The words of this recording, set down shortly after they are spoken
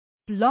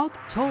Blog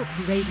Talk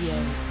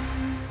Radio.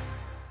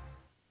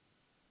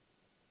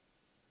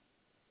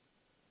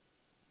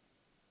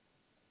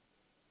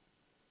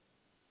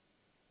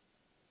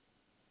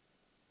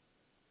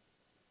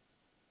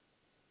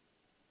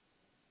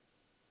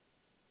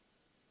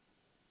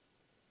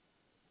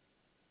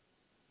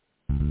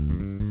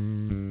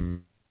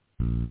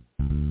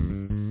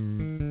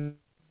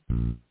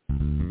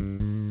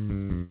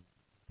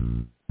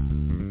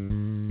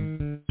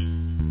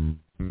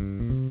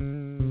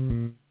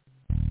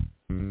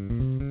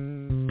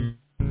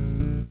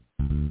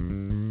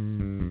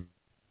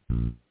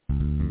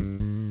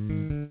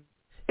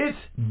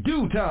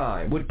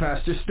 Time with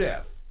Pastor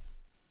Steph.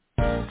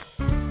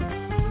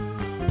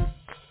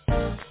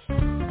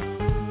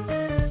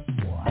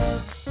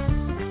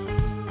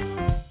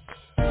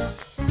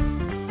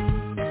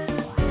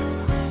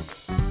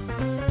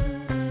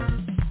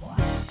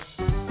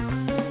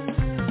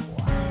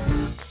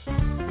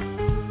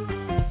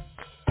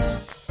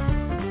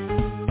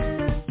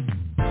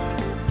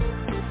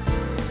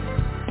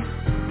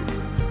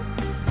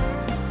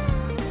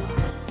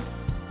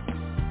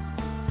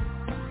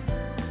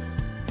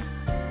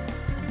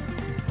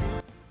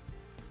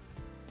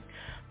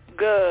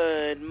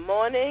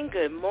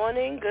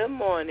 Good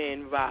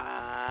morning,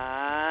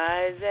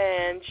 rise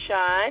and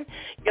shine.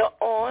 You're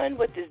on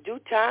with this Due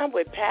Time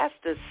with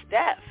Pastor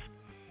Steph.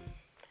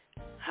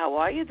 How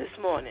are you this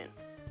morning?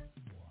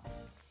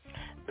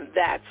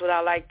 That's what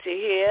I like to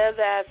hear.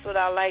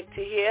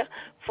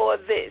 For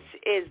this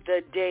is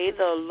the day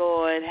the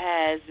Lord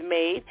has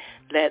made.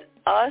 Let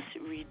us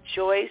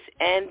rejoice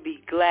and be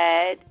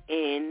glad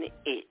in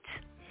it.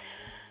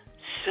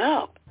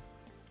 So,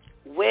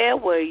 where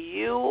were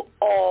you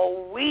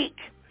all week?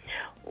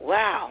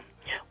 Wow,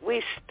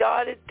 we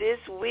started this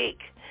week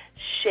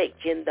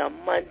shaking the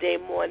Monday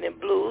morning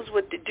blues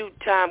with the Due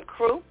Time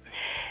crew,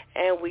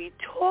 and we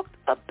talked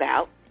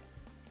about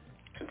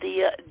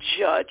the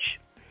judge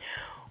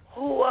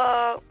who,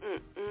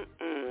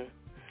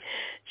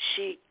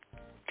 she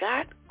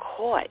got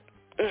caught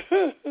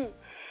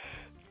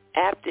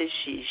after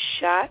she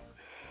shot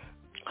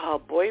her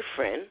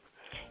boyfriend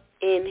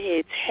in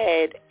his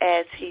head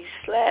as he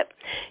slept.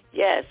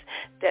 Yes,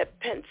 that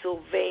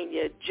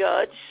Pennsylvania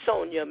judge,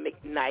 Sonia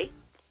McKnight,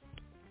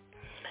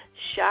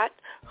 shot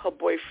her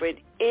boyfriend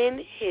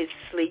in his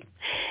sleep,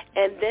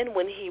 and then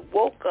when he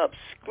woke up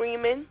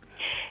screaming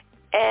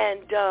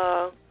and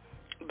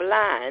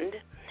blind,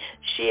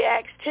 she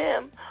asked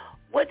him,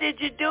 "What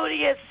did you do to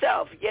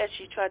yourself?" Yes,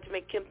 she tried to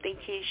make him think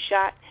he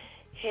shot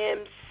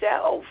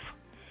himself.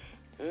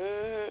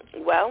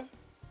 Well,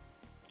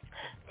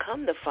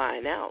 come to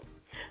find out,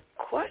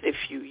 quite a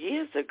few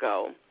years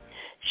ago,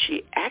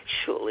 she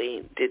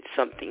actually did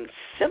something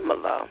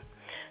similar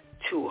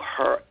to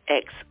her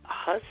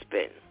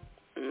ex-husband.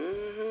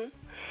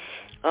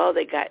 Oh,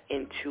 they got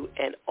into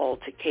an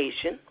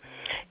altercation,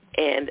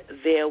 and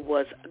there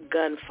was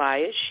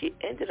gunfire. She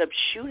ended up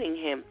shooting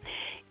him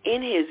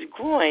in his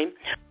groin,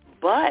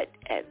 but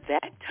at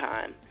that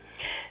time,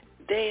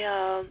 they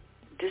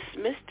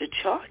dismissed the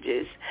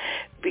charges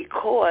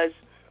because,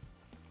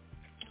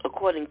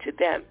 according to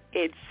them,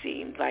 it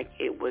seemed like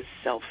it was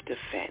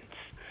self-defense.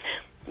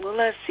 Well,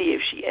 let's see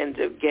if she ends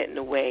up getting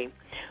away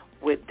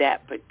with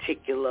that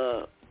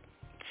particular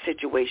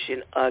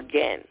situation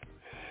again.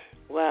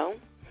 Well,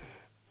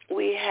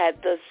 we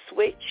had the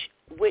switch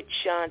with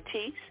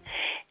Shantice,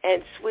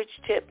 and switch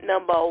tip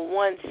number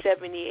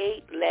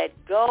 178, let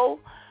go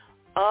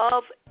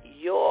of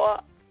your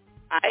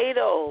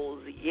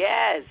idols.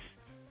 Yes.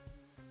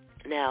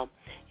 Now,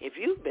 if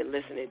you've been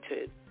listening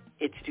to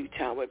It's Due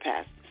Time with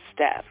Pastor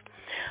Steph,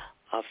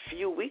 a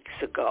few weeks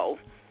ago,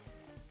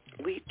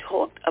 we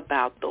talked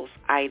about those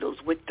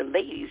idols with the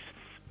ladies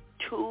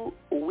 2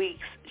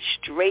 weeks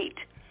straight.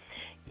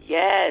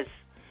 Yes,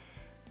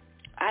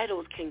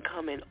 idols can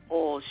come in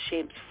all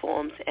shapes,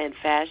 forms, and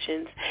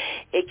fashions.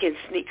 It can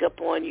sneak up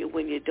on you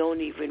when you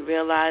don't even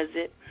realize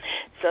it.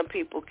 Some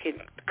people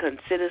can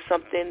consider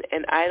something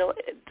an idol,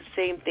 the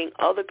same thing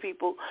other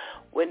people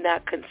would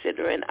not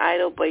consider an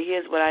idol. But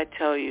here's what I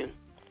tell you.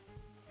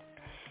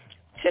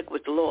 Check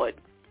with the Lord.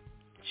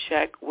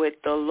 Check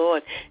with the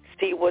Lord.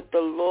 See what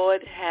the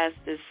Lord has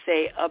to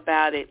say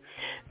about it.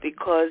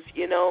 Because,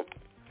 we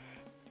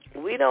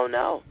don't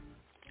know.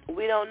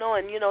 We don't know.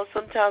 And,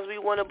 sometimes we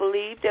want to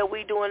believe that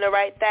we're doing the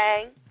right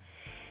thing,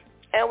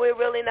 and we're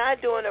really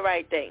not doing the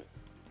right thing.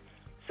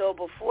 So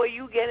before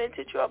you get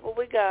into trouble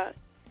with God,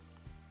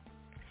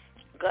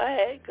 go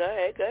ahead,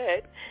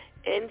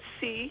 and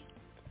see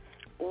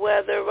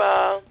whether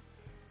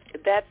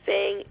that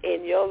thing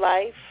in your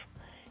life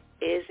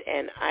is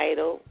an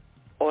idol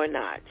or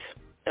not.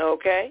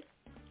 Okay?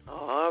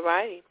 All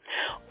righty.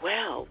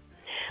 Well,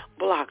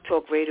 Blog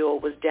Talk Radio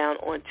was down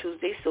on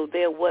Tuesday, so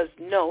there was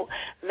no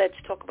Let's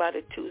Talk About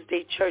It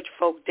Tuesday Church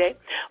Folk Day.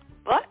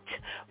 But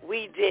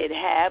we did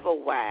have a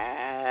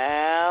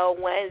Wild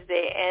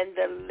Wednesday, and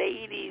the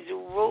ladies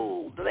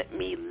ruled. Let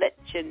me let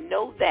you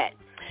know that.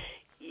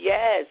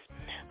 Yes.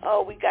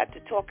 Oh, we got to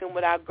talking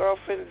with our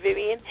girlfriend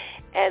Vivian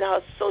and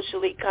her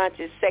socially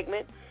conscious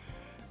segment.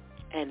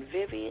 And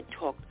Vivian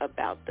talked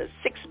about the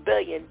 $6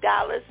 billion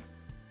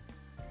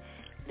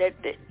that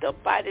the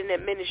Biden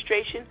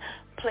administration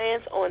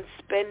plans on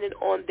spending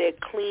on their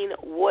clean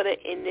water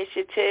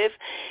initiative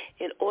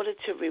in order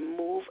to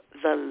remove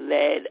the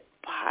lead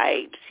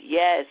pipes.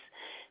 Yes,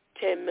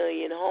 10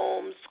 million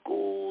homes,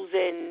 schools,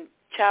 and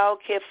child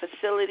care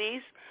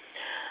facilities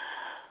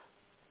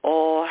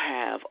all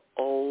have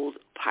old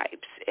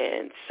pipes.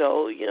 And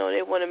so,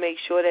 they want to make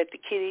sure that the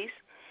kiddies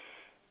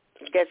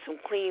get some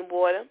clean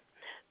water.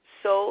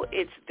 So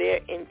it's their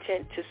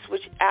intent to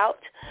switch out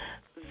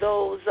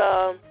those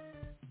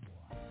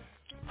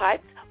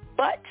pipes.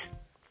 But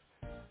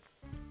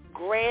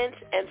grants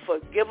and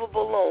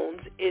forgivable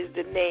loans is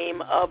the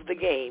name of the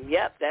game.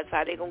 Yep, that's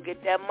how they're going to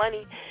get that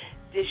money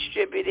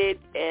distributed.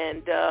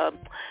 And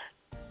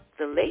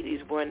the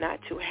ladies were not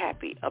too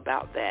happy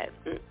about that.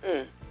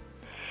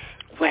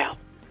 Well,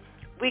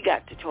 we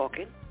got to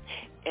talking,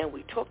 and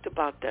we talked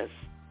about the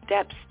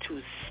steps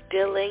to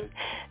stilling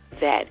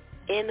that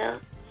inner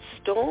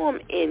storm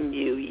in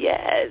you.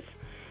 Yes.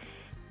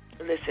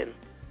 Listen,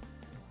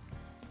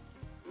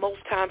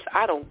 most times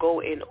I don't go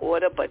in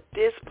order, but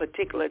this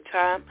particular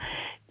time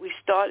we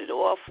started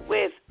off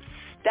with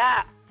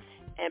stop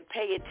and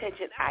pay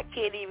attention. I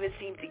can't even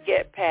seem to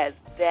get past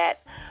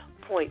that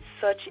point.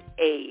 Such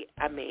a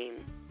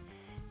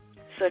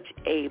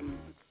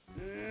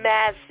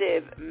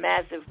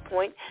massive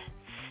point.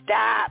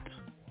 Stop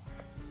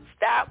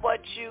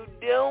what you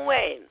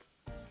doing.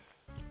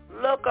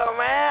 Look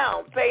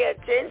around, pay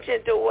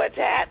attention to what's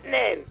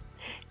happening,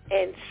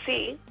 and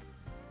see,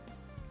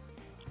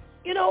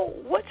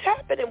 what's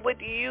happening with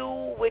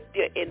you, with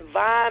your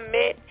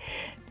environment,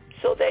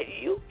 so that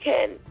you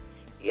can,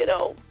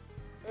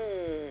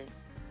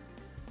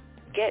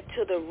 get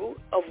to the root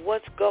of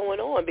what's going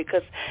on.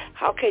 Because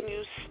how can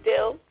you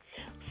still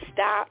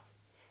stop,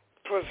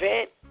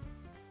 prevent,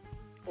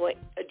 or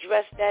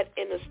address that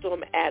inner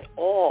storm at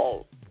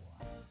all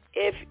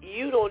if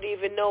you don't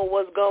even know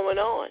what's going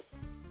on?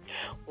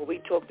 Well, we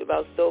talked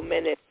about so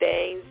many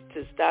things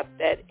to stop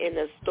that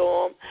inner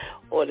storm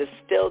or to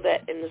still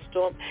that inner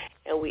storm,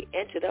 and we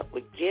ended up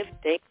with give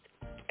thanks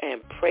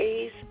and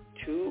praise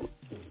to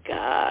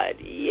God.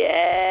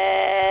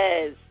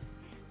 Yes.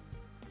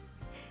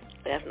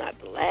 That's not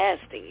the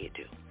last thing you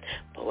do,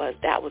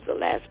 but that was the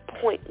last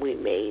point we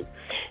made.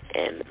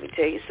 And let me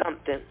tell you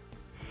something.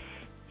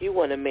 You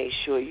want to make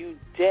sure you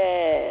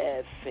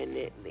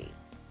definitely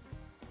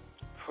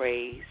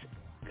praise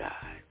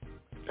God.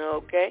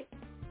 Okay?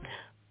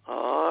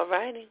 All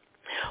righty.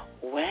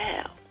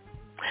 Well,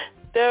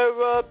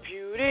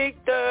 Therapeutic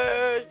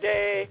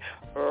Thursday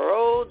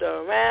rolled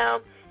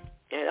around,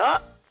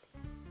 and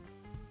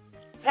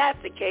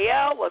Pastor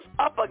KL was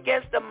up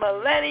against the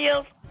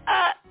millennials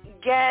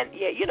again.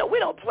 Yeah, we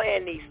don't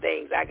plan these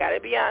things. I got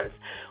to be honest.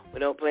 We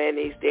don't plan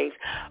these things.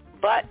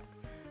 But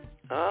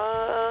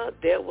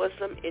there was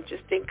some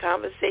interesting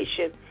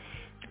conversation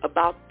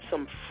about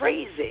some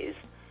phrases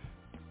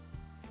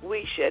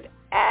we should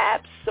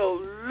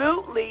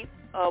absolutely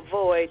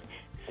avoid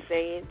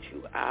saying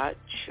to our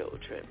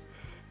children.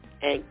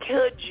 And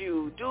could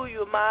you, do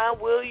you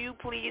mind, will you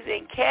please,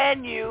 and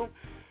can you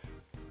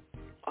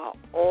are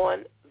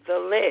on the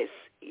list.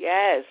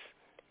 Yes.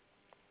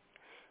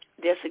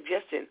 They're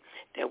suggesting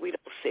that we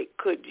don't say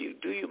could you,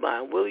 do you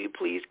mind, will you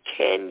please,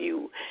 can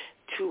you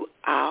to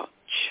our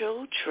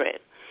children.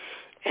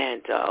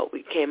 And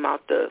we came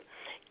out the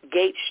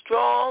gate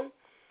strong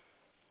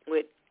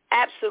with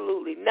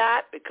absolutely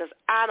not, because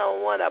I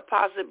don't want to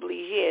possibly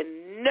hear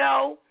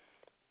no.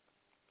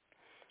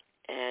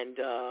 And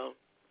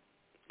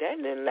that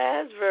didn't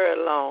last very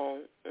long.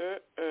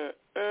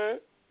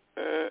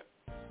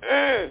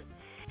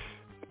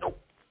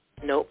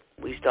 Nope.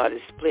 We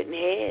started splitting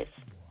hairs.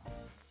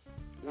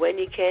 When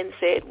you can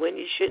say it, when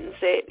you shouldn't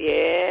say it.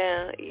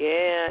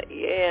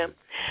 Yeah.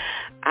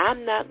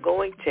 I'm not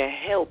going to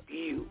help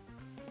you.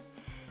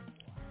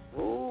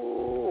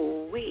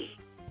 Ooh-wee.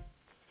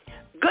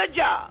 Good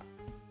job.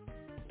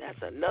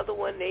 That's another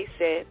one they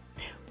said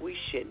we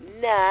should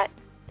not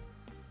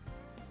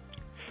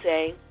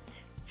say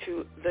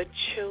to the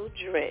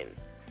children.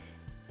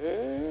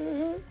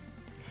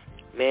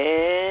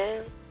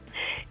 Man,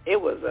 it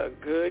was a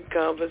good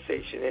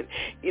conversation. And,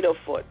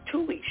 for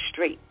 2 weeks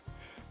straight,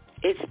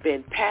 it's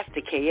been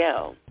Pastor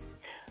KL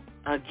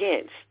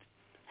against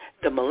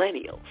the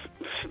millennials.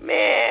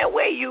 Man,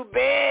 where you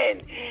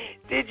been?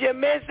 Did you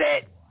miss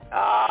it?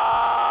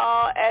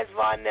 Oh, as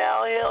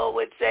Varnell Hill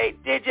would say,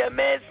 did you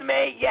miss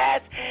me?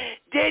 Yes.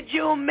 Did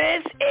you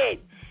miss it?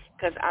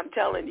 Because I'm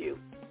telling you,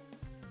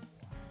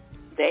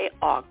 they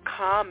are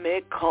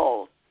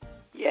comical.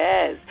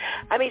 Yes.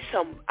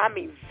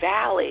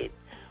 Valid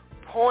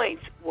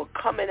points were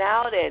coming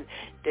out, and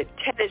the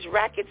tennis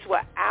rackets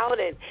were out,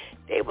 and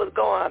they was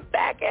going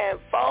back and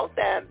forth.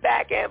 And,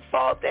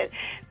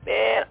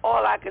 man,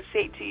 all I could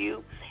say to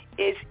you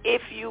is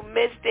if you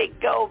missed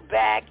it, go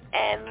back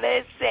and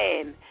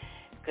listen,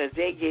 because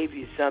they gave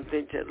you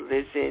something to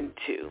listen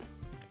to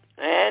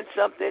and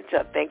something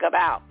to think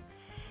about.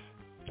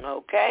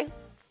 Okay?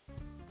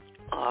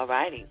 All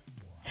righty.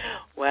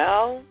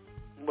 Well,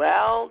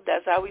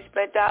 that's how we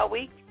spent our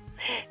week.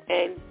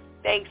 And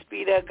thanks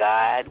be to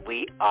God,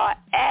 we are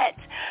at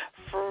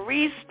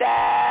Freestyle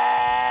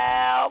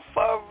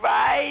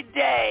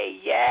Friday.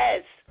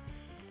 Yes,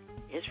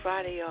 it's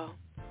Friday, y'all.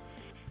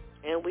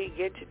 And we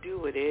get to do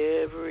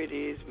whatever it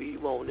is we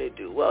want to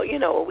do. Well,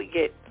 we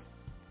get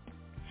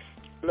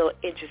a little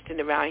interesting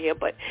around here,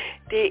 but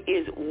there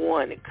is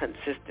one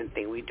consistent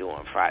thing we do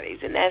on Fridays,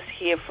 and that's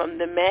hear from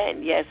the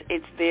men. Yes,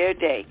 it's their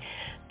day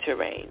to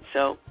reign.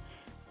 So,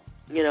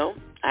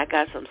 I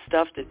got some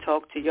stuff to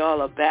talk to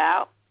y'all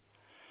about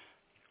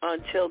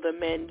until the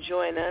men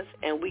join us,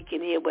 and we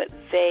can hear what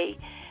they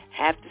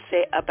have to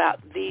say about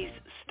these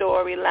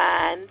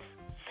storylines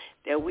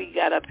that we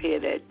got up here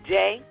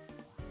today.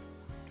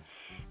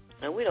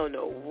 And we don't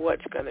know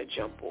what's going to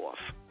jump off.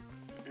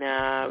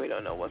 Nah, we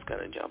don't know what's going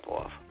to jump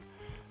off.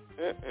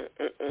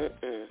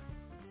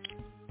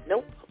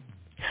 Nope.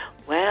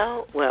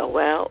 Well.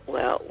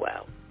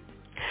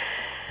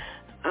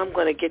 I'm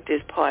going to get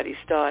this party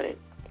started.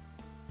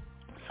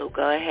 So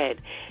go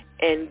ahead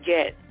and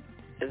get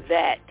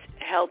that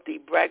healthy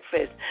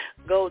breakfast.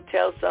 Go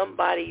tell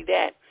somebody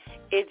that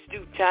It's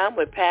Due Time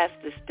with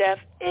Pastor Steph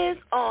is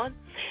on.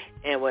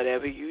 And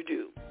whatever you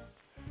do,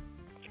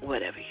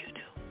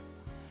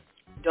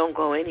 don't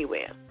go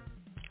anywhere,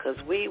 because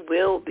we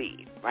will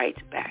be right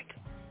back.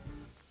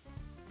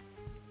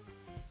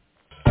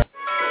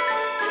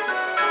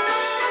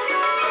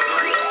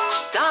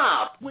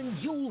 Stop! When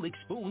you lick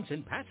spoons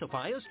and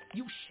pacifiers,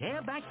 you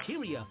share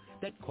bacteria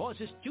that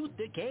causes tooth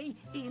decay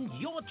in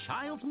your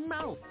child's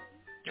mouth.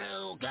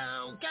 Go,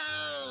 go,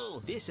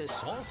 go! This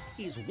assault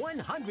is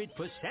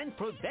 100%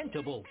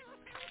 preventable.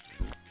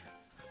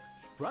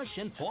 Brush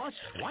and floss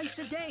twice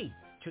a day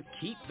to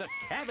keep the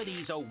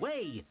cavities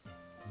away.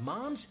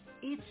 Moms,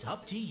 it's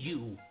up to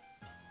you.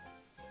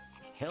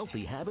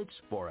 Healthy habits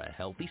for a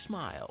healthy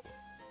smile.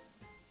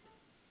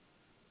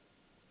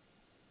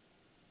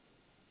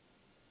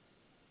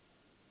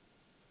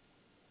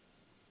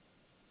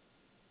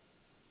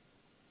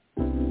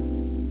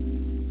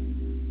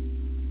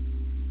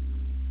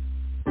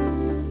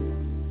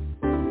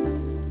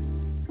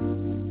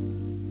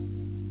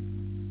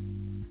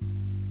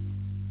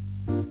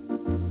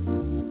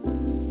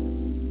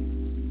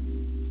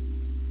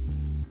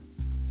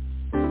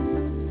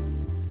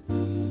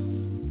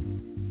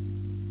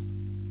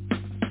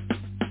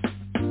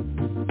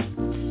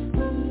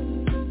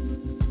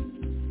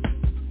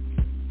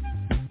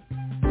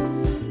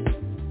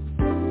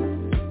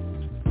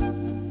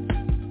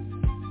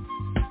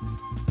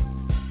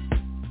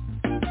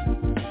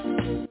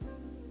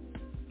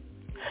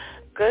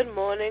 Good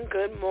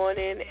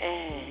morning,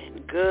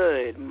 and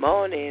good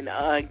morning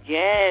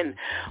again.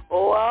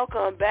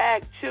 Welcome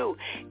back to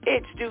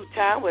It's Due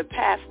Time with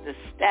Pastor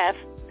Steph,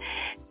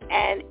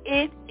 and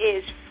it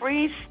is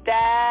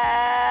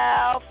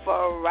Freestyle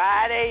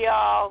Friday,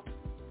 y'all.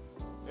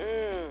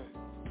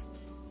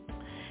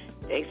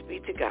 Thanks be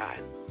to God.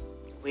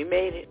 We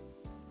made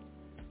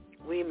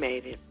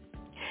it.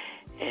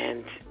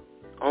 And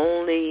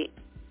only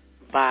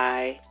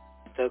by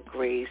the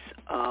grace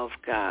of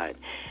God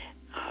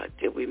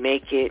did we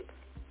make it,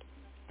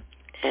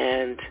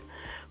 and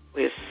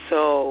we're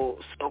so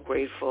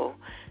grateful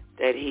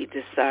that he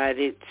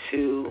decided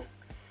to,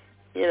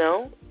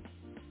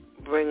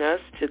 bring us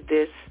to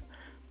this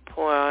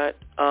part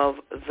of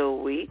the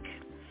week.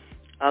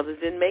 Others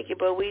didn't make it,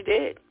 but we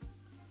did.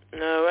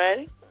 All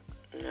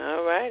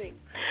righty.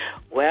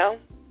 Well,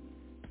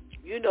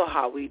 you know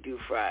how we do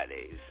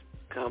Fridays.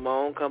 Come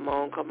on.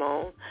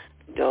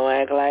 Don't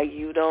act like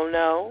you don't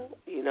know.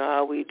 You know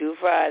how we do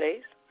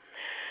Fridays.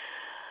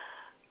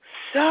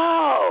 So,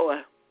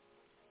 I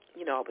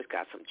always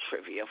got some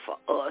trivia for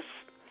us.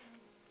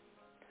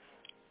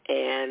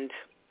 And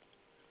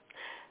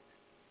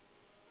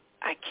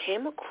I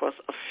came across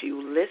a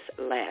few lists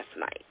last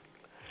night.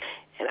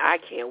 And I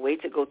can't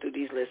wait to go through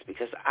these lists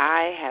because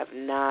I have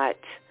not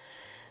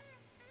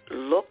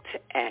looked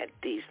at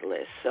these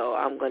lists. So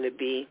I'm going to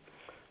be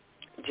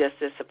just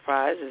as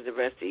surprised as the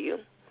rest of you.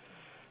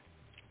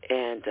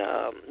 And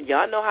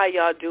y'all know how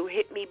y'all do.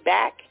 Hit me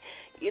back.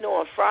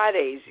 On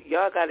Fridays,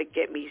 y'all got to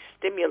get me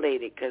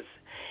stimulated because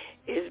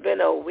it's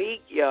been a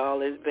week,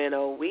 y'all. It's been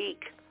a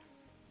week.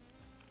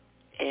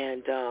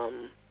 And,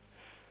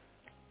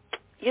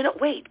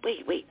 wait.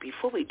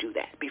 Before we do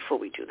that,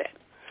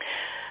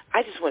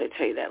 I just want to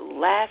tell you that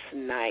last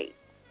night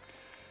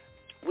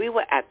we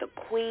were at the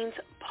Queens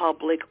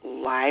Public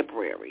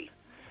Library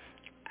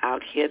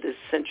out here, the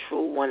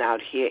central one out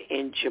here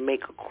in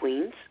Jamaica,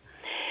 Queens.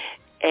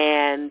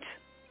 And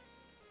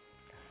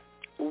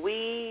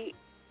we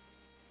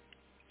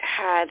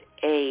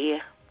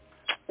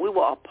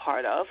were a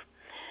part of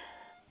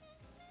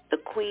the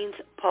Queens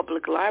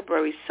Public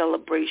Library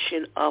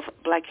celebration of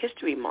Black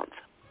History Month.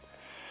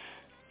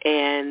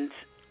 And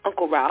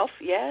Uncle Ralph,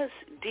 yes,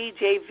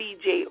 DJ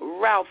VJ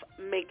Ralph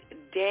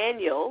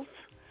McDaniels,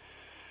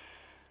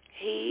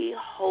 he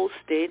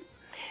hosted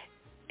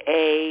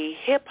a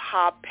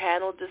hip-hop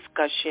panel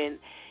discussion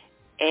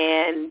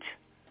and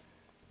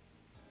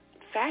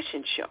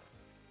fashion show.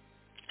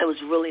 It was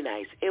really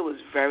nice. It was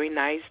very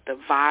nice. The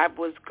vibe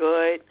was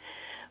good.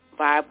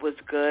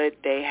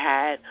 They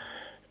had,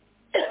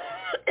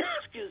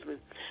 excuse me,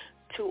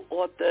 2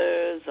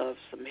 authors of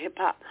some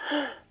hip-hop,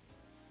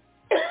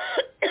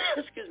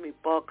 excuse me,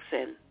 books,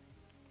 and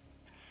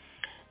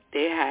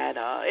they had,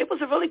 it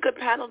was a really good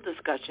panel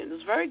discussion. It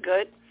was very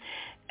good,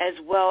 as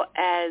well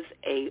as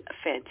a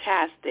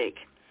fantastic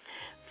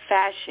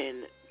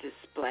fashion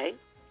display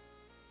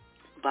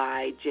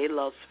by J.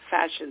 Love's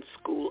Fashion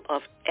School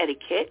of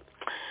Etiquette.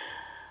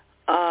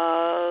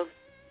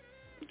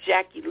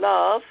 Jackie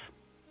Love,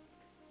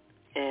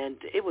 and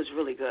it was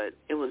really good.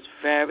 It was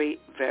very,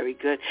 very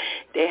good.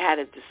 They had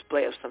a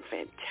display of some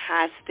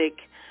fantastic,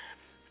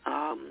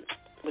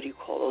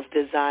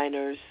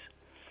 designers,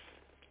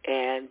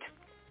 and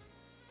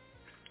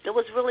it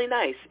was really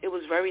nice. It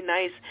was very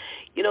nice.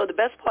 You know, the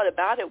best part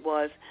about it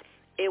was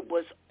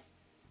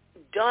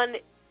done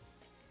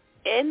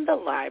in the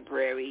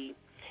library.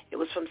 It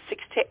was from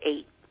 6 to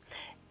 8,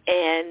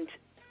 and,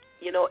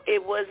 you know,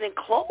 it wasn't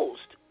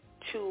closed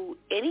to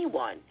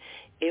anyone.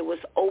 It was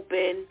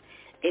open,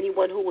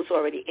 anyone who was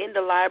already in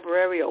the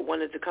library or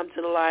wanted to come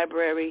to the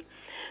library.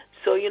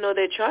 So, you know,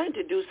 they're trying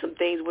to do some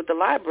things with the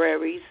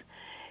libraries.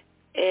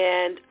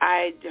 And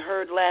I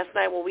heard last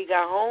night when we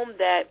got home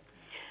that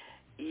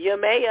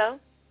Yamea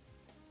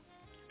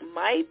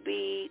might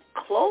be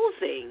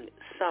closing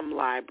some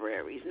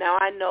libraries. Now,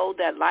 I know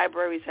that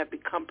libraries have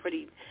become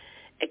pretty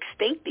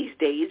extinct these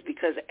days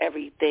because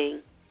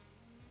everything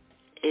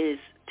is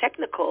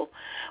technical,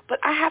 but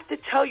I have to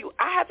tell you,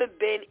 I haven't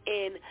been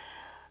in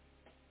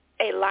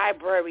a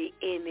library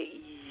in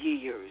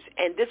years,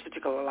 and this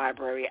particular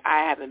library I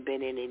haven't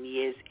been in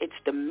years. It's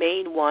the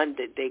main one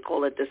that they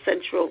call it the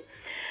Central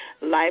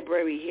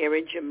Library here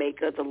in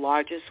Jamaica, the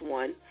largest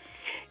one,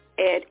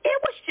 and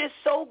it was just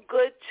so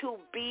good to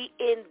be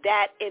in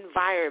that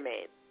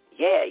environment.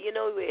 Yeah, you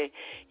know,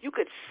 you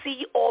could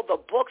see all the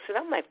books, and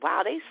I'm like,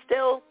 wow, they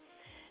still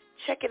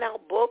checking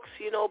out books,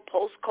 you know,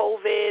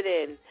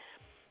 post-COVID, and,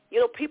 you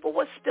know, people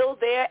were still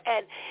there,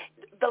 and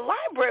the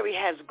library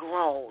has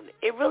grown.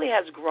 It really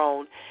has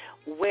grown,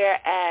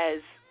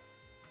 whereas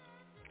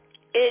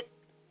it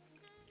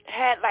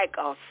had like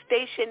a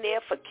station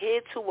there for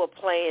kids who were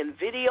playing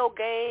video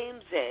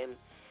games, and,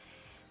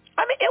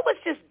 I mean, it was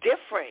just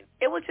different.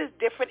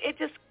 It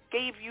just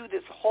gave you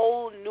this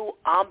whole new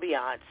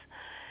ambiance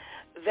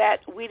that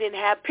we didn't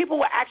have. People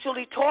were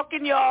actually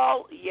talking,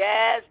 y'all.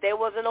 Yes, there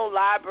wasn't no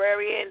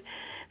librarian.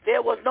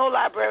 There was no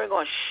librarian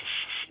going, shh,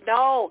 shh.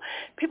 No,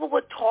 people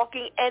were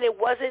talking, and it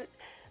wasn't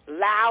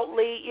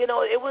loudly. You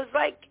know, it was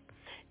like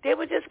they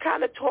were just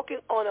kind of talking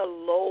on a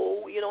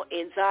low, you know,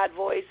 inside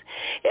voice.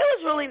 It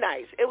was really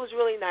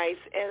nice.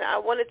 And I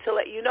wanted to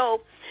let you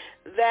know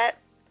that,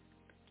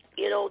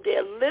 you know,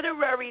 their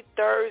literary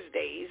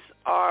Thursdays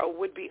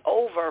would be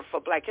over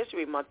for Black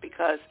History Month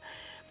because,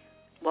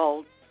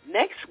 well,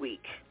 next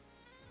week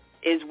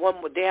is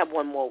they have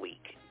one more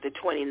week, the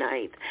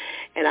 29th,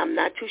 and I'm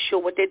not too sure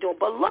what they're doing.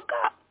 But look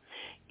up,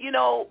 you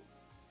know,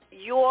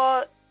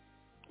 your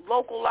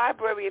local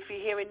library if you're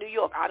here in New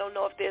York. I don't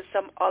know if there's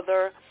some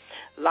other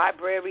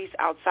libraries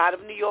outside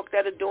of New York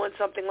that are doing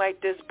something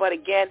like this. But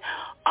again,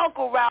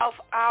 Uncle Ralph,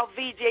 our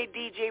VJ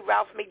DJ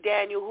Ralph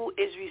McDaniel, who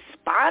is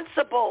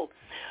responsible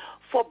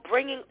for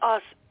bringing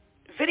us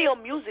Video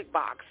Music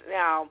Box.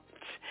 Now,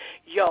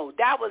 yo,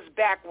 that was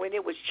back when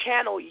it was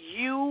Channel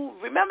U.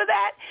 Remember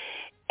that?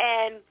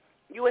 And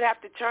you would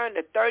have to turn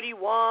to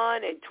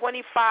 31 and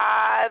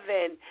 25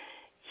 and,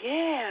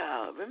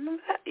 yeah,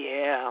 remember that?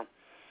 Yeah.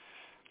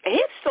 And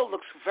he still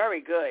looks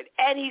very good,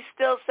 and he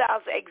still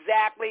sounds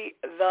exactly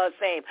the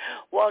same.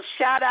 Well,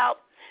 shout out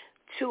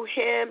to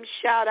him.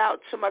 Shout out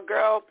to my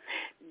girl,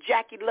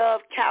 Jackie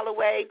Love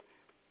Calloway.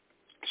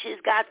 She's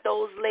got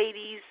those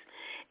ladies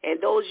and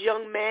those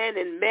young men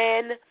and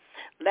men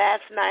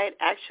last night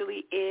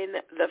actually in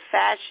the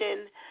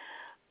fashion,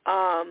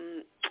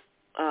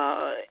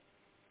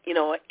 you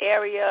know,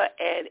 area,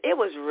 and it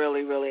was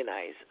really, really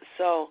nice.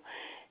 So,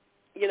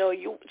 you know,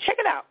 you check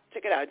it out.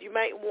 You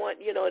might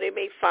want, you know, you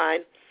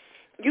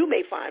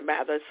may find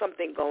rather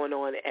something going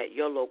on at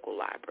your local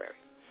library.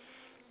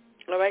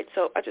 All right,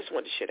 so I just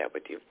wanted to share that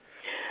with you.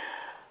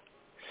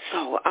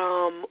 So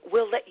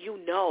we'll let you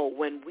know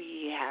when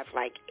we have,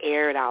 like,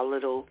 aired our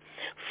little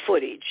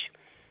footage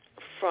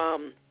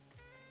from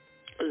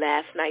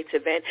last night's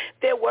event.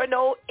 There were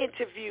no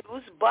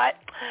interviews, but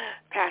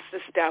Pastor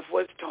Steph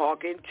was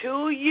talking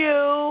to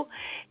you,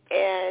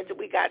 and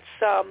we got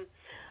some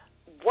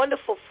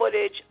wonderful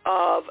footage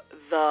of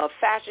the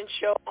fashion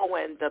show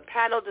and the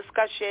panel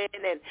discussion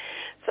and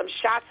some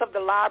shots of the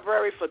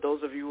library for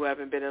those of you who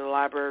haven't been in the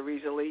library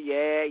recently.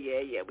 Yeah,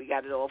 we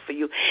got it all for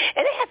you.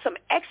 And they had some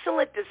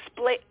excellent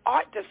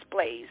art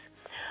displays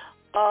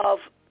of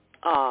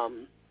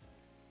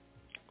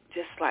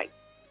just like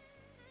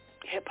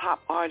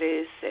hip-hop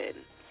artists and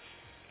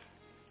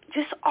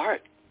just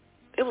art.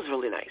 It was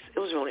really nice.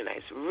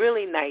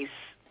 Really nice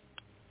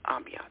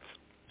ambiance.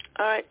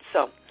 All right,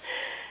 so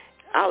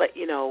I'll let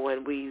you know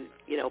when we,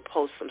 you know,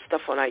 post some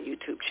stuff on our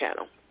YouTube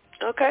channel.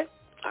 Okay?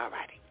 All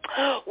righty.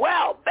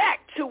 Well, back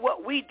to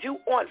what we do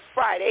on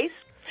Fridays.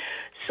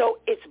 So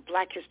it's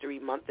Black History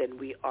Month, and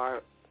we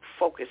are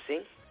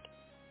focusing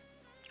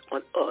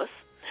on us.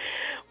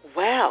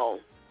 Well,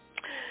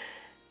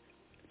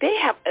 they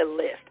have a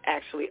list,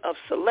 actually, of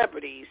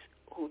celebrities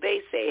who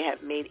they say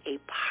have made a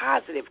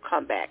positive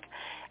comeback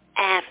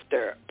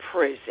after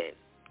prison.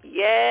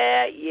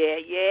 Yeah.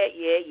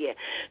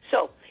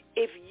 So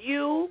if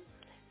you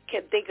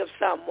can think of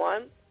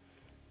someone,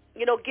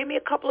 give me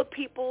a couple of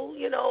people,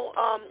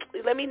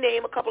 let me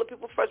name a couple of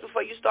people first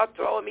before you start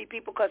throwing me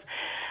people, because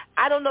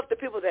I don't know if the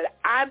people that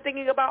I'm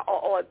thinking about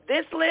are on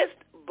this list,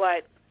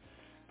 but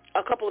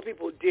a couple of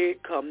people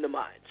did come to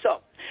mind.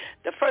 So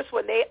the first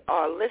one they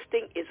are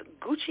listing is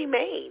Gucci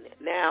Mane.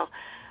 Now,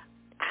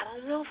 I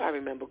don't know if I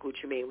remember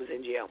Gucci Mane was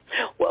in jail.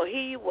 Well,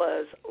 he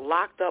was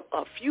locked up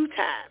a few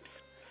times,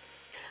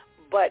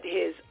 but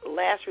his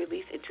last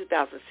release in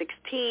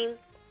 2016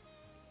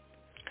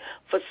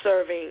 for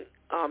serving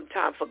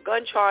time for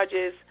gun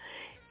charges,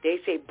 they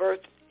say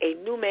birthed a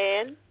new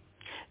man,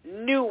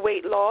 new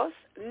weight loss,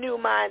 new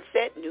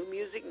mindset, new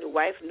music, new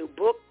wife, new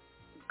book.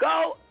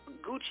 Go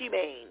Gucci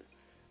Mane.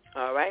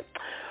 All right.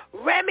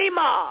 Remy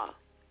Ma.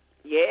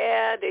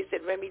 Yeah, they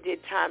said Remy did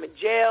time in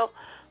jail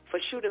for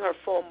shooting her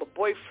former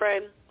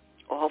boyfriend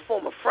or her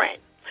former friend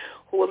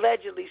who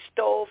allegedly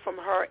stole from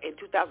her in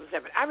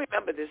 2007. I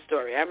remember this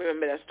story. I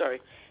remember that story.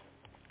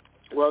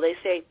 Well, they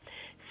say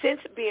since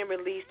being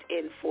released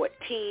in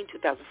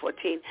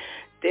 2014,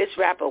 this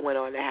rapper went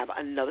on to have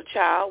another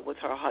child with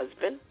her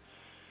husband,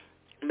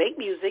 make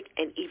music,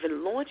 and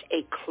even launch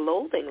a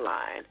clothing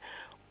line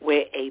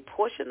where a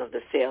portion of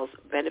the sales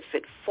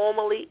benefit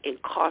formerly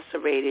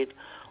incarcerated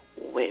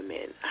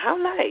women. How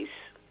nice.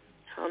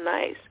 How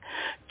nice.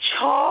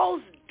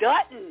 Charles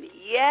Dutton,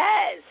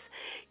 yes.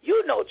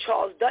 You know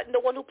Charles Dutton, the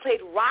one who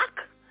played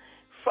Rock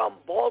from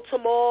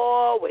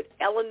Baltimore with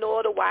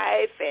Eleanor, the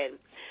wife, and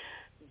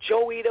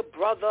Joey, the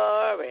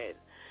brother, and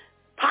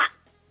Pop,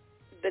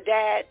 the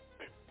dad.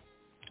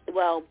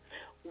 Well,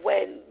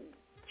 when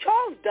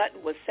Charles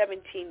Dutton was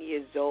 17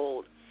 years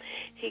old,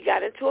 he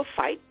got into a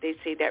fight, they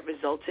say, that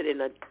resulted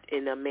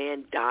in a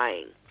man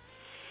dying.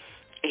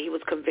 And he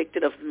was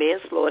convicted of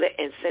manslaughter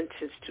and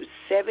sentenced to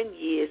 7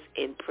 years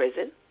in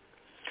prison.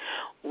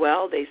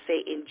 Well, they say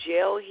in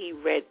jail he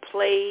read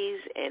plays,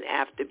 and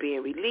after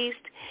being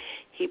released,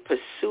 he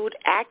pursued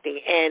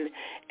acting. And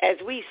as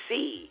we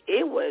see,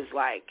 it was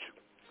like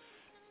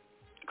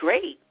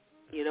great,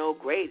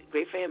 great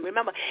for him.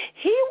 Remember,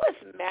 he was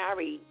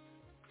married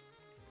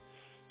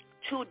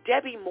to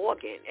Debbie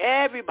Morgan.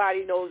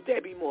 Everybody knows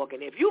Debbie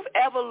Morgan. If you've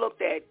ever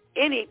looked at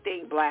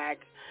anything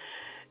black,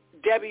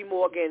 Debbie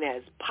Morgan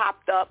has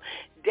popped up.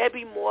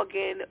 Debbie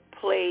Morgan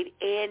played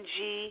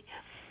Angie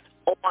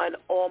on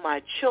All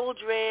My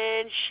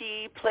Children.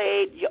 She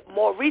played,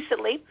 more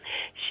recently,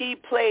 she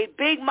played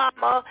Big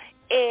Mama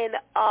in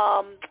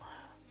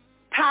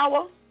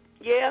Power,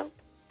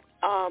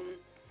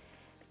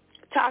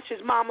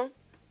 Tasha's mama.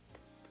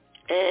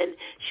 And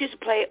she used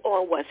to play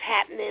on What's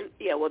Happening.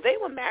 Yeah, well, they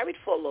were married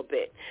for a little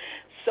bit.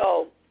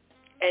 So,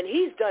 and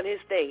he's done his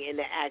thing in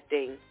the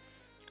acting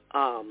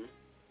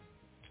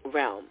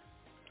realm.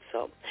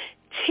 So,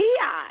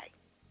 T.I.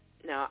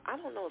 Now, I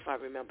don't know if I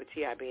remember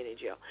T.I. being in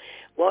jail.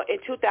 Well, in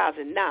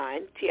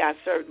 2009, T.I.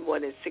 served more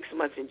than 6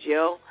 months in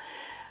jail,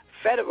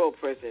 federal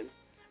prison,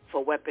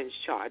 for weapons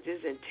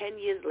charges. And 10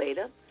 years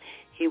later,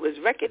 he was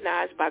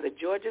recognized by the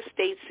Georgia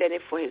State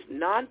Senate for his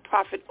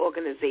nonprofit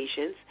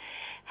organizations,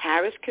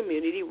 Harris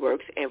Community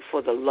Works, and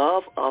for the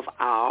love of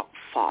our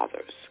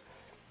fathers.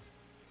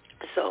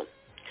 So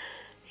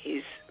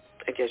he's,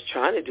 I guess,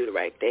 trying to do the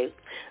right thing.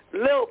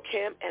 Lil'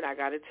 Kim, and I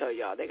got to tell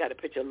y'all, they got a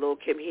picture of Lil'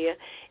 Kim here.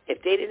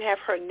 If they didn't have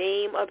her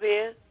name up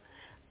here,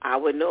 I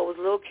would know it was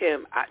Lil'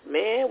 Kim.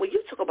 Man, when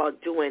you talk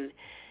about doing,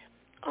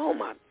 oh,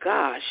 my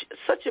gosh,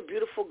 such a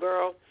beautiful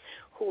girl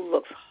who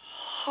looks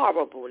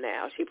horrible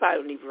now. She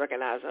probably don't even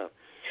recognize her.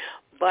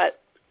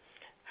 But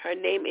her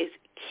name is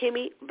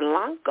Kimmy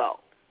Blanco.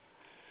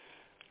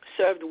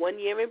 Served 1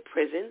 year in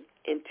prison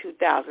in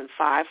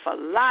 2005 for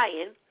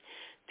lying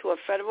to a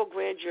federal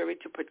grand jury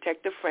to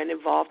protect a friend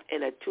involved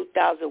in a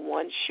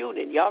 2001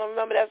 shooting. Y'all don't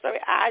remember that story?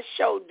 I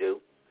sure do.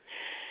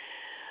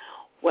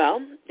 Well,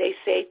 they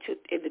say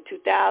in the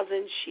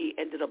 2000s she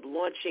ended up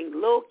launching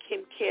Lil'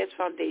 Kim Cares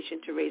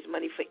Foundation to raise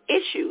money for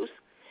issues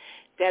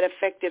that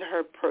affected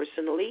her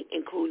personally,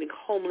 including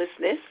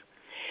homelessness,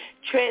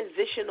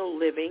 transitional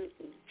living,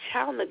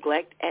 child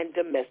neglect, and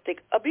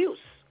domestic abuse.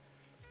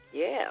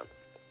 Yeah.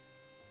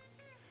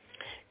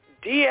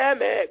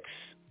 DMX,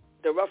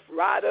 the Rough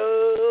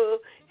Rider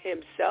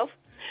himself,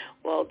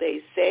 well,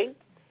 they say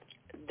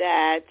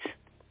that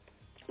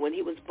when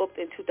he was booked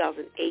in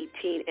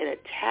 2018 in a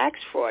tax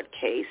fraud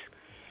case,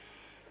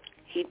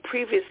 he'd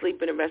previously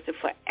been arrested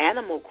for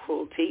animal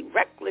cruelty,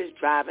 reckless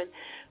driving,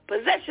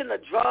 possession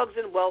of drugs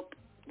and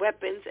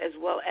weapons, as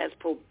well as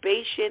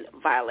probation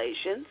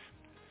violations.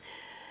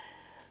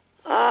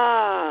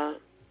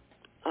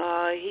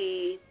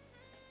 He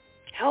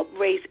helped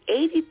raise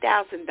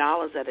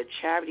 $80,000 at a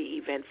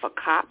charity event for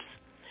cops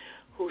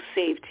who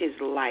saved his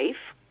life.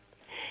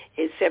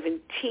 In 17,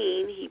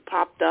 he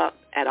popped up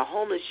at a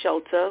homeless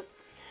shelter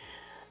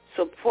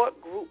support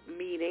group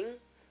meeting,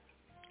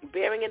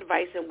 bearing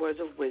advice and words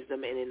of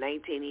wisdom. And in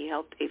 19, he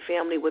helped a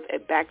family with a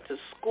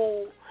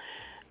back-to-school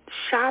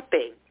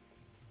shopping.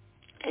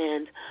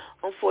 And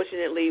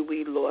unfortunately,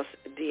 we lost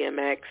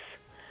DMX.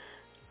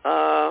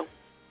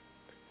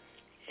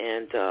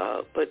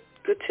 But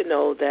good to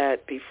know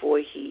that before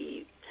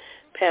he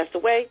passed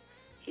away,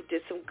 he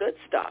did some good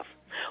stuff.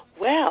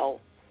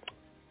 Well,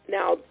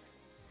 now,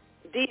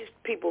 these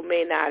people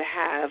may not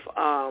have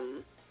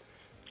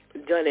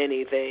done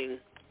anything,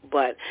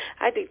 but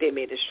I think they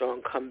made a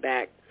strong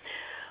comeback.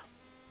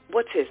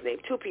 What's his name?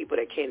 Two people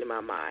that came to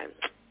my mind.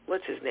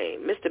 What's his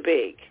name? Mr.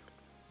 Big.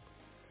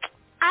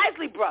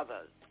 Isley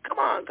Brothers. Come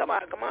on.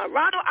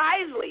 Ronald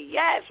Isley.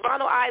 Yes,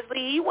 Ronald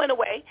Isley. He went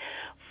away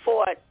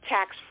for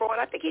tax fraud.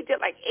 I think he did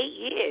like 8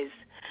 years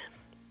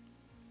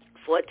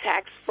for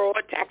tax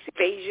fraud, tax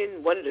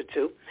evasion, one of the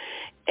two.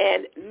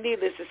 And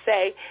needless to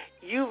say,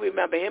 you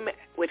remember him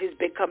with his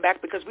big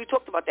comeback because we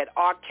talked about that.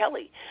 R.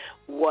 Kelly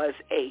was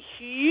a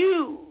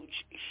huge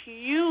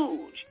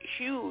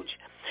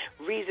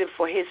reason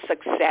for his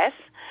success,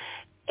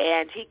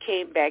 and he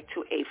came back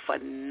to a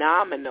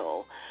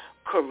phenomenal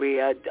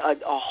career,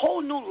 a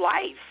whole new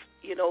life,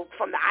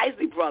 from the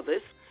Isley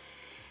Brothers.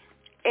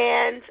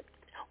 And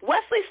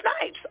Wesley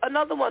Snipes,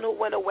 another one who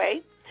went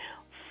away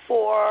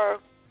for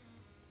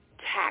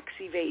tax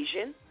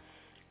evasion,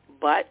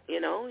 but he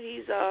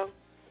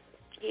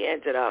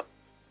ended up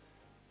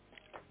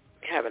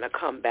having a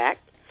comeback,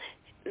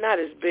 not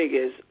as big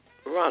as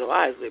Ronald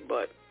Isley,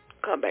 but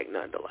comeback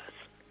nonetheless.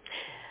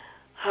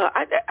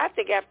 I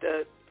think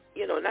after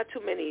not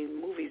too many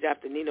movies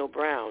after Nino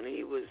Brown,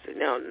 he was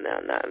now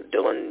not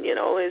doing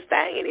his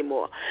thing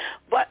anymore,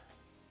 but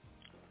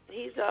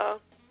he's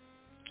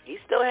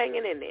still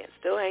hanging in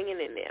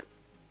there.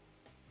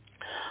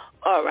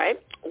 All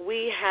right,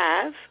 we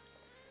have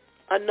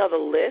another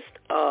list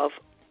of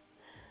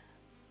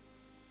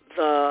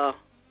the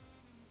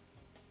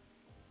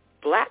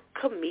black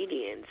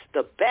comedians,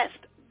 the best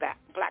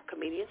black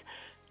comedians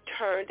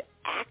turned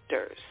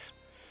actors.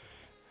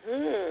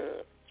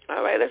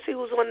 All right, let's see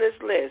who's on this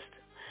list.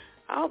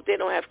 I hope they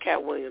don't have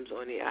Cat Williams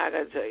on here, I got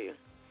to tell you,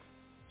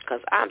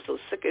 because I'm so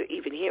sick of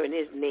even hearing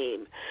his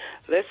name.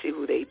 Let's see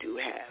who they do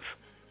have.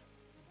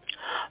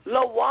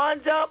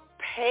 LaWanda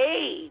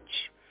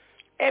Page.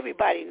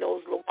 Everybody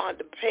knows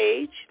LaWanda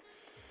Page.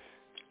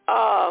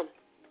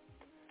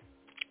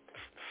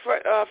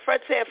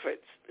 Fred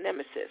Sanford's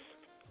nemesis.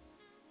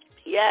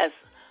 Yes.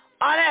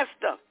 Aunt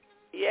Esther.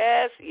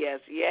 Yes.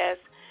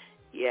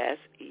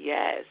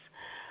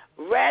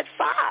 Red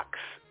Fox.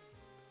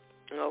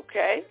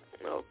 Okay.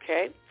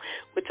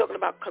 We're talking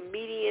about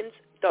comedians,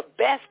 the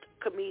best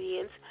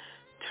comedians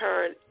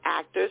turned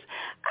actors.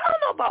 I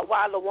don't know about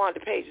why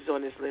LaWanda Page is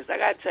on this list. I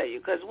got to tell you,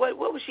 because what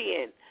was she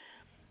in?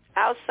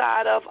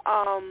 Outside of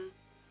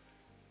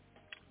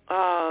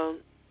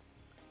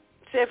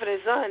Sanford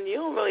and Son, you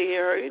don't really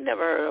hear her. You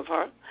never heard of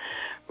her.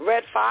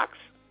 Red Fox,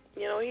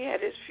 he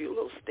had his few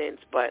little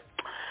stints, but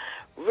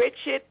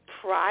Richard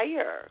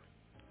Pryor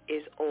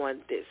is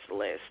on this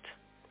list.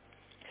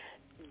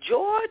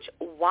 George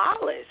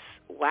Wallace.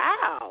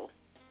 Wow.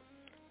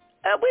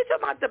 We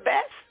talking about the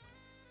best?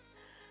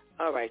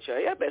 All right, y'all.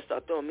 Y'all better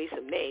start throwing me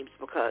some names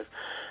because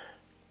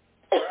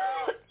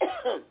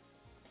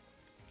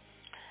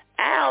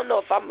I don't know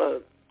if I'm going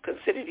to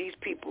consider these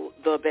people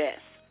the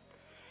best.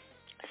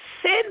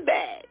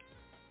 Sinbad.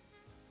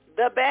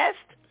 The best?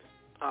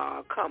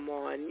 Oh, come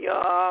on,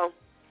 y'all.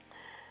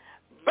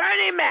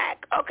 Bernie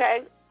Mac.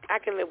 Okay. I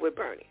can live with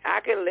Bernie.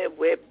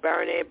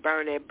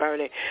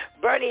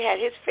 Bernie had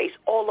his face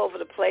all over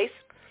the place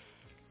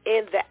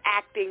in the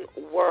acting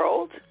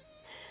world.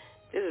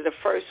 This is the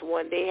first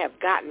one they have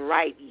gotten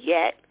right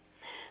yet.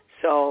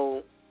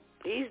 So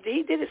he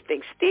did his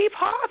thing. Steve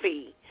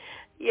Harvey.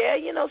 Yeah,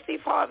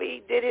 Steve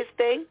Harvey did his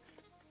thing.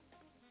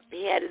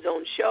 He had his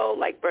own show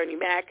like Bernie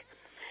Mac,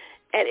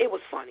 and it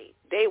was funny.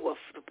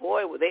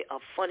 Were they a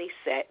funny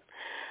set.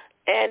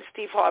 And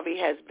Steve Harvey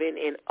has been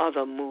in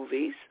other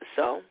movies.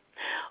 So,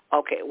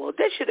 okay, well,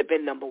 this should have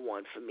been number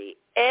one for me.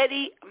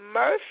 Eddie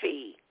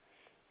Murphy.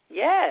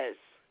 Yes.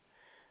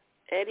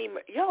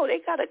 They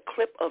got a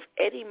clip of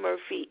Eddie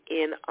Murphy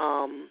in,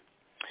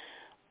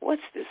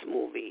 what's this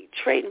movie?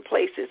 Trading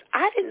Places.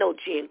 I didn't know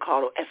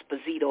Giancarlo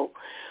Esposito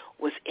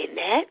was in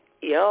that.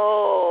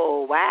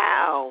 Yo,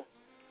 wow.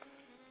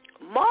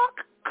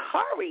 Mark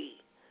Curry.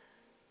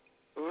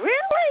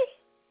 Really?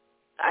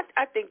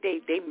 I think they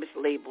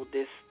mislabeled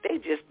this. They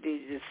just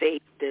needed to say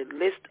the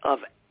list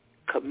of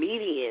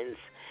comedians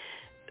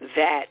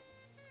that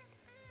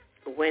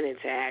went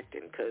into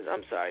acting, because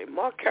I'm sorry,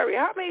 Mark Curry.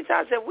 How many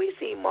times have we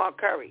seen Mark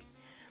Curry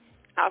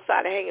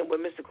outside of hanging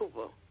with Mr.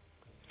 Cooper?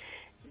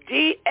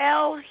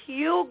 D.L.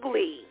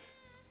 Hughley.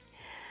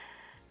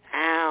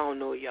 I don't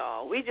know,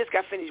 y'all. We just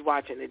got finished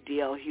watching the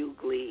D.L.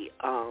 Hughley,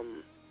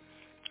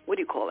 what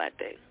do you call that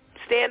thing?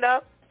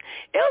 Stand-up?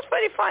 It was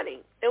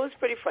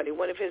pretty funny.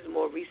 One of his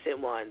more recent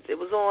ones. It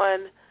was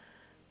on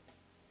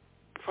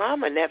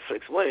Prime or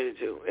Netflix, one of the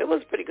two. It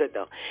was pretty good,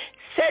 though.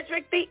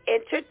 Cedric the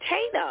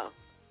Entertainer.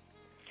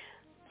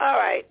 All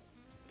right.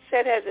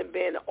 Ced hasn't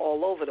been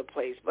all over the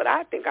place, but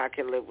I think I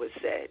can live with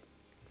Ced.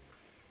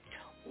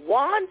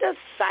 Wanda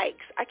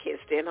Sykes. I can't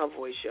stand her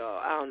voice, y'all.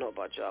 I don't know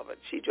about y'all, but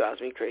she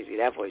drives me crazy.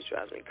 That voice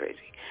drives me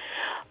crazy.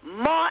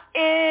 Martin.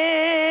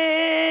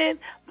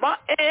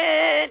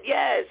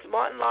 Yes,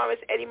 Martin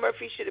Lawrence, Eddie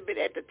Murphy should have been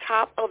at the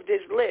top of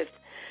this list.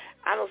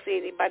 I don't see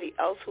anybody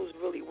else who's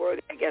really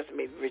worthy. I guess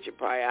maybe Richard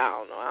Pryor. I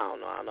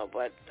don't know.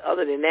 But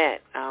other than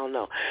that, I don't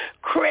know.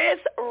 Chris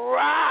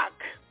Rock.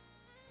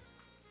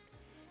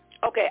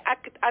 Okay,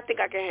 I think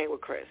I can hang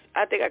with Chris.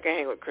 I think I can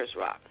hang with Chris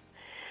Rock.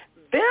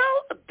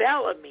 Bill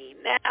Bellamy.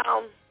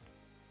 Now,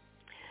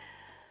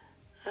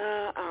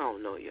 I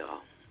don't know,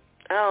 y'all.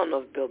 I don't know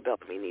if Bill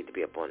Bellamy needs to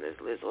be up on this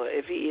list, or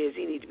if he is,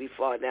 he needs to be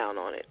far down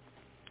on it.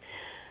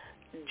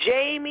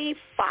 Jamie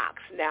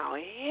Foxx. Now,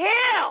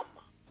 him.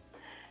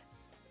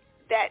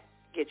 That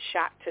gets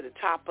shot to the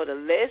top of the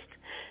list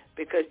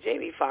because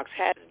Jamie Foxx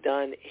has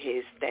done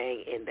his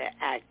thing in the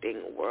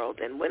acting world.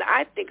 And when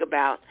I think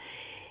about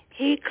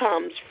he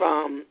comes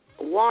from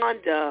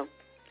Wanda,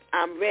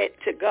 I'm Ready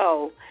to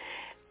Go,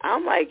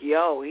 I'm like,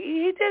 yo,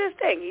 he did his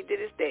thing. He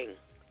did his thing.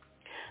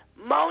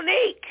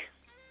 Monique.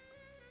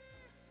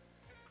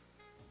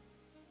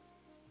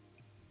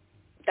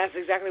 That's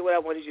exactly what I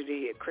wanted you to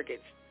hear.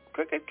 Crickets.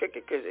 Cricket.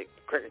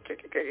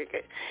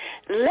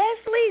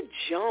 Leslie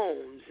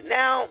Jones.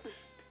 Now,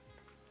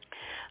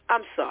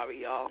 I'm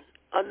sorry, y'all.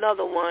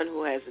 Another one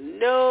who has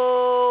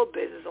no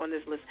business on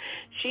this list.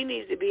 She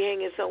needs to be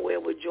hanging somewhere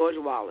with George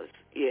Wallace.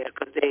 Yeah,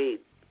 because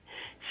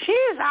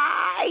she's all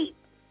right.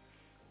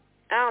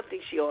 I don't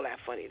think she's all that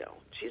funny, though.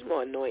 She's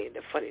more annoying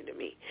than funny to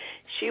me.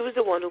 She was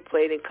the one who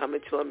played in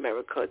Coming to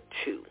America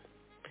 2,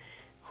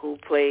 who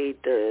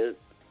played the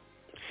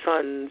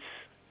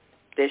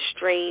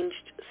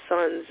estranged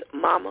son's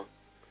mama.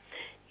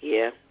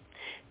 Yeah.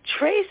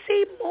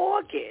 Tracy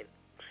Morgan.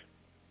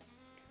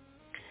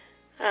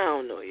 I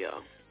don't know,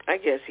 y'all. I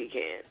guess he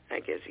can.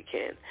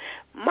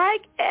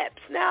 Mike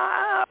Epps.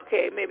 Now,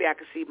 okay, maybe I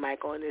can see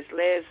Mike on this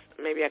list.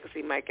 Maybe I can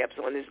see Mike Epps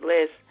on this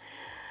list.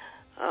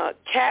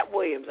 Cat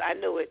Williams. I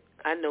knew it.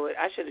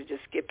 I should have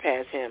just skipped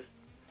past him.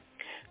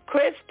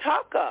 Chris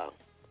Tucker.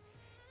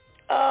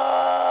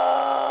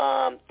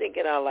 I'm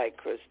thinking I like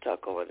Chris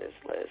Tucker on this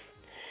list.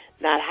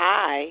 Not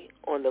high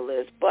on the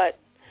list, but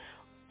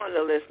on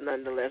the list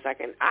nonetheless. I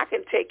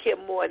can take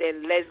him more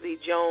than Leslie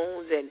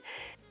Jones, and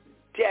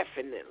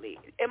definitely,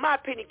 in my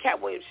opinion,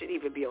 Cat Williams shouldn't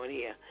even be on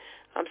here.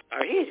 I'm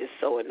sorry, he's just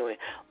so annoying.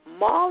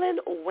 Marlon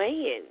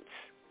Wayans.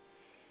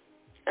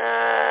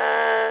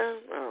 I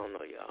don't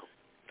know, y'all.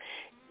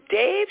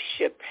 Dave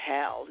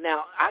Chappelle.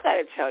 Now, I got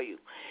to tell you,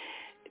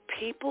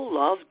 people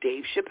love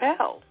Dave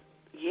Chappelle.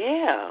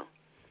 Yeah.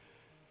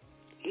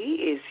 He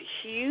is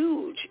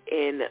huge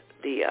in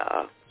the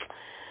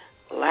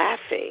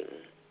laughing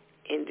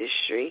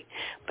industry,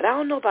 but I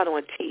don't know about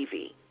on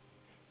TV.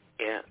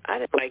 Yeah, I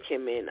didn't like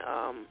him in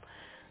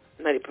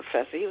Nutty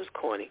Professor. He was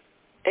corny.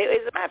 As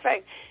a matter of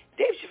fact,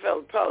 Dave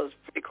Chappelle was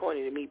pretty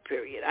corny to me,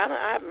 period. I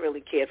haven't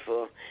really cared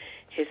for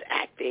his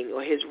acting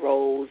or his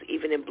roles,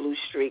 even in Blue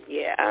Streak.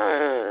 Yeah,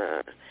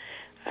 I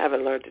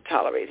haven't learned to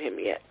tolerate him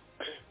yet.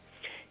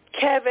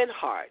 Kevin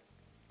Hart.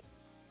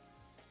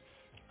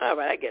 All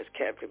right, I guess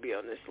Kev could be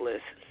on this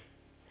list.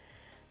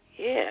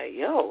 Yeah,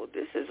 yo,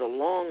 this is a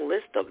long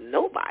list of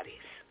nobodies.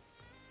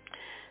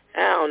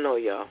 I don't know,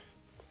 y'all.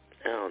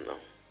 I don't know.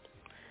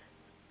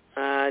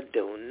 I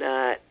do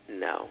not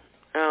know.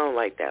 I don't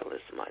like that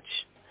list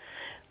much.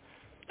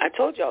 I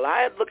told y'all,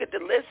 I look at the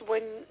list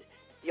when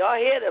y'all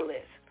hear the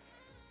list.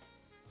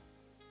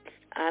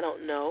 I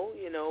don't know,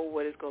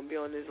 what is going to be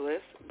on this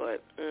list,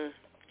 but,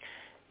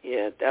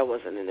 yeah, that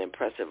wasn't an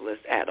impressive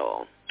list at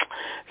all.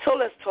 So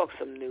let's talk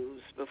some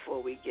news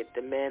before we get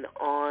the men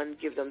on,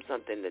 give them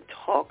something to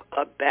talk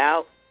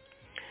about.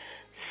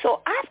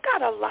 So I've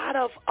got a lot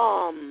of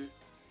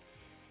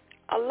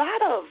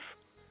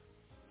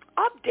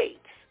updates.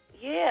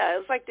 Yeah, it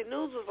was like the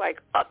news was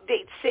like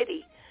Update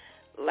City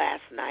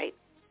last night.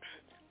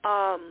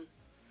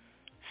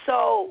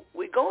 So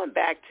we're going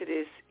back to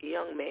this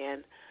young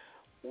man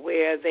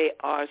where they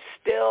are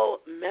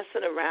still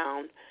messing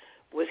around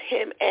with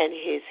him and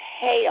his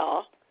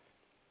hair.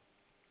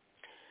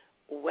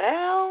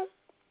 Well,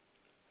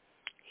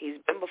 he's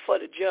been before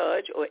the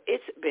judge, or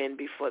it's been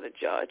before the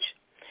judge,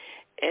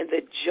 and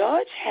the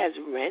judge has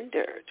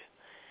rendered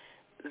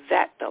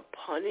that the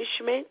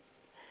punishment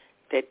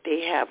that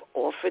they have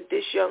offered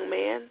this young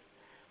man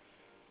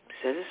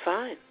says it's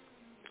fine.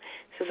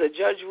 Says a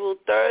judge ruled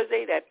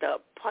Thursday that the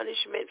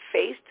punishment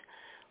faced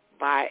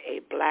by a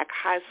black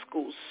high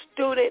school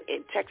student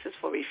in Texas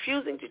for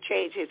refusing to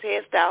change his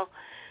hairstyle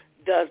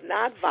does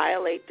not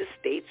violate the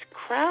state's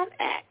Crown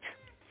Act.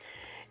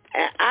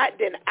 And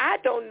I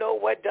don't know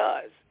what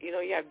does. You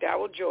have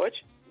Darryl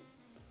George,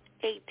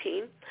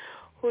 18,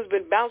 who's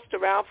been bounced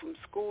around from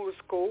school to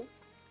school.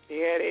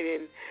 Yeah,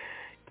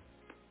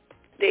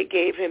 they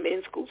gave him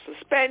in-school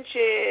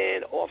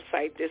suspension,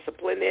 off-site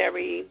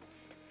disciplinary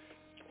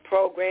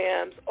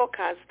programs, all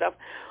kinds of stuff.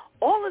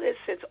 All of this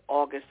since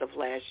August of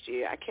last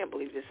year. I can't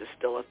believe this is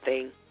still a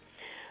thing.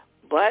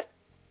 But,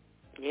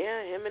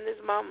 yeah, him and his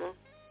mama,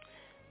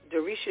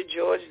 Dorisha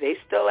George, they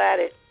still at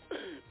it.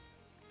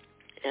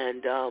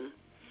 And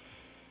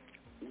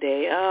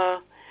they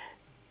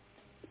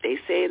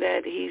say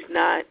that he's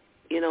not,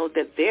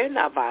 that they're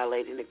not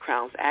violating the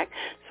Crown's Act.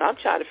 So I'm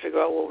trying to figure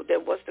out, well,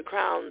 then what's the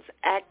Crown's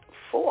Act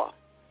for?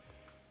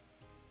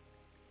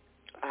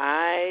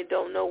 I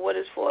don't know what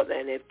it's for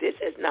then. If this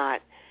is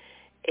not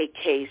a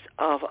case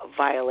of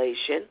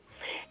violation,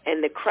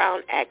 and the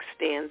Crown Act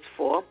stands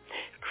for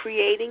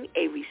creating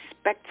a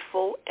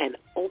respectful and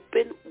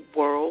open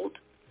world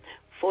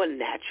for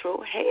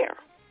natural hair.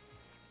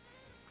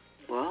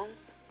 Well,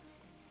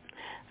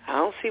 I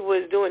don't see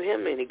what it's doing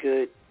him any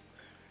good.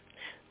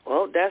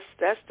 Well, that's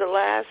the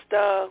last.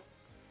 That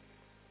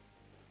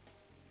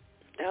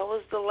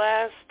was the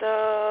last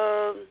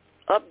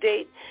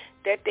update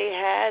that they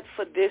had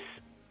for this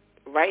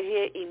right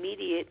here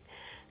immediate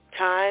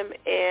time,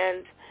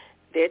 and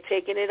they're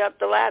taking it up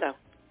the ladder.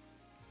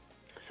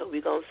 So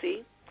we're going to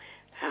see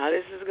how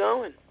this is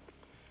going.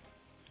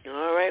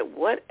 All right,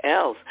 what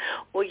else?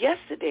 Well,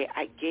 yesterday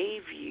I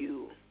gave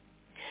you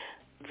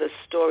the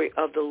story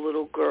of the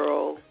little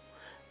girl,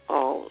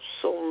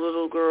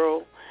 little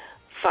girl,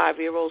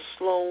 5-year-old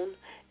Sloan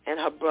and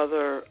her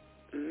brother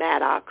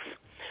Maddox,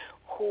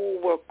 who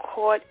were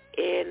caught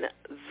in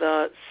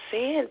the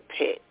sand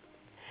pit.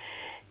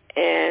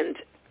 And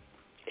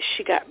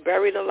she got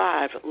buried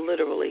alive,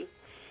 literally.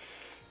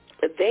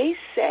 They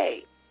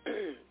say,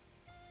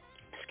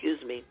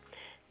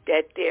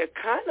 that they're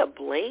kind of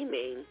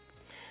blaming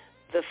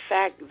the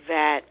fact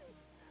that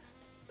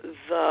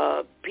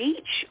the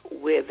beach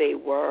where they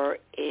were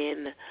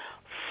in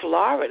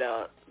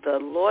Florida, the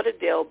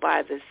Lauderdale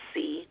by the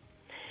Sea,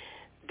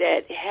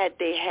 that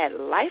they had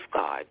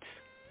lifeguards,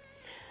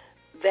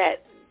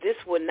 that this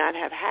would not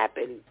have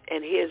happened,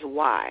 and here's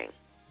why.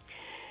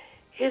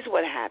 Here's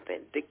what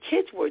happened. The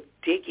kids were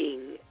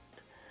digging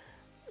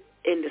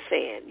in the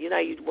sand. You know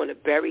how you'd want to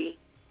bury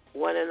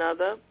one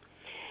another?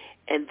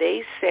 And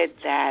they said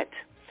that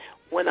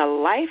when a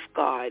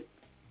lifeguard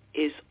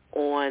is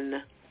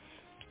on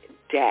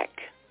deck,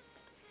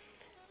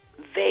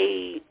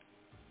 they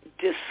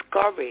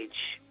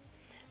discourage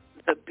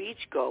the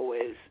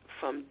beachgoers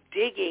from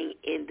digging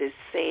in the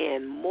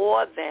sand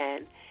more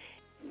than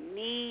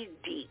knee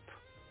deep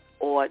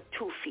or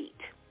 2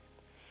 feet.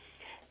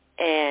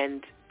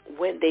 And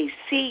when they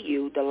see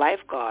you, the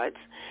lifeguards,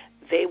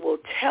 they will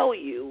tell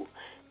you,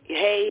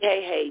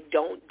 hey,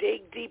 don't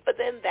dig deeper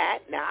than that.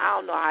 Now, I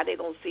don't know how they're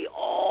going to see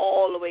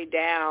all the way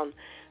down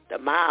the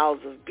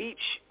miles of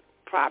beach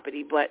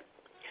property, but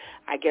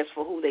I guess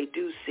for who they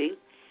do see,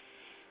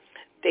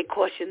 they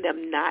caution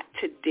them not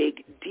to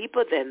dig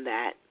deeper than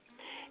that.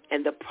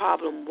 And the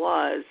problem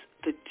was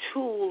the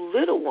 2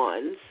 little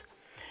ones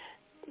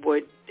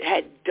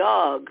had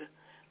dug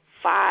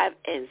 5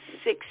 and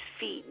 6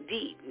 feet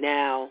deep.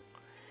 Now,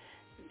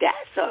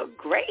 that's a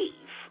grave.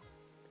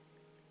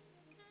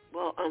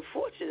 Well,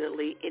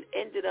 unfortunately, it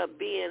ended up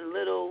being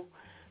little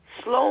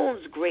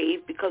Sloan's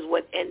grave, because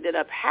what ended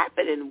up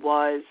happening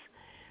was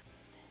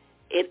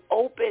it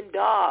opened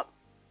up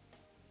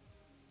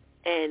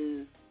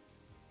and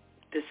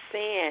the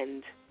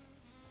sand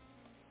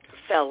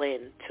fell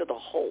into the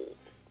hole.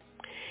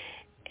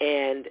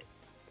 And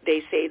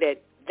they say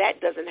that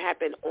doesn't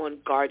happen on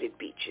guarded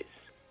beaches.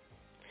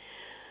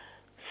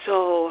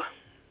 So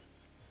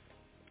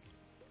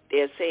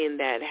they're saying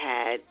that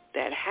had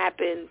that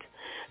happened,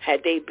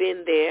 had they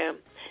been there,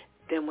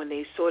 then when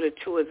they saw the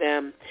 2 of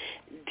them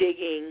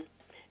digging,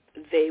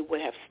 they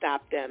would have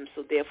stopped them.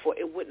 So therefore,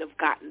 it wouldn't have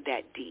gotten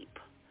that deep.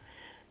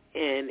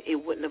 And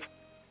it wouldn't have,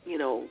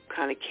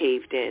 kind of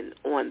caved in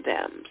on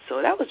them.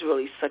 So that was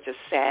really such a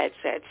sad.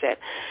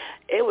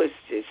 It was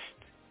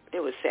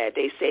sad.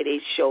 They say they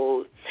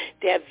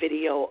have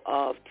video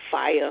of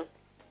fire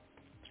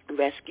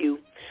rescue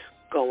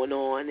going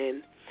on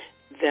and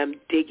them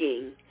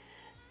digging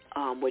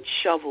with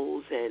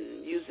shovels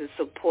and using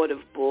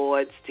supportive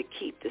boards to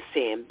keep the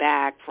sand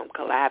back from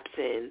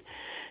collapsing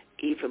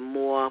even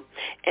more.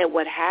 And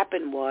what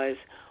happened was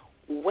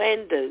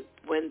when the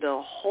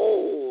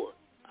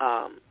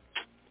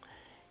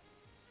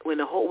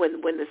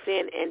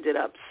sand ended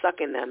up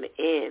sucking them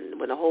in,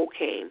 when the hole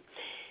came,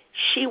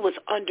 she was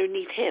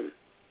underneath him.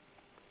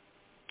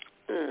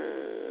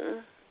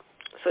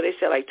 So they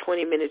said like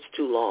 20 minutes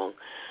too long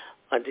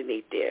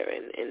underneath there,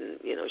 and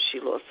she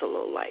lost her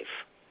little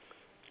life.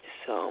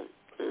 So,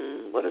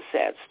 what a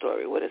sad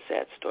story.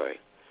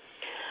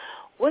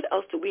 What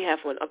else do we have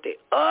for an update?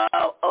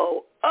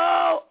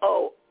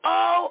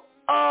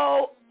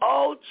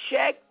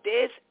 Check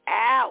this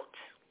out.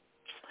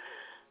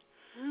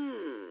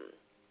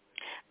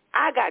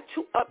 I got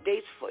 2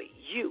 updates for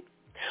you.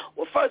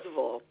 Well, first of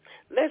all,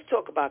 let's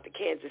talk about the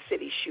Kansas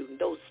City shooting,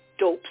 those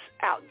dopes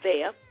out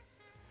there.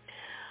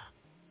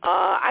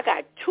 I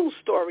got 2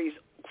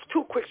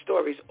 quick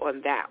stories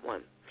on that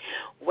one.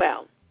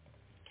 Well,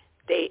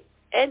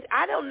 And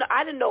I don't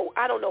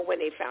know when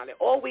they found it.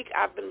 All week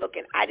I've been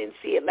looking. I didn't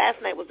see it.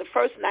 Last night was the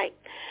first night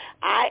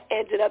I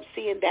ended up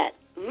seeing that.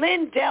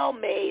 Lindell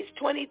Mays,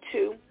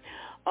 22,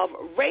 of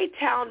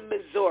Raytown,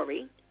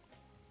 Missouri.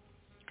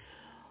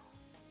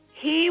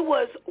 He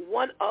was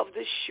one of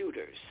the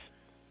shooters.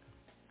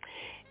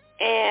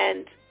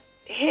 And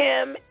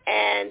him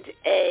and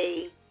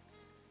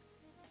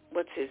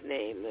what's his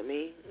name? Let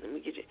me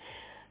get you.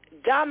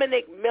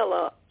 Dominic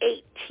Miller,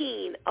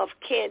 18, of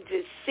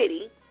Kansas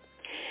City.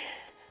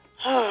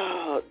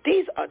 Oh,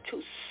 these are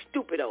two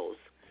stupidos.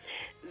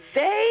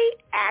 They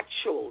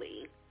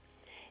actually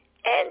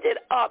ended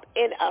up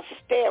in a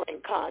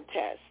staring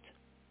contest.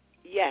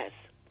 Yes.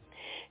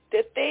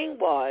 The thing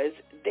was,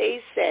 they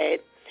said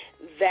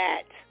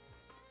that,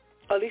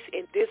 at least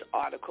in this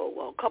article,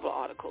 well, a couple of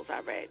articles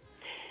I read,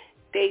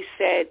 they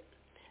said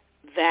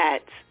that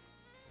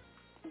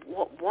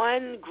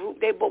one group,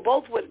 they were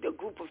both with a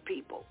group of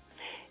people,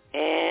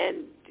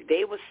 and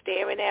they were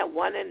staring at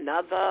one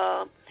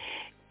another,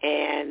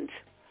 and,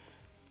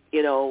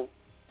 you know,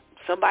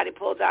 somebody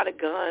pulled out a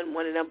gun,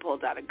 one of them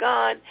pulled out a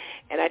gun,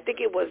 and I think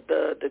it was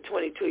the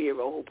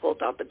 22-year-old who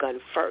pulled out the gun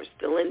first,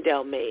 the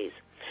Lindell Mays,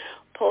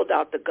 pulled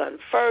out the gun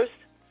first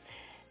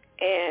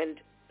and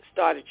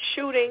started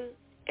shooting,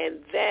 and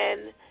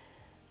then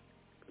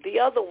the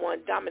other one,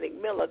 Dominic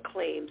Miller,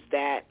 claims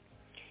that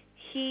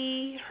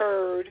he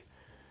heard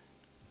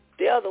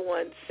the other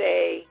one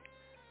say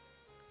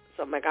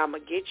something like, "I'm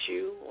going to get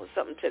you," or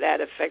something to that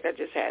effect. I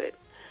just had it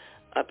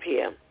up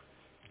here.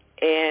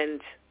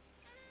 And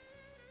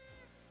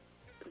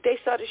they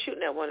started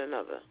shooting at one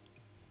another.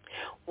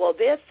 Well,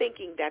 they're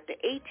thinking that the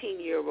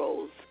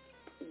 18-year-old's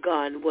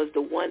gun was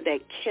the one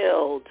that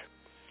killed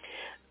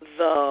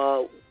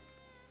the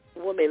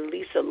woman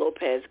Lisa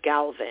Lopez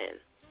Galvan,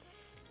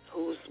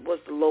 who was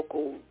the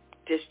local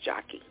disc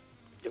jockey,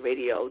 the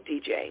radio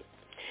DJ,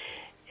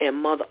 and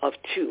mother of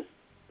two.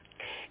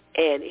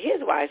 And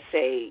here's why I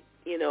say,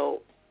 you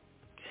know,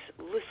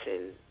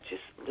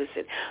 just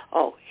listen.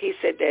 Oh, he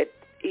said that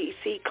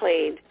he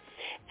claimed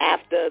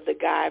after the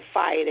guy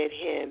fired at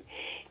him,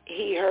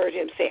 he heard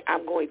him say,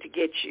 "I'm going to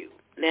get you."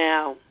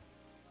 Now,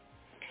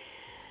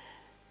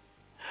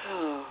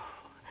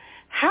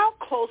 how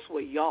close were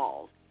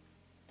y'all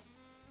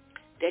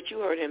that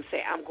you heard him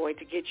say, "I'm going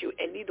to get you,"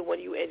 and neither one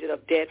of you ended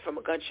up dead from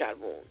a gunshot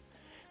wound?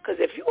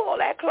 Because if you all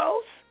that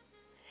close,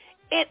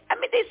 they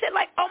said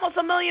like almost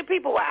 1 million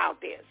people were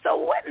out there. So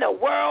what in the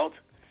world?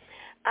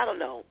 I don't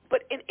know.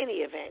 But in any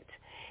event,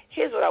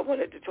 here's what I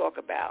wanted to talk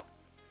about.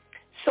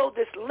 So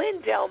this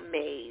Lindell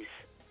Mays,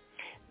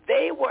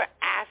 they were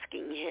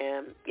asking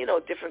him, you know,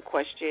 different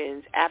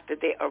questions after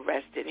they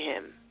arrested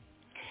him.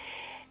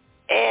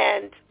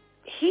 And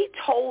he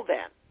told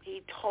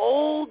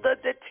the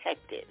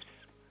detectives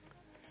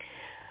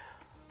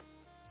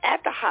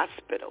at the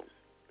hospital,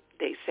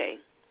 they say,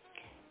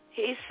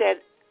 he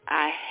said,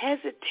 "I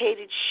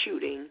hesitated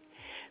shooting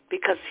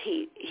because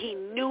he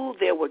knew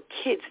there were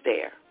kids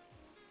there."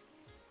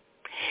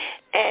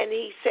 And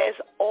he says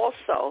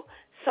also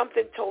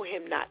something told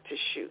him not to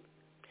shoot.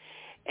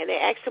 And they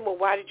asked him, "Well,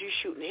 why did you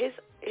shoot?" And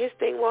his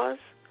thing was,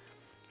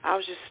 "I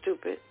was just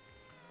stupid.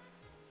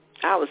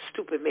 I was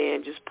stupid,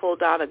 man. Just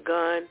pulled out a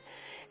gun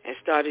and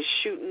started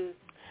shooting.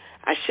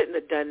 I shouldn't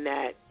have done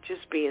that.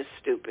 Just being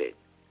stupid."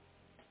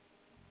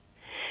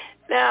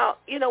 Now,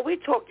 you know, we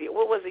talked,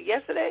 what was it,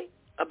 yesterday,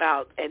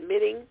 about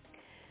admitting.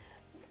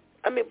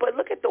 But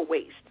look at the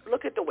waist.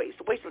 Look at the waist.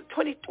 The waist was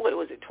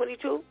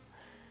 22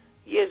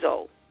 years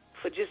old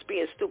for just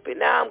being stupid.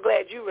 Now, I'm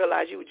glad you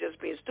realized you were just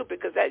being stupid,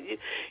 because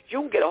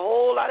you can get a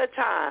whole lot of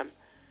time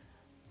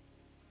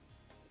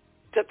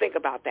to think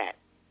about that.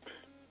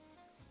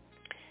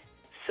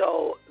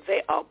 So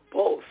they are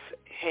both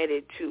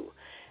headed to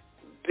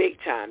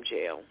big-time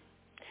jail.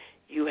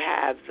 You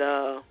have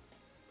the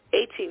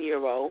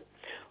 18-year-old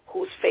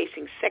who's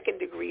facing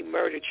second-degree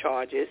murder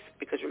charges,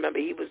 because remember,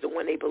 he was the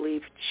one they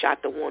believe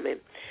shot the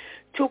woman,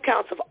 2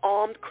 counts of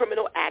armed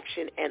criminal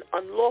action and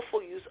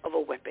unlawful use of a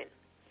weapon.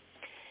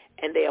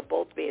 And they are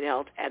both being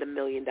held at $1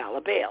 million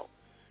bail.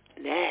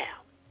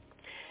 Now,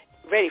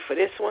 ready for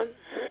this one?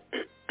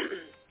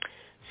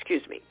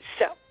 Excuse me.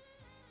 So,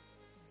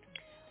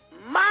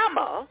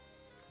 mama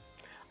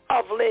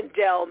of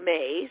Lindell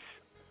Mays,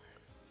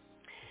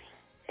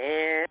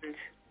 and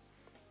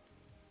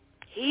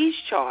he's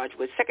charged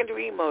with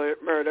second-degree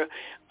murder,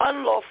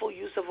 unlawful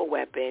use of a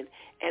weapon,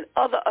 and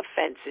other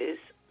offenses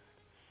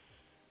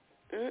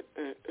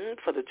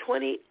for the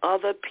 20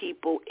 other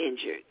people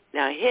injured.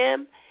 Now,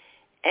 him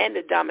and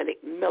the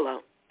Dominic Miller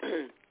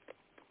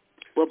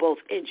were both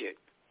injured.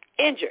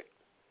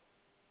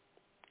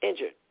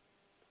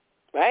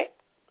 Right?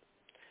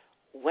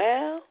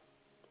 Well,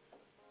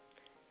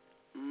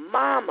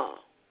 Mama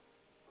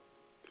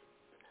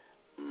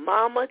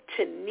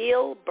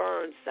Tennille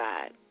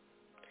Burnside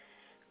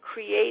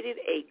created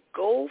a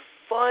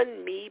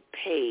GoFundMe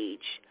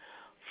page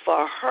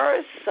for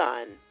her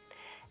son,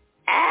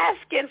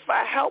 asking for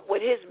help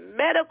with his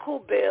medical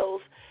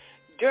bills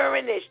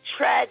during this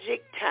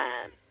tragic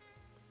time.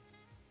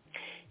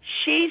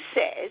 She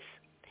says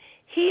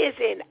He is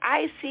in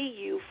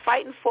ICU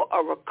fighting for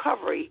a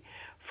recovery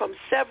from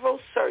several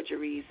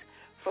surgeries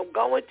from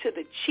going to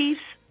the Chiefs'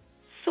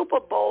 Super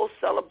Bowl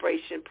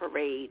celebration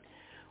parade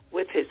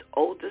with his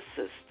older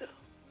sister.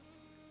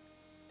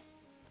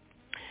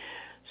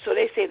 So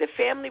they say the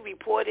family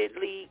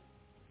reportedly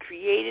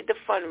created the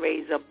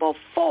fundraiser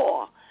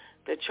before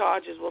the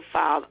charges were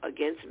filed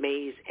against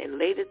Mays and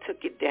later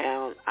took it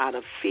down out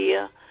of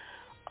fear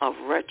of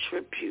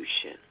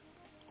retribution.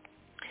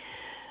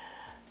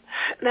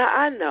 Now,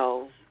 I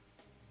know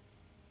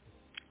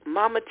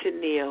Mama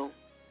Tennille,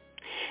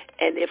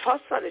 and if her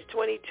son is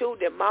 22,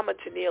 then Mama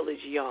Tennille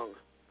is young.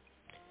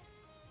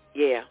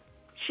 Yeah,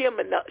 she a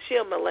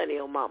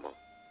millennial mama.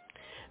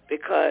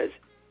 Because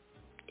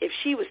if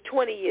she was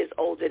 20 years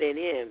older than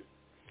him,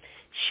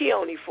 she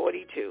only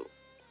 42.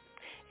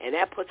 And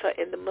that puts her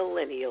in the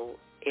millennial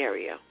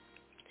area.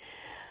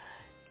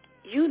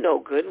 You know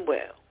good and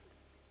well,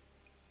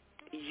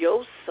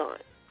 your son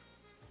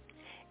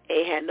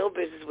ain't had no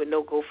business with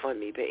no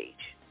GoFundMe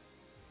page.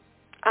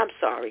 I'm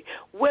sorry.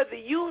 Whether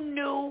you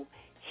knew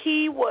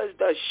he was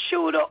the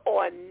shooter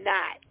or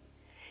not,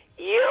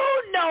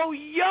 you know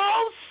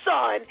your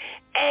son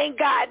ain't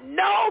got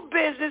no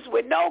business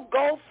with no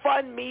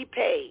GoFundMe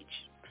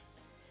page.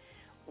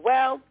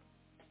 Well,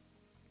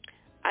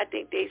 I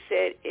think they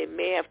said it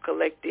may have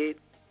collected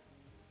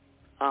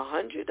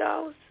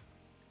 $100.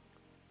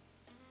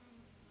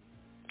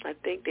 I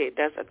think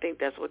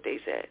that's what they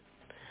said.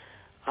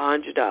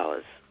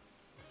 $100.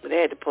 But they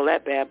had to pull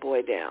that bad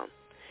boy down.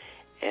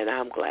 And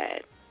I'm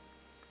glad.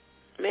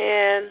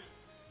 Man,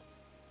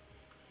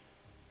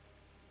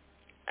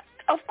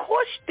 of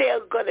course they're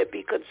going to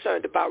be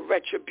concerned about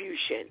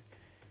retribution.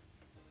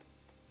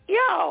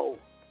 Yo,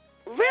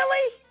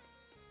 really?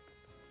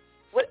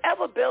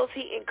 Whatever bills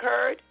he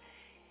incurred,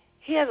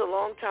 he has a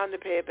long time to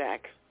pay it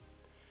back.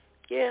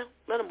 Yeah,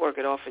 let him work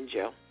it off in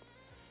jail.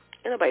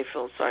 Ain't nobody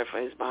feeling sorry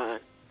for his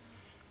behind.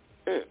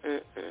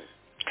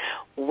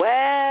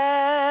 Well.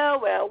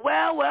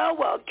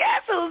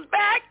 Guess who's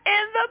back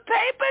in the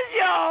papers,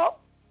 y'all?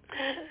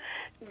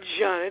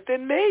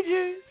 Jonathan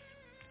Majors.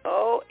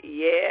 Oh,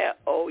 yeah,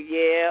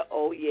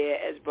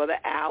 as Brother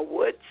Al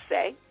would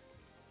say.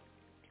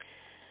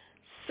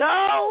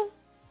 So,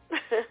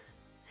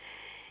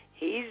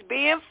 he's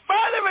being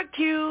further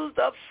accused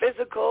of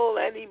physical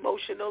and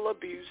emotional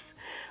abuse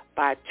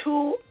by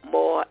 2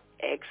 more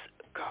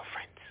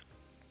ex-girlfriends.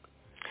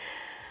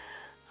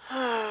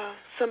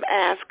 Some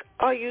ask,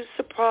 are you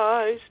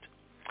surprised?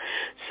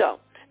 So,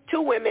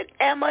 2 women,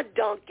 Emma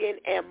Duncan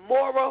and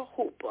Maura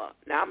Hooper.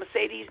 Now, I'm going to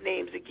say these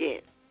names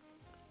again.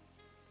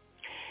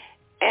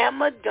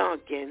 Emma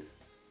Duncan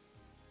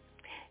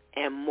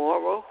and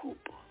Maura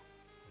Hooper.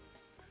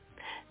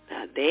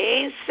 Now, they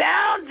ain't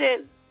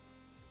sounding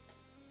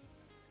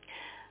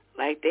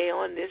like they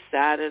on this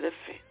side of the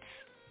fence.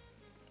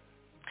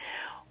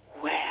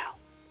 Well,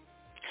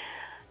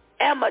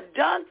 Emma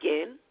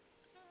Duncan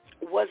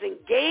was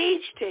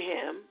engaged to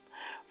him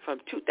from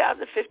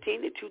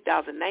 2015 to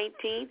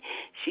 2019.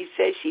 She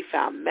says she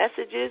found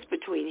messages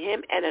between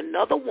him and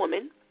another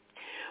woman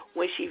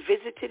when she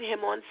visited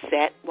him on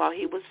set while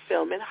he was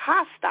filming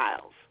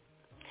Hostiles.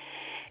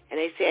 And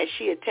they said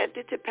she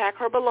attempted to pack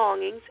her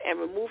belongings and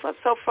remove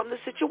herself from the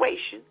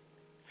situation.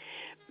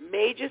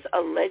 Majors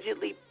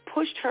allegedly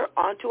pushed her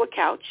onto a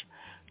couch,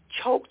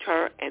 choked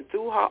her, and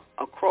threw her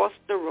across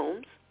the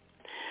rooms.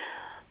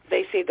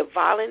 They say the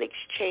violent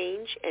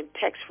exchange and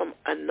text from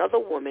another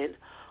woman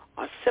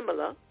are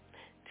similar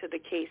to the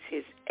case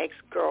his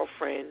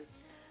ex-girlfriend,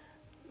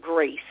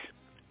 Grace,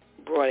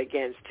 brought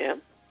against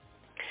him.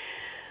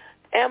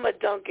 Emma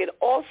Duncan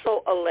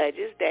also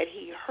alleges that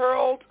he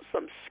hurled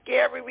some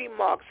scary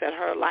remarks at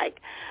her like,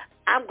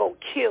 I'm going to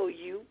kill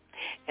you,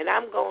 and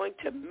I'm going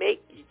to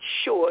make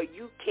sure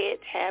you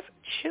can't have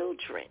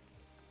children.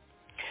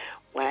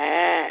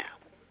 Wow.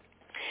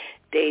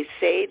 They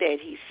say that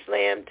he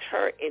slammed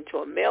her into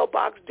a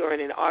mailbox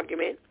during an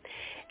argument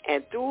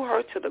and threw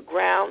her to the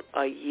ground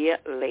a year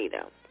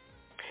later.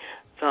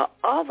 The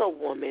other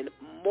woman,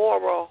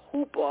 Maura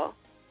Hooper,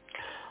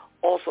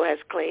 also has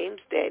claims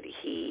that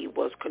he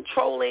was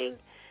controlling,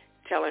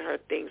 telling her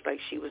things like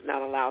she was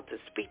not allowed to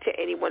speak to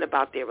anyone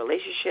about their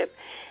relationship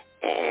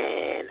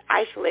and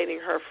isolating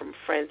her from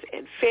friends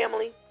and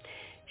family.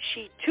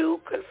 She, too,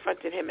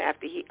 confronted him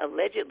after he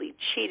allegedly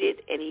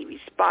cheated, and he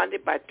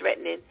responded by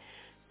threatening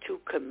to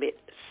commit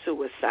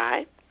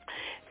suicide.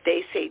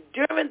 They say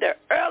during the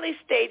early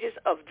stages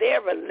of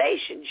their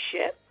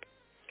relationship,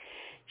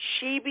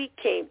 she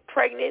became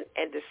pregnant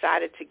and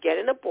decided to get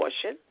an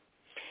abortion.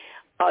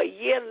 A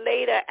year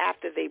later,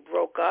 after they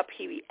broke up,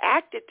 he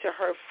reacted to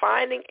her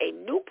finding a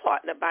new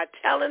partner by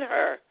telling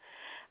her,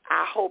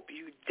 I hope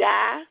you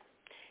die,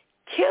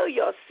 kill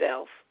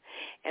yourself,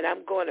 and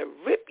I'm going to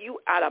rip you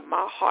out of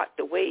my heart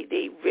the way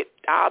they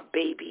ripped our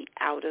baby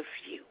out of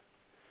you.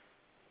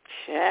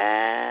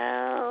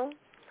 Child,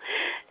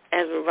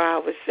 as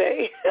Mariah would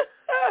say.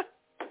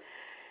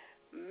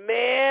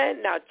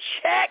 Man, now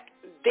check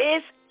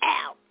this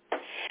out.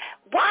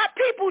 Why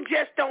people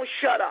just don't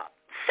shut up?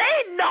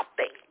 Say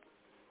nothing.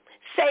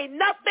 Say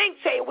nothing.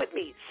 Say it with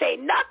me. Say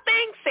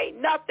nothing. Say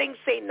nothing.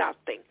 Say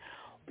nothing.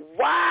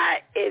 Why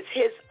is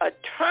his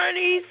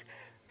attorney's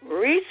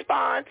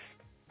response?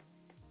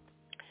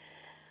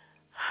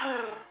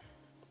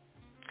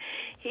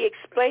 He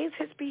explains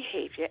his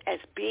behavior as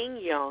being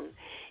young,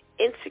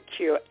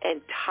 insecure,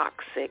 and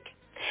toxic,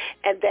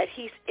 and that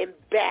he's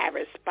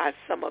embarrassed by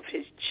some of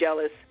his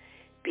jealous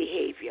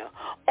behavior.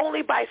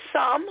 Only by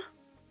some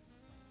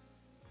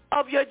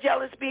of your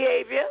jealous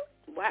behavior?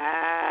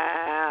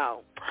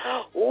 Wow.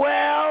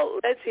 Well,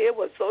 let's hear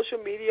what social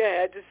media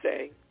had to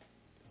say.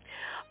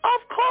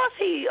 Of course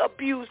he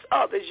abused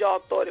others.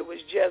 Y'all thought it was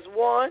just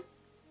one.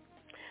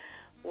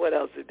 What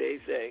else did they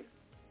say?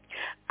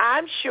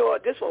 I'm sure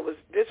this one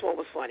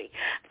was funny.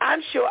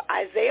 I'm sure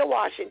Isaiah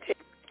Washington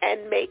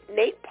and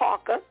Nate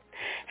Parker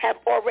have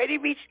already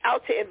reached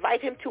out to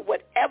invite him to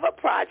whatever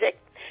project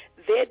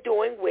they're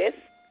doing with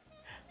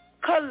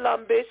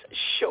Columbus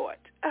Short.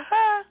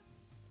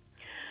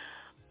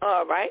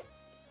 All right.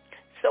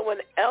 Someone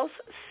else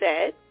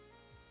said,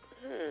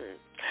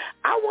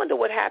 I wonder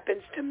what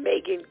happens to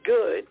Megan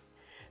Good,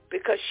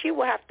 because she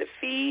will have to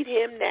feed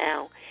him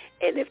now.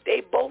 And if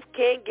they both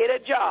can't get a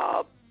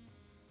job,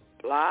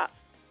 blah,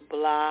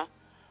 blah,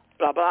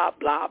 blah, blah,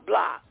 blah,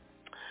 blah.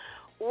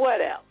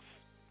 What else?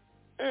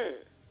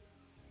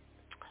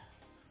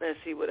 Let's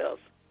see what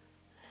else.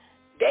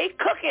 They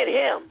cooking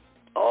him.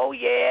 Oh,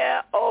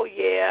 yeah,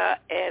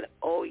 and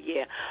oh,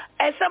 yeah.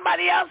 And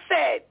somebody else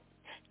said,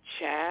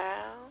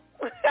 child,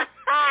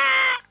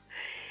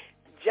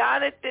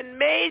 Jonathan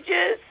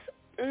Majors,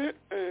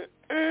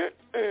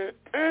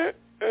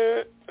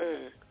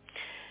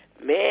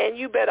 man,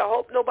 you better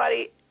hope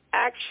nobody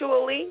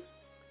actually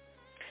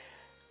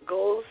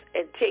goes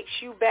and takes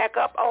you back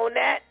up on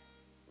that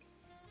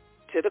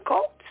to the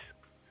Colts.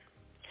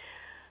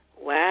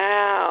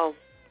 Wow.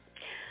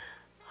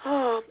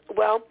 Oh,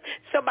 well,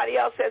 somebody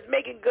else says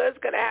Megan Good's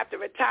going to have to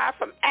retire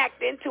from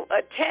acting to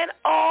attend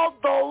all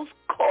those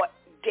court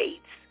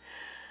dates.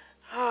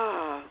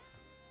 Why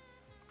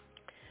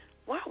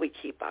we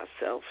keep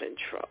ourselves in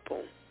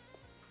trouble?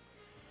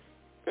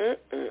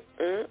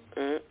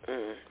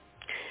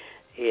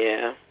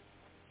 Yeah,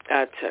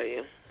 I'll tell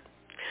you.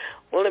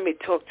 Well, let me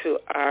talk to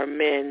our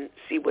men,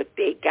 see what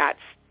they got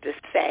to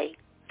say.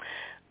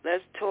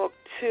 Let's talk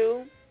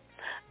to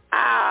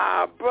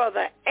our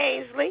brother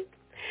Ainsley.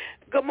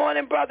 Good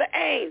morning, Brother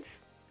Ains.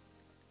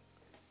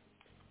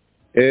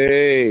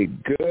 Hey,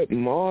 good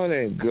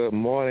morning. Good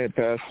morning,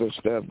 Pastor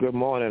Steph. Good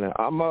morning.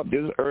 I'm up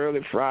this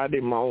early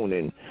Friday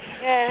morning.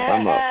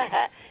 I'm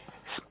up.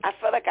 I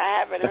feel like I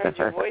haven't heard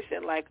your voice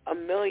in like a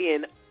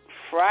million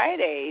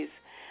Fridays.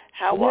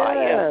 How are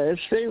you? Yeah, it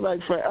seems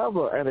like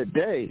forever and a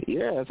day.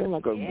 Yeah, it seems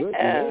like a good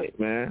minute,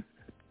 man.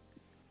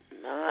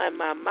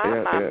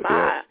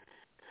 My.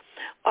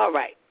 All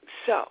right,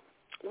 so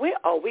where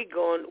are we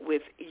going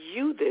with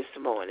you this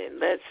morning?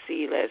 Let's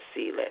see.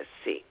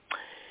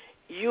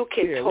 You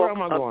can talk where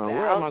am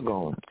I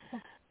going?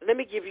 Let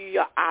me give you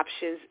your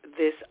options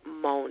this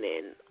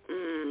morning.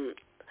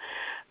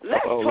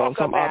 Let's talk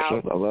about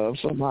options. I love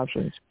some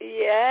options.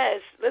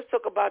 Yes, let's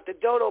talk about the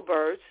Dodo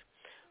Birds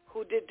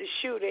who did the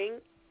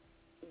shooting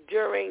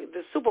during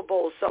the Super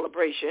Bowl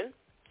celebration,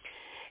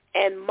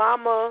 and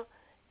Mama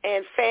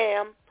and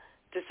Fam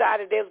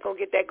decided they was going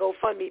to get that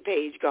GoFundMe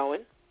page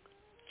going.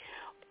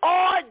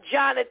 Or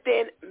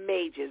Jonathan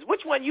Majors.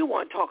 Which one you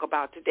want to talk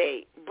about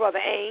today, Brother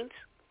Ains?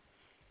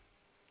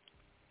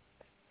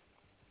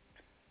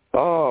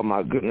 Oh,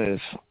 my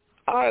goodness.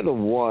 Either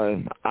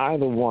one.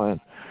 Either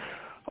one.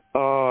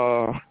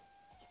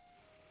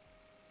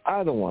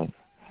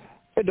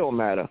 It don't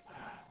matter.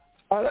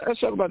 Let's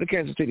talk about the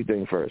Kansas City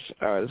thing first.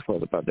 All right, let's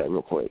talk about that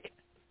real quick.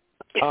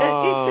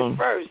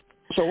 First.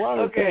 So while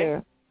I'm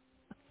there,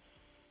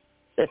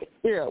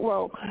 yeah,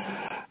 well,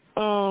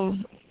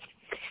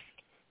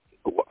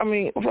 I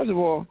mean, first of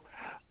all,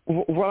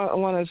 what I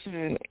want to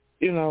say,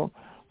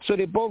 so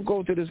they both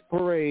go to this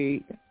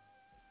parade.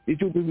 These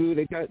two people,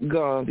 they got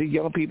guns. These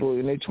young people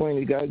in their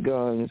 20s got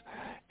guns.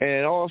 And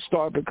it all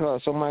started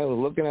because somebody was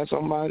looking at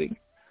somebody,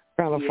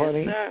 kind of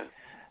funny. Sir.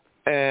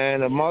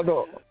 And the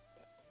mother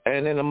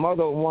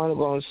one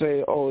going to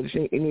say, oh,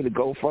 you need to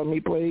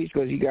GoFundMe page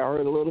because he got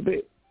hurt a little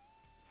bit.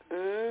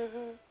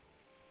 Mm-hmm.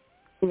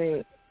 I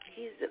mean,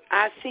 he's in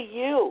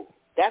ICU.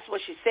 That's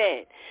what she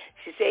said.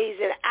 She said he's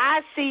in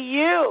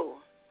ICU.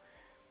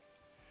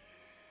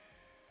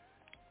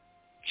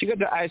 She got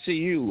the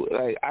ICU.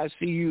 Like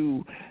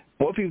ICU,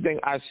 most people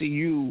think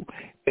ICU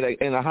like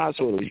in a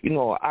hospital.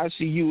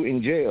 ICU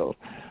in jail.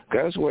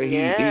 That's where he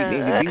needs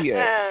to be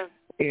at.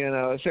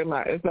 It's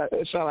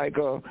not like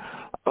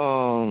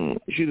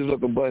she was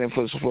looking bunny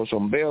for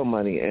some bail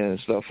money and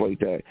stuff like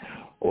that,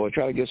 or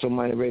try to get some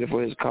money ready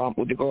for his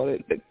what you call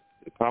it, the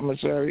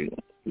commissary.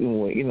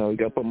 You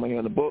got to put money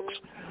on the books,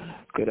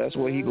 because that's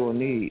what he gonna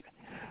need.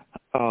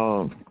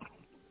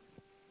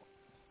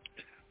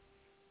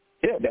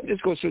 Yeah, that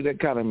just goes through that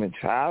kind of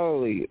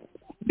mentality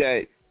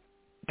that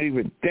they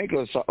even think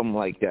of something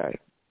like that.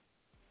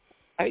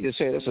 I hate to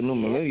say that's a new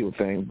millennial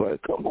thing,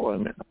 but come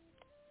on, man.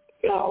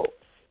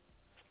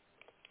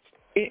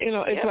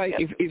 It's like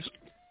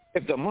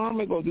if the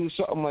mama go do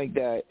something like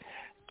that,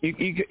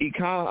 you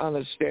kind of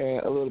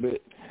understand a little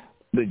bit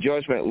the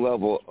judgment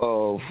level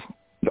of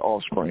the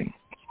offspring.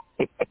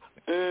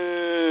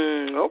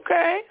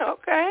 Okay.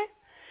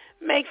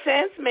 Makes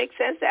sense.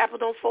 The apple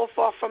don't fall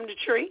far from the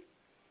tree.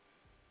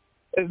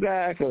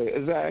 Exactly.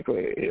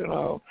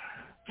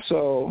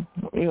 So,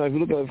 if you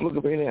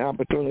look at any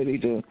opportunity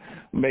to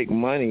make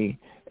money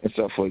and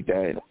stuff like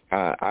that,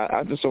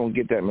 I just don't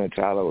get that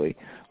mentality.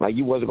 Like,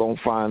 you wasn't going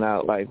to find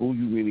out, like, who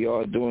you really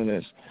are doing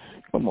this.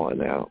 Come on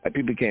now. Like,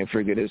 people can't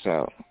figure this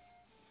out.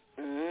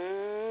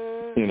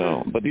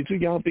 But these two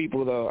young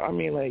people, though, I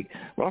mean, like,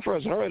 when I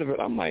first heard of it,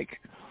 I'm like,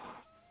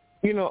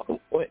 when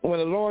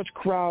a large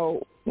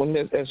crowd, when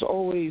there's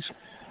always,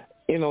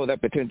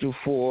 that potential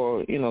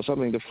for,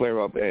 something to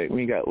flare up when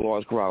you got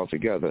large crowds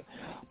together.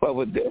 But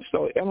with this,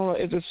 though, I don't know,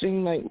 it just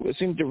seemed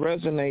to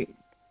resonate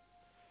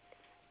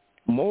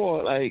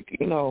more, like,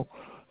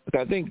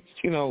 I think,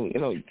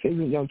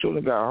 even young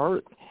children got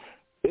hurt.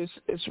 It's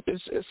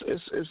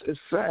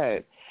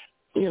sad,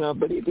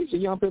 but these are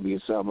young people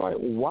yourself, like,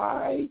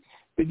 why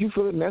did you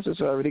feel it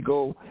necessary to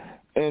go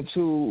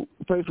into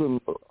a place with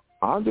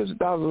hundreds of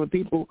thousands of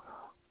people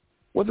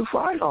with a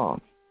firearm?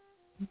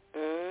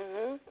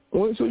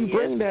 So you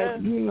bring that,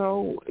 and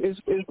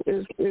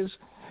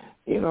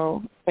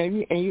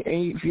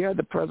if you had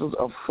the presence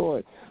of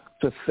thought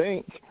to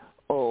think,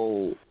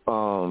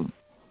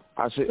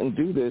 I shouldn't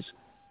do this,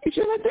 you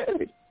shouldn't have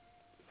did it.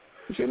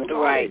 You shouldn't have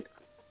done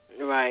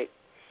it. Right.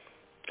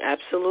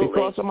 Absolutely.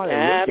 Because somebody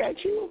looked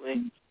at you.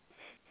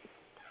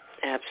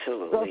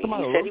 Absolutely. Because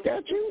somebody looked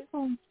at you.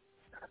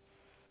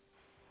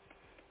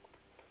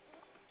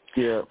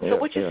 Yeah. So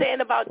what you're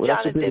saying about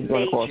Jonathan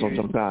Majors?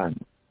 Sometime.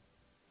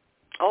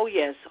 Oh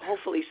yes,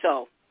 hopefully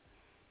so.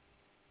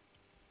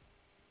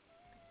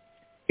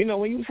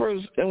 When you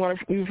first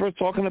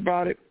talking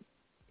about it,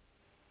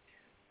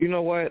 you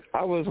know what?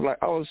 I was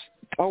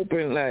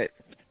hoping that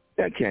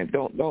can't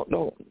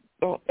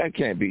that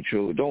can't be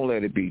true. Don't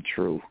let it be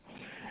true.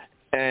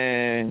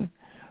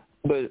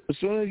 But as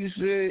soon as you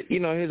said,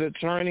 his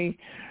attorney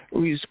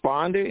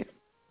responded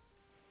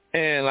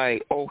and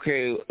like,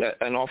 okay,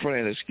 and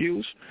offering an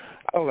excuse,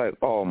 I was like,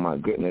 oh my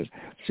goodness.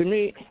 To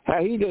me,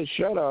 had he just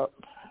shut up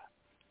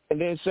and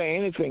didn't say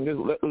anything, just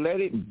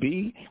let it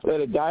be, let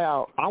it die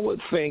out, I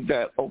would think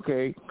that,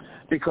 okay,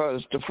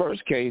 because the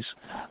first case,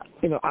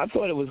 I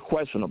thought it was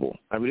questionable.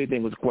 I really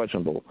think it was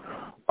questionable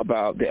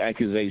about the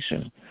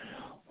accusation.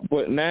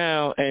 But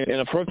now, and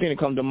the first thing that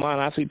comes to mind,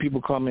 I see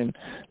people coming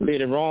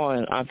later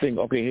on, I think,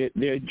 okay,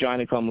 there's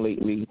Johnny come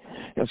lately,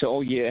 and say,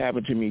 oh, yeah, it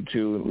happened to me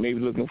too,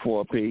 maybe looking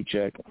for a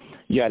paycheck,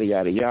 yada,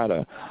 yada,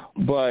 yada.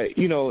 But,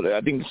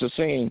 I think it's the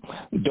saying,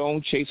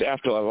 don't chase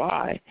after a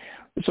lie.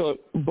 So,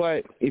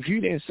 but if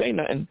you didn't say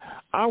nothing,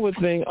 I would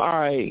think, all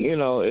right,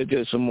 it's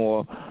just some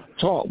more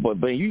talk.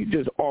 But you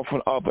just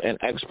offer up an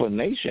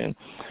explanation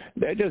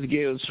that just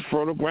gives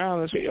fertile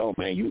ground and say, oh,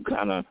 man, you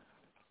kind of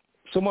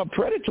somewhat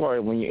predatory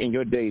when you're in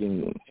your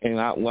dating and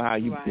how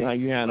you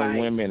handle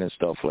women and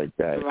stuff like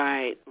that.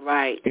 Right.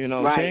 You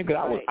know what I'm saying?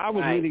 Because I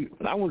was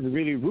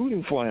really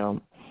rooting for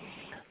him.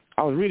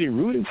 I was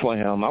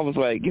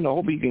like,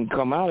 hope he can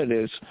come out of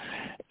this.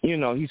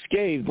 He's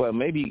scathed, but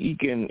maybe he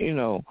can,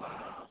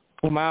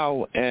 come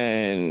out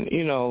and,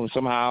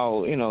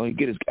 somehow, he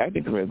get his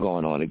acting career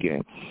going on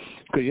again.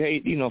 Because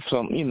your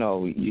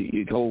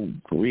whole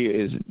career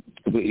is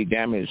completely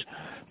damaged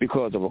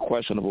because of a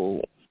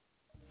questionable,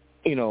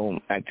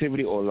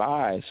 activity or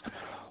lies.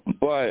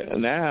 But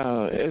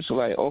now it's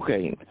like,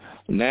 okay,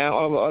 now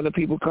all the other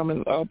people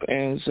coming up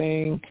and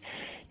saying,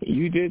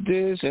 you did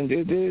this, and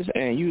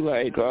you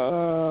like,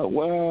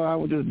 well, I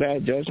was just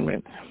bad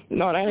judgment.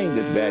 No, that ain't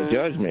just bad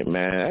judgment,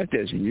 man. That's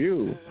just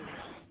you.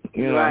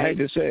 I hate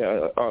to say,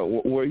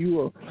 were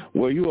you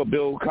a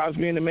Bill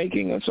Cosby in the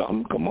making or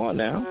something? Come on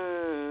now.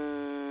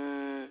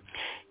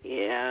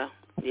 Yeah.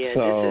 This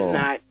is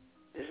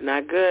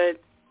not good.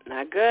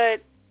 Not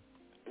good.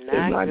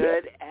 Not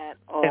good at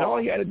all. And all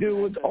you had to do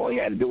was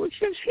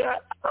just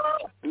shut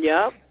up.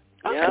 Yep.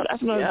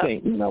 That's another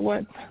thing. You know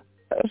what?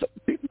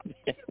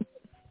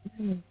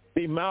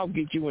 The mouth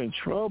get you in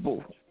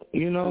trouble.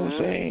 You know what I'm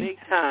saying? Big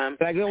time.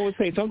 Like I always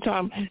say,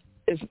 sometimes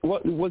it's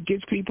what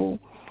gets people.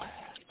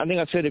 I think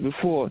I said it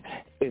before.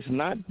 It's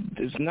not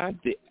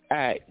the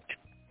act.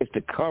 It's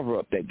the cover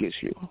up that gets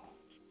you.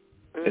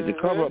 It's the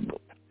cover up.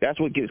 That's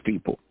what gets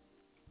people.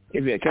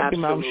 If you kept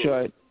your mouth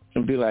shut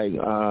and be like,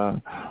 I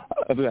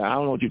don't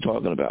know what you're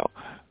talking about.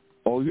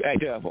 Or you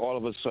act up all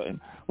of a sudden.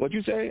 What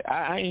you say?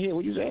 I ain't hear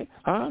what you say.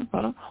 Huh?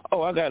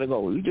 Oh, I gotta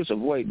go. You just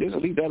avoid. Just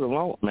leave that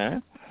alone,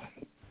 man.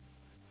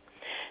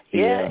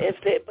 Yeah,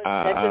 but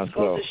that just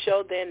goes to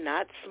show they're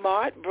not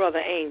smart, Brother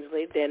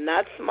Ainsley. They're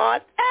not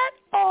smart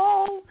at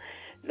all.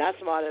 Not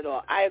smart at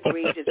all. I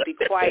agree. Just be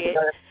quiet.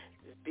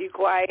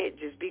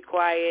 Just be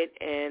quiet,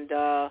 and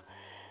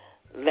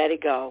let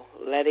it go.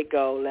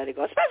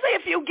 Especially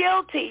if you're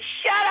guilty.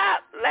 Shut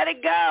up. Let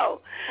it go.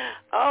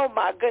 Oh,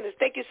 my goodness.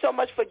 Thank you so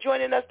much for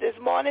joining us this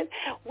morning.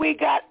 We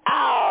got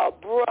our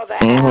Brother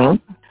Al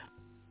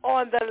on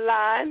on the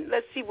line.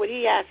 Let's see what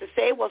he has to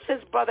say. Well,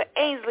 since Brother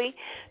Ainsley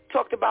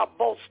talked about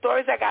both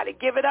stories, I got to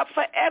give it up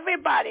for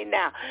everybody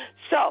now.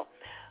 So,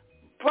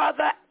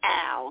 Brother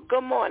Al,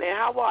 good morning.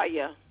 How are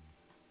you?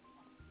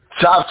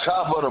 Chop,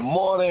 chop of the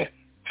morning.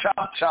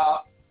 Chop,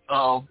 chop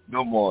of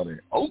the morning.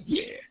 Oh,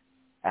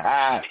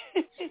 yeah.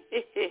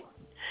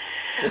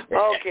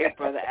 Okay,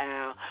 Brother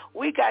Al.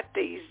 We got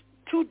these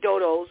two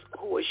dodos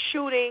who were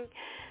shooting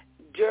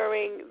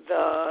during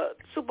the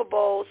Super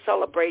Bowl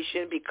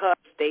celebration because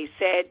they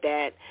said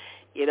that,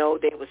 he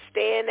was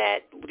staring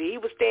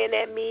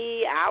at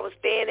me, I was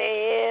staring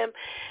at him.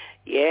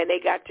 Yeah, and they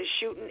got to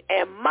shooting.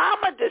 And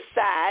Mama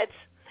decides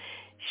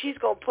she's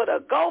going to put a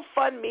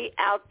GoFundMe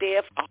out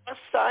there for her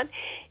son.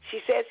 She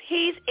says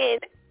he's in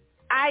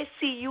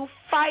ICU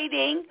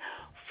fighting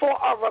for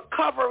a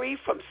recovery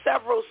from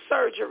several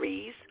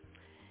surgeries.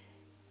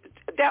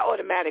 That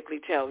automatically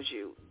tells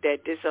you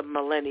that this is a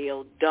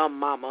millennial dumb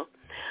mama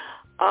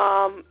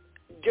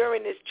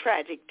during this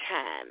tragic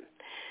time.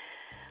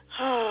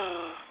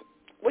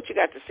 What you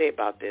got to say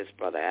about this,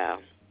 Brother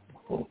Al?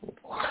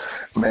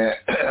 Man,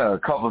 a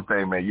couple of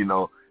things, man.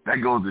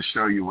 That goes to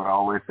show you what I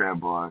always said,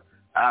 boy.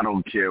 I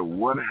don't care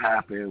what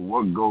happened,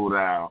 what go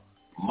down.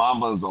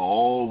 Mamas are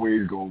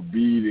always going to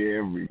be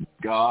there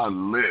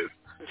regardless.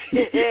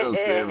 You know what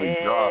I'm saying?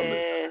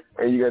 Regardless.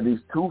 And you got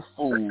these two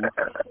fools,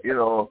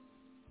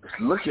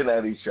 looking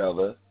at each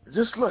other,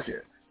 just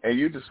looking. And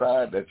you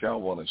decide that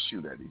y'all want to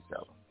shoot at each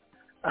other.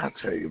 I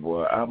tell you,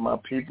 boy, my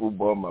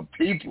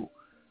people.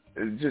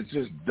 It's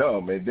just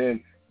dumb. And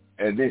then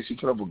she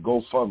put up a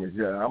GoFundMe.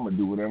 Yeah, I'm going to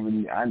do whatever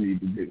I need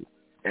to do.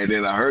 And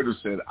then I heard her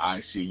say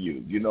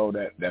ICU.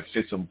 That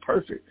fits him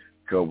perfect.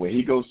 Because when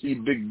he goes see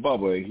Big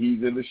Bubba and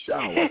he's in the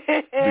shower,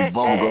 Big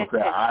Bubba going to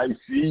say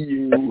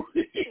ICU.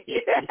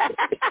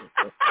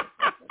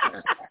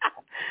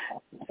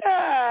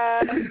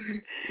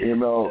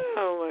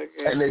 Oh my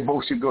God. And they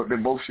both should go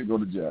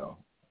to jail,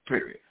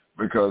 period.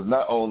 Because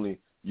not only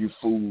you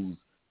fools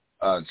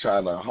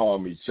trying to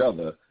harm each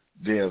other,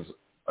 there's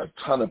a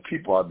ton of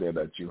people out there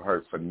that you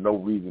hurt for no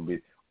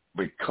reason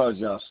because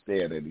y'all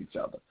stared at each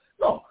other.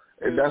 No,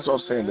 and that's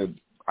what I'm saying, that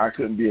I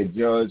couldn't be a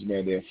judge,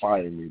 man. They'd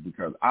fire me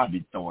because I'd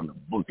be throwing the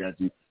book at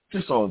you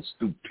just on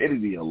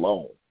stupidity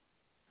alone.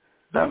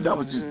 That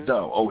was just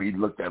dumb. Oh, he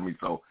looked at me,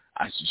 so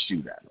I should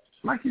shoot at him.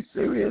 Like, you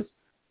serious?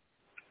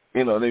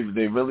 They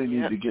really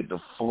need to get the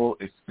full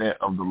extent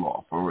of the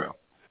law, for real.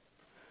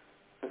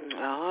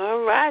 All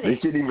righty. They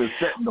shouldn't even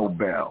set no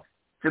bail.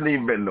 Shouldn't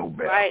even been no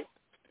bail.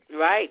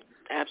 Right.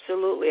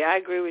 Absolutely. I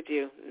agree with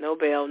you. No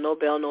bail.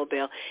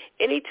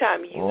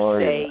 Anytime you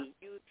say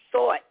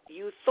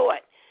you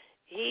thought,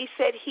 he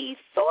said he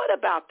thought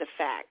about the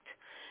fact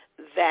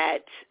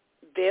that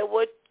there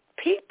were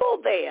people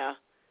there.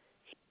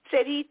 He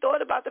said he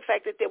thought about the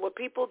fact that there were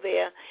people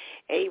there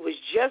and he was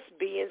just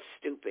being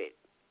stupid.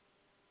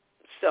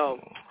 So,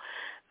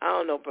 I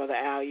don't know, Brother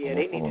Al. Yeah,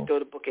 they need to throw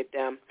the book at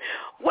them.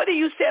 What do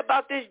you say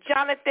about this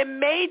Jonathan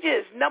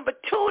Majors? Number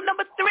 2,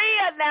 number 3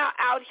 are now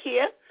out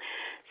here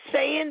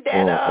saying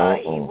that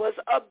he was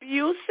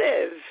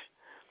abusive.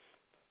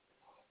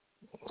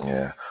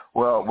 Yeah.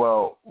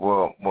 Well,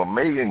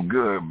 Megan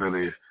Good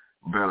better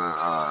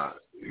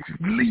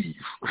leave.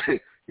 I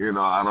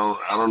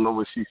don't know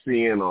what she's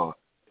seeing or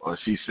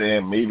she's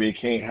saying maybe it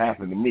can't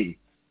happen to me.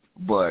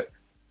 But,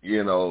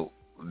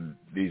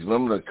 these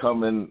women are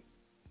coming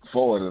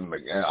forward and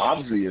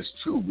obviously it's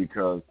true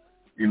because,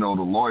 the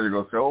lawyer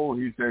gonna say, oh,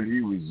 he said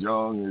he was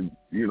young and,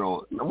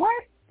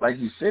 what? Like,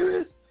 you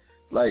serious?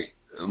 Like,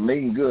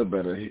 Megan Good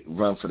better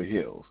run for the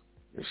hills.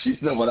 If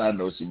she's number I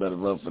know, she better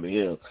run for the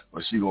hills,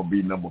 or she gonna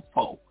be number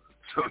 4.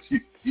 So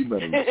she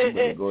better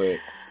go ahead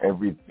and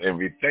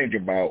rethink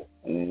about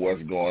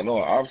what's going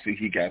on. Obviously,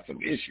 he got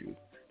some issues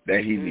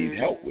that he needs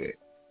help with,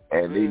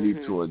 and they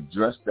need to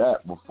address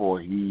that before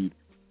he,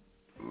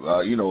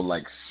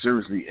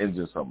 seriously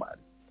injure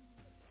somebody.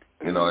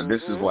 And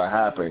this is what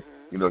happened.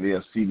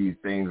 They'll see these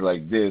things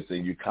like this,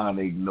 and you kind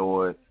of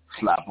ignore it,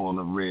 slap on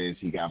the wrist.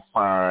 He got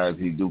fired.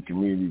 He do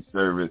community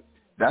service.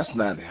 That's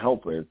not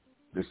helping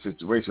the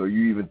situation. Or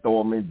you even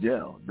throw him in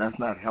jail. That's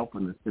not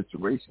helping the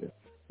situation.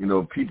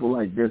 People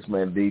like this,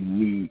 man, they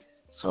need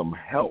some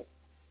help.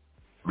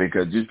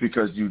 Because just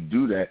because you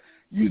do that,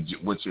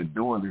 what you're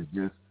doing is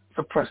just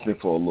suppressing it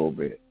for a little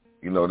bit.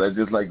 That's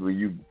just like when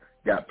you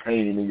got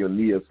pain in your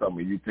knee or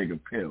something, you take a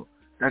pill.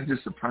 That's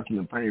just suppressing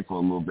the pain for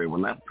a little bit.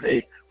 When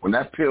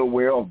that pill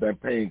wear off,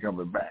 that pain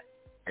coming back.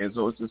 And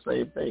so it's the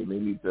same thing. They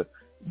need to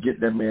get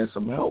that man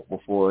some help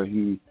before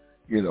he,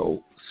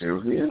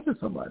 seriously injures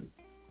somebody.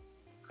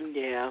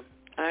 Yeah,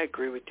 I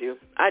agree with you.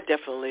 I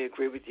definitely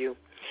agree with you.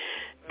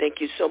 Thank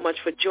you so much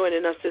for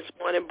joining us this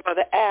morning,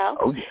 Brother Al.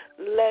 Oh, yeah.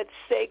 Let's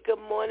say good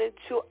morning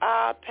to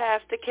our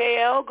Pastor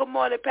KL. Good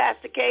morning,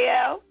 Pastor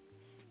KL.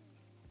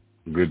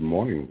 Good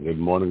morning,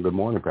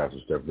 Pastor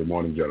Steph. Good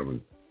morning,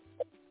 gentlemen.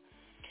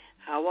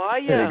 How are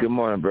you? Hey, good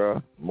morning,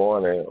 bro.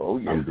 Morning. Oh,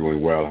 yeah. I'm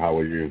doing well. How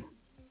are you?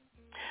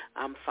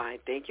 I'm fine,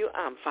 thank you.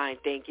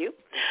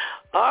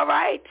 All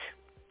right.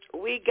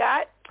 We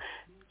got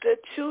the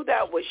two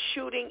that were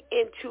shooting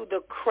into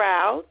the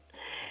crowd,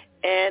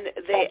 And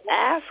they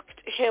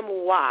asked him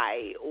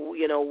why,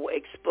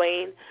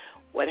 explain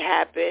what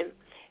happened.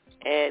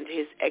 And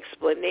his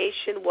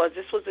explanation was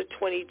this was a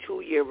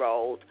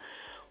 22-year-old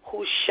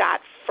who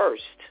shot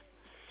first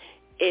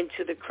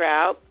into the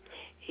crowd.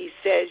 He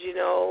says,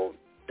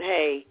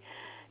 hey,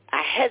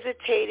 I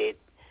hesitated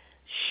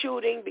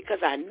shooting because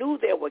I knew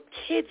there were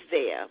kids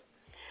there.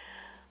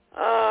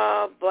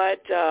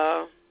 But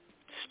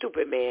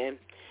stupid man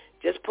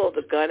just pulled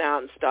the gun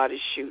out and started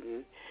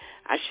shooting.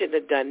 I shouldn't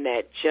have done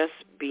that, just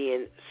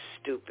being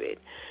stupid.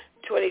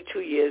 22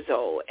 years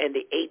old. And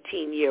the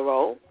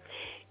 18-year-old,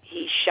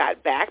 he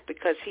shot back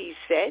because he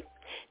said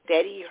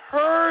that he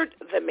heard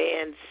the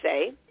man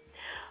say,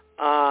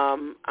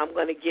 I'm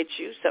going to get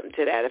you, something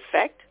to that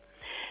effect.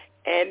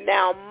 And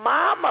now,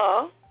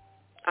 Mama,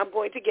 I'm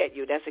going to get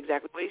you. That's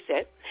exactly what he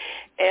said.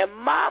 And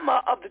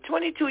Mama of the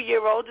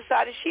 22-year-old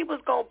decided she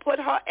was going to put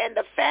her and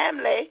the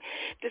family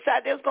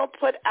decided they was going to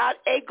put out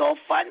a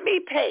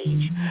GoFundMe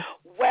page.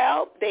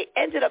 Well, they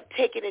ended up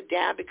taking it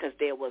down because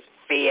there was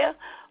fear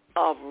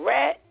of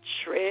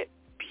retribution.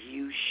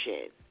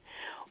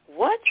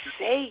 What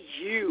say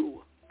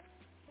you?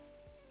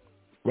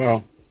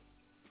 Well,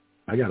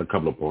 I got a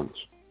couple of points.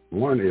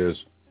 One is,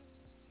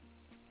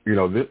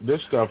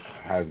 this stuff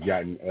has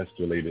gotten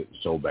escalated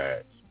so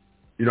bad.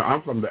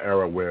 I'm from the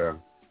era where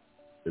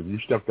if you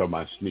stepped on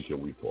my sneaker,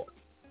 we fought.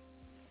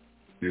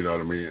 You know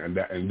what I mean?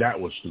 And that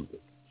was stupid.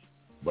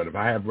 But if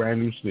I had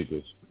brand new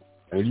sneakers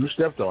and you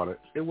stepped on it,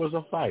 it was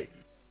a fight.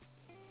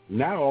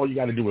 Now all you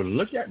got to do is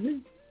look at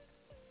me,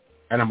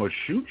 and I'm gonna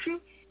shoot you.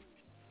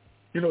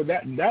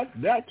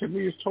 That to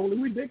me is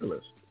totally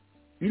ridiculous.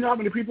 You know how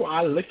many people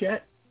I look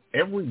at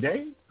every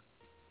day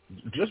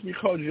just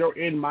because you're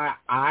in my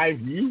eye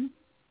view?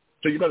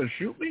 So you're gonna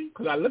shoot me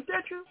because I looked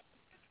at you?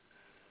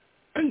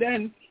 And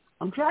then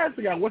I'm trying to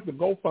figure out what the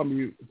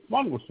GoFundMe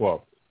fund was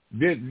for.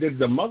 Did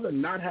the mother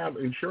not have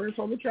insurance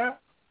on the child?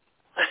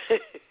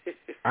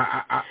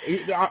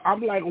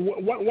 I'm like,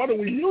 what are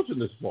we using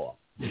this for?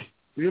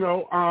 The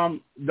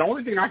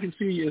only thing I can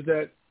see is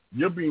that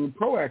you're being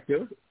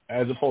proactive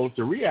as opposed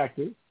to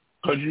reactive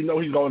because he's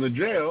going to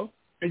jail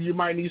and you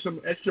might need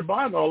some extra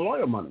bond or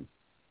lawyer money.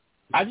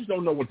 I just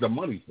don't know what the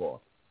money's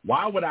for.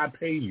 Why would I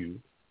pay you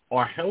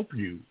or help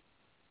you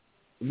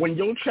when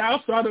your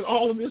child started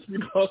all of this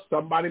because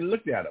somebody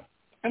looked at him?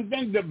 And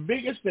then the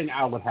biggest thing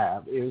I would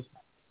have is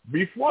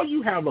before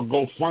you have a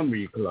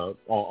GoFundMe club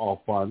or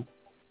fund,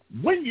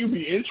 wouldn't you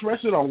be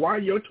interested on why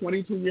your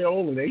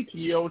 22-year-old and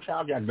 18-year-old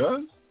child got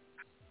guns?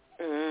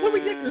 Where we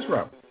get this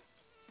from?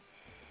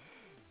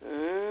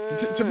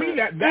 To me,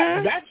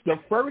 that's the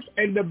first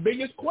and the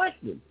biggest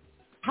question.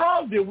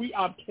 How did we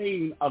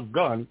obtain a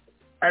gun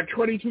at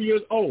 22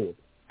 years old?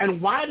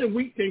 And why did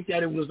we think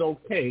that it was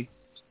okay?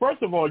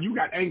 First of all, you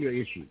got anger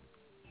issues.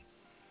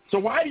 So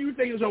why do you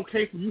think it's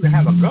okay for you to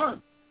have a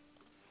gun?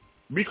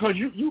 Because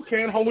you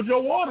can't hold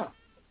your water.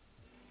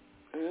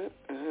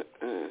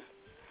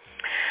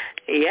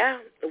 Yeah,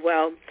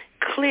 well,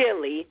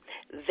 clearly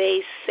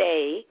they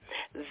say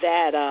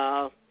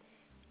that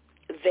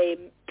they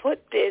put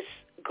this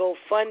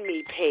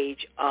GoFundMe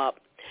page up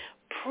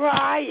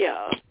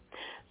prior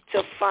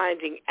to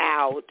finding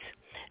out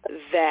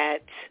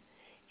that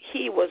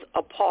he was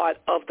a part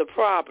of the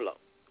problem.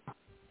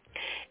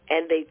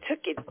 And they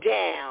took it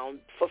down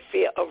for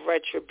fear of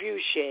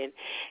retribution,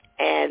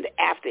 and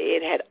after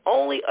it had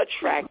only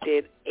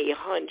attracted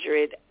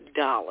 $100.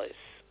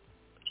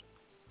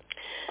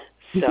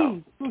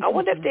 So I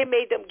wonder if they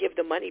made them give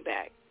the money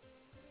back.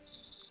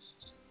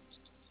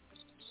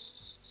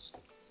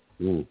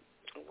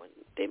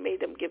 They made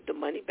them give the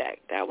money back.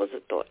 That was a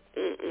thought.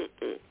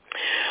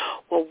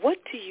 Well, what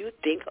do you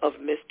think of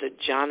Mr.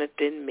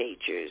 Jonathan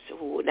Majors,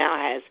 who now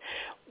has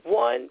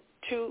 1,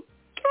 2,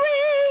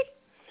 3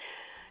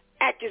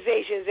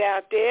 accusations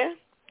out there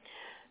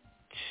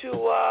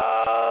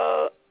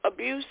to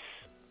abuse?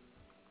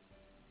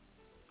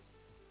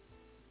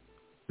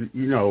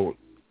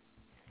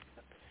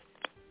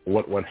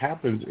 What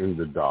happens in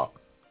the dark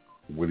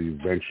will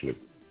eventually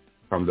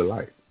come to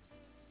light.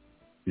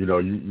 You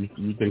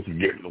think you're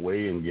getting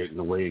away and getting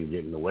away and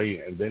getting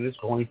away, and then it's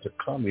going to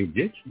come and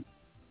get you.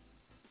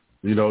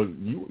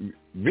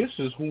 This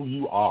is who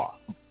you are.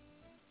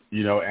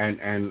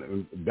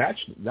 And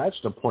that's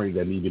the point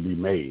that needs to be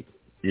made.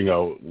 We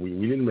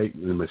didn't make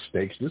the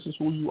mistakes. This is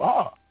who you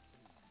are.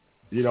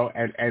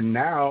 And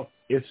now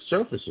it's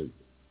surfacing.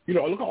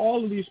 Look at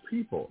all of these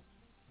people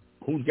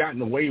who've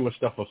gotten away with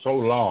stuff for so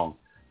long,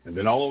 and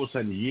then all of a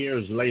sudden,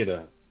 years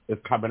later,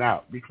 it's coming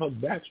out because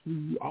that's who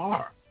you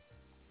are.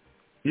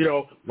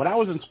 When I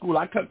was in school,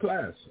 I cut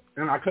class,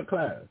 and I cut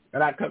class,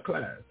 and I cut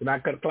class, and I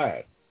cut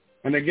class.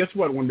 And then guess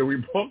what? When the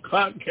report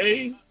card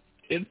came,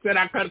 it said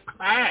I cut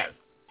class.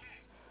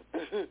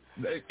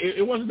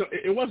 It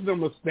wasn't a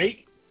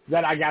mistake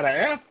that I got an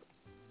F.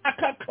 I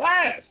cut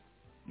class.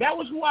 That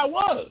was who I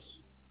was.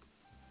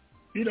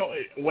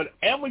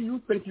 Whatever you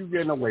think you're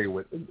getting away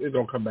with, it's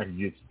going to come back and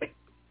get you.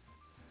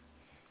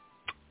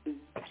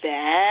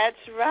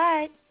 That's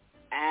right.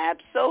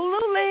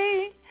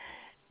 Absolutely.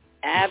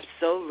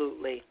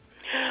 Absolutely.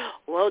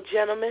 Well,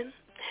 gentlemen,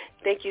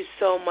 thank you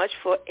so much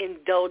for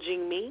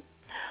indulging me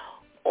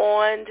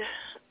on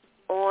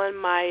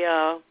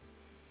my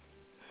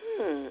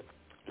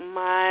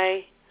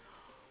my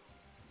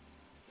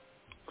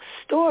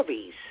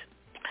stories.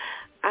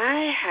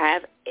 I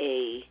have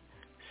a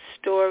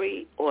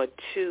story or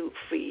two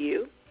for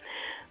you.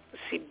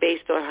 Let's see,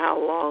 based on how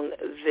long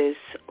this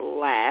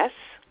lasts.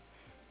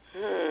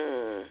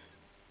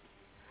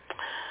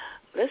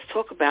 Let's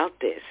talk about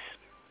this.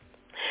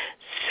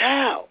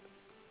 So,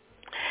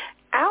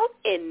 out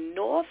in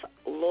North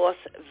Las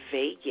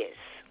Vegas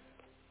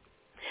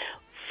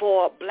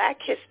for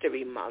Black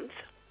History Month,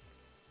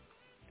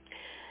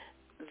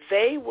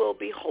 they will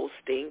be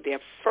hosting their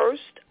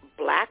first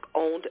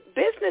Black-owned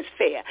business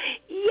fair.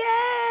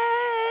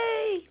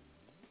 Yay!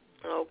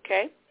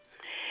 Okay.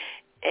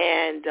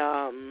 And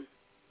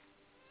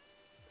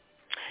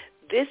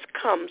this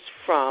comes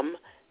from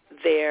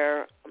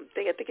their, I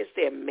think it's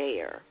their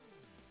mayor.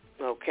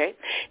 Okay.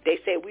 They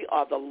say we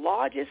are the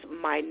largest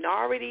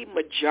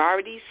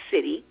minority-majority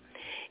city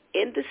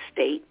in the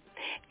state,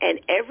 and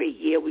every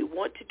year we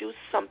want to do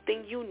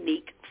something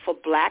unique for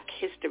Black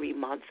History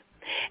Month.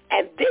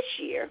 And this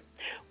year,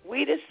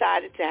 we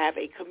decided to have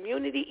a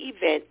community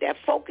event that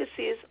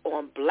focuses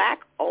on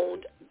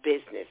Black-owned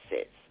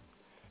businesses.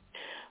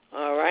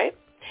 All right?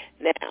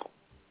 Now,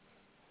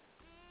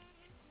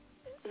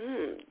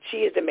 she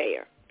is the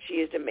mayor. She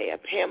is the mayor,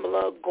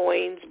 Pamela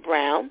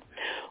Goins-Brown,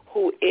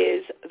 who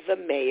is the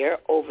mayor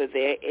over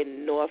there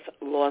in North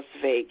Las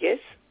Vegas,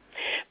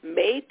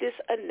 made this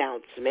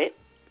announcement,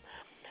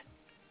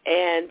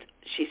 and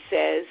she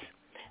says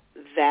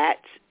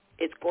that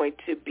it's going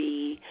to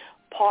be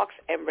parks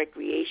and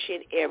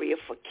recreation area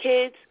for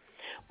kids.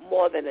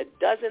 More than a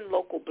dozen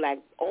local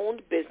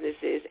Black-owned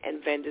businesses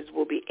and vendors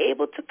will be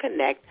able to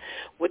connect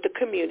with the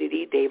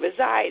community they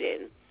reside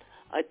in.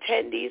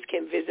 Attendees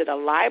can visit a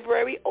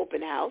library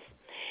open house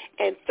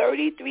and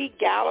 33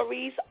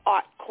 galleries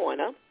art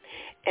corner,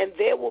 and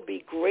there will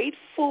be great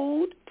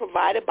food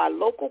provided by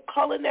local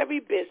culinary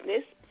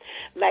business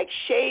like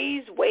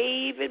Shay's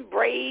Wave and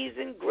Braise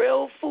and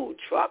Grill food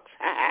trucks.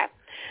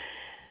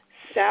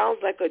 Sounds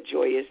like a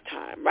joyous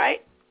time,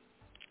 right?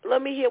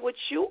 Let me hear what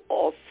you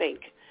all think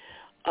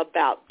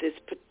about this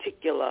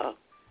particular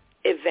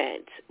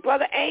event.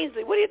 Brother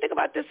Ainsley, what do you think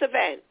about this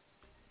event?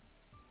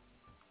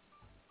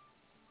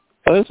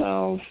 It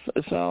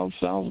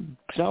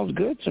sounds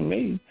good to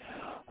me.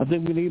 I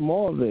think we need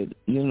more of it,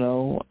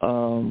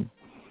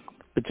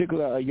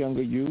 particularly our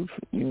younger youth.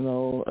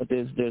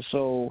 They're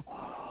so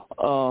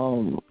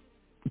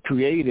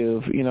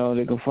creative.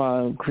 They can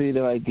find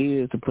creative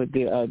ideas to put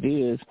their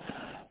ideas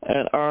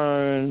and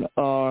earn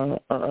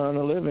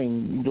a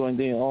living doing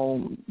their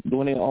own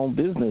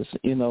business.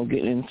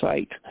 Getting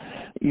insight.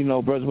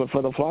 Birds of a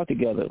feather flock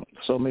together.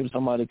 So maybe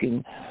somebody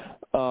can.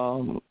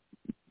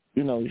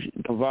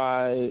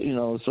 Provide,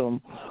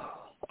 some,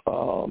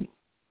 show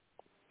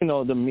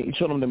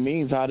them the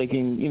means how they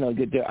can,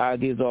 get their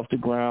ideas off the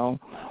ground,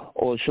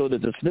 or show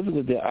that the significance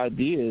of their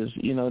ideas,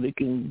 they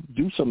can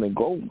do something,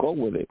 go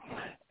with it,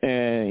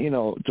 and,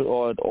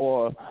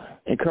 or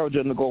encourage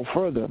them to go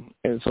further,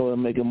 and so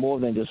make it more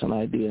than just an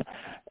idea.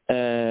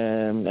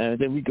 And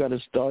then we got to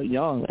start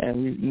young,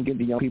 and we can get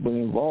the young people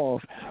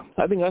involved.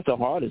 I think that's the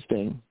hardest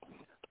thing.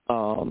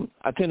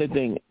 I tend to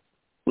think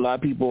a lot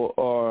of people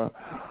are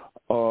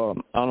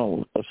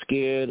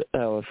scared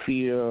or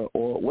fear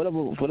or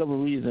for whatever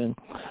reason,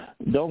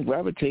 don't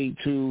gravitate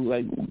to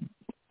like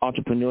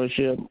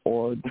entrepreneurship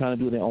or trying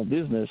to do their own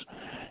business,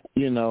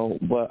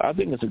 but I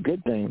think it's a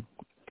good thing.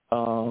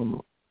 I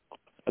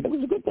think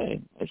it's a good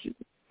thing. I think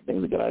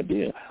it's a good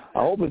idea. I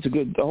hope it's a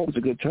good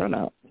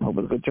turnout.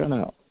 Okay.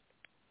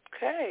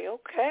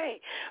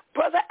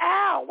 Brother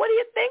Al, what do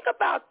you think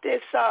about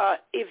this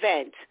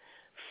event?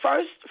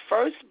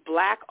 First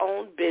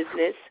Black-owned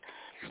business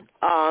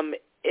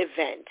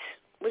event.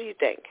 What do you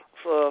think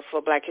for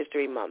Black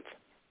History Month?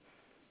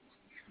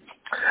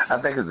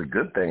 I think it's a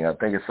good thing. I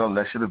think it's something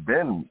that should have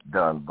been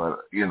done,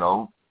 but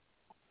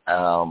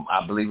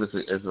I believe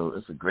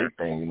it's a great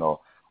thing.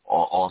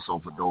 Also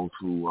for those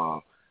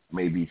who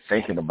may be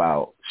thinking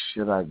about,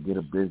 should I get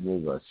a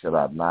business or should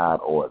I not,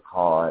 or it's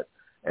hard,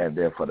 and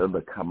then for them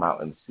to come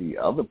out and see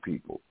other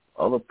people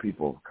of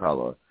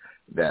color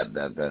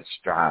that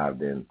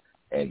strived and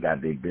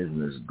got their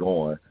business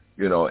going.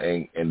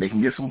 And they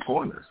can get some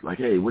pointers like,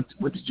 hey, what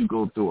did you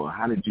go through, or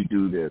how did you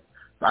do this?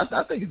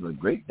 I think it's a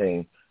great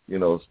thing,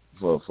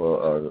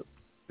 for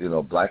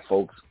Black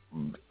folks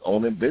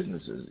owning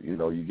businesses.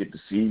 You get to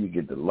see, you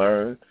get to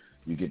learn,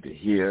 you get to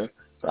hear.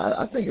 So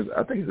I think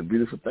it's a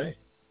beautiful thing.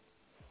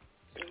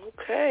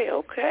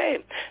 Okay.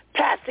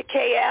 Pastor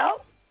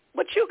KL,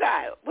 what you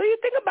got? What do you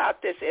think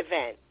about this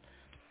event?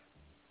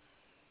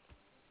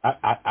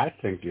 I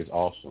think it's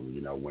awesome.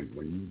 When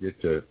you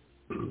get to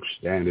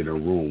stand in a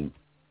room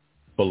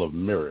full of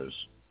mirrors,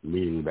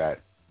 meaning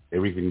that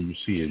everything you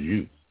see is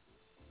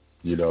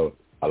you.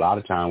 A lot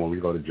of time when we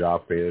go to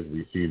job fairs,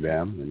 we see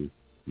them and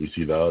we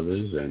see the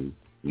others and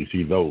we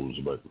see those,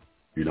 but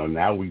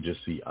now we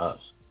just see us,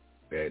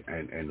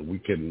 and we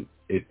can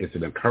it's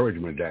an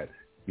encouragement that,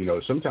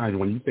 sometimes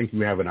when you think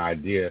you have an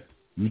idea,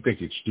 you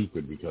think it's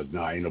stupid because,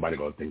 no, ain't nobody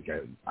going to think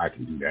that I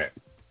can do that.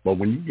 But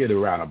when you get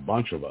around a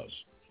bunch of us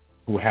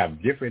who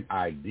have different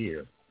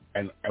ideas,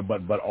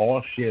 but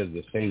all share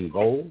the same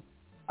goal,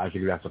 I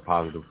think that's a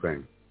positive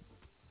thing.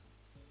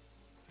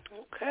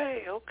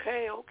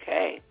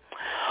 Okay.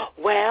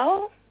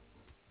 Well,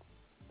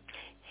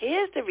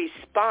 here's the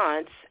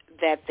response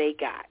that they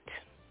got.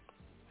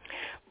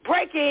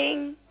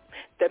 Breaking,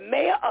 the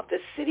mayor of the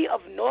city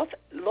of North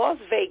Las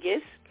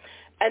Vegas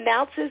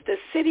announces the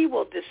city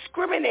will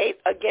discriminate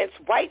against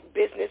white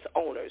business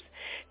owners.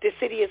 The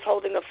city is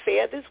holding a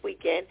fair this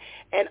weekend,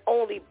 and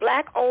only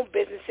black-owned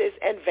businesses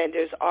and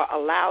vendors are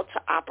allowed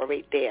to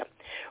operate there.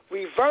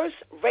 Reverse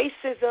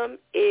racism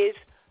is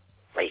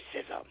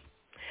racism.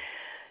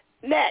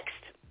 Next,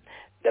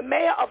 the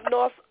mayor of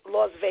North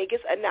Las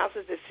Vegas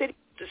announces the city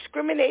will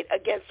discriminate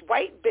against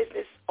white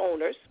business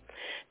owners.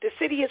 The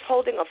city is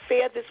holding a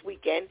fair this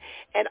weekend,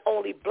 and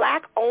only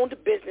black-owned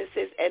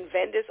businesses and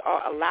vendors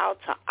are allowed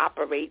to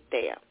operate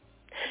there.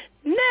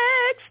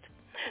 Next,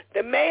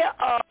 the mayor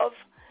of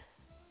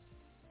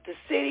the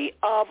city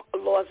of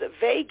Las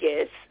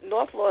Vegas,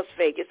 North Las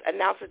Vegas,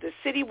 announces the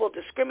city will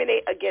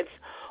discriminate against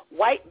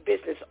white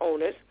business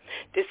owners.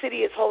 The city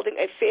is holding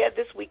a fair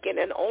this weekend,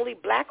 and only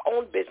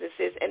black-owned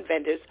businesses and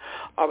vendors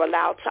are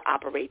allowed to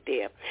operate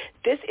there.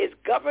 This is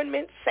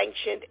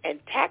government-sanctioned and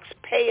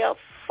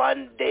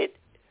taxpayer-funded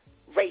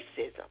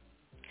racism.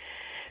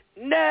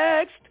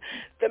 Next,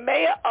 the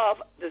mayor of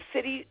the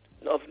city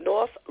of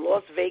North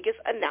Las Vegas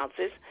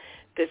announces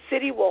the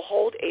city will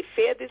hold a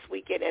fair this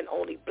weekend, and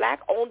only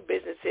black-owned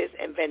businesses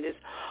and vendors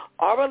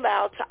are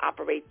allowed to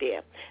operate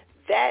there.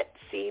 That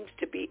seems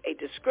to be a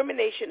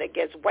discrimination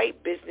against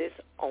white business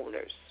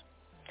owners.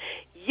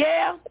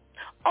 Yeah,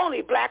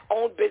 only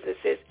black-owned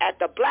businesses at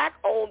the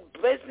black-owned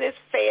business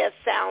fair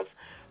sounds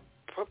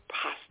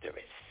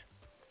preposterous.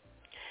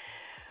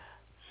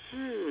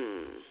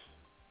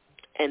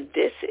 And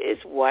this is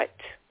what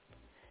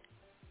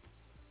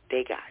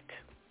they got.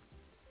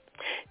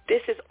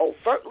 This is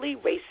overtly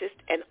racist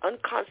and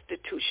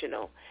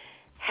unconstitutional.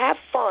 Have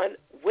fun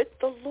with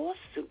the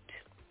lawsuit.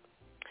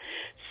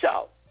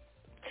 So,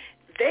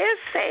 they're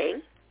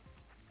saying,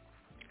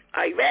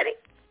 are you ready?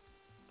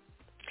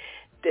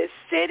 The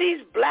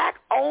city's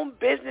black-owned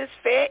business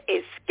fair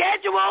is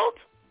scheduled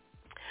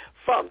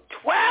from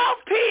 12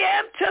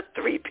 p.m. to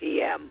 3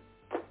 p.m.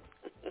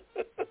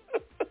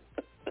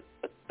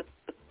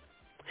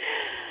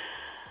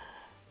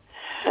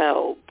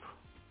 Help.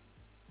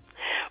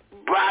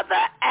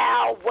 Brother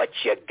Al, what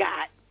you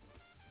got?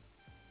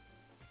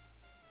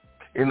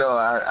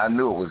 I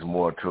knew it was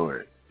more to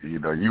it. You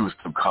was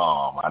too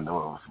calm. I knew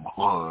it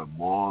was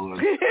more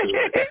to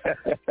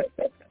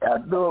it. I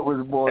knew it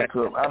was more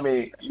to it. I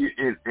mean,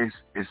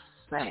 it's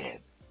sad.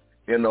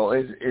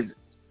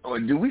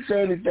 Do we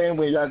say anything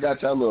when y'all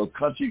got your little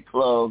country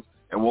clubs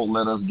and won't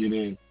let us get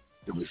in?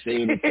 Do we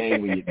say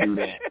anything when you do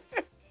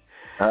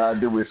that?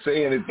 Do we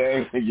say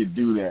anything when you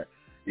do that?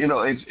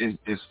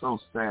 It's so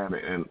sad,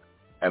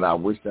 and I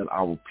wish that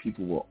our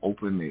people will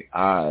open their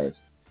eyes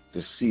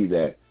to see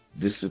that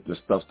this is the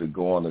stuff that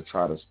go on to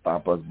try to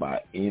stop us by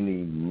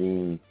any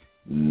means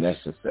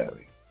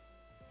necessary.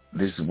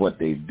 This is what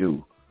they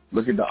do.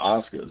 Look at the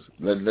Oscars.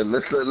 Let's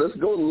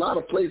go to a lot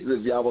of places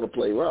if y'all want to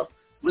play rough.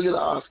 Look at the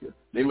Oscars.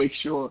 They make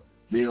sure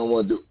they don't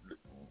want to do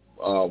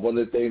one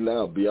of the things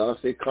now,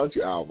 Beyonce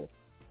country album.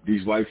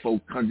 These white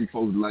folk, country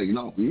folks are like,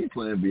 no, we ain't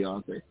playing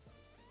Beyonce.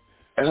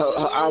 And her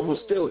album's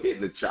still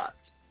hitting the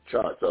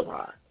charts up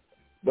high.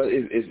 But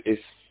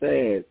it's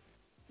sad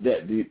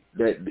that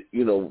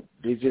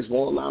they just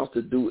won't allow us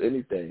to do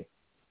anything.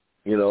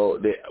 I ain't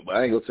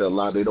gonna tell a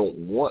lie. They don't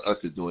want us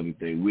to do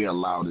anything. We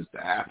allow this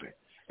to happen,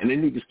 and they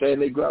need to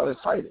stand their ground and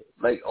fight it.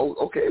 Like,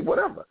 okay,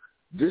 whatever.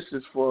 This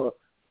is for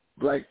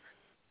black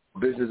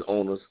business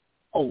owners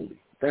only.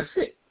 That's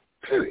it.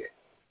 Period.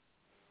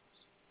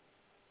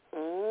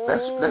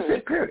 That's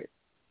it. Period.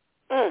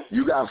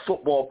 You got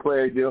football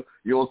players there.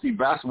 You don't see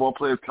basketball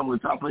players coming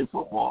to top play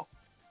football,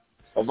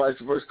 or vice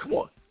versa. Come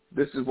on,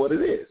 this is what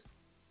it is.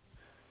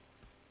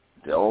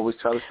 They always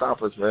try to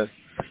stop us, man.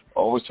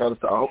 Always try to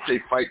stop. I hope they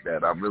fight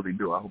that. I really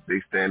do. I hope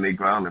they stand their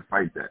ground and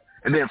fight that.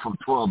 And then from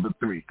 12 to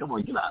 3, come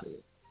on, get out of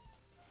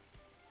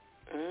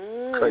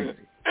here. Crazy.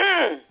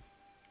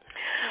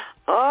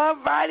 All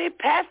righty,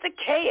 Pastor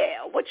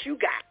KL, what you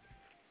got?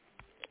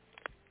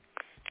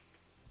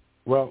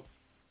 Well,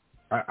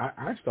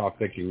 I start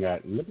thinking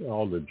that look at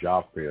all the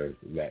job fairs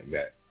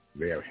that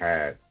they have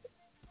had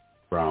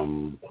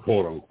from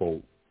quote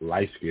unquote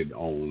light-skinned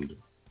owned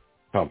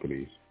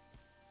companies,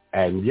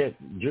 and yet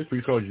just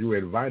because you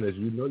invite us,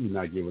 you're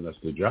not giving us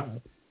the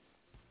job.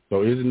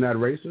 So isn't that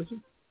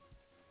racism?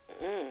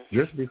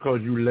 Just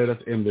because you let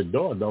us in the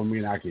door don't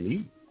mean I can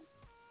eat.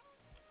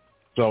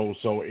 So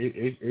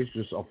it's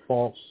just a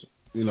false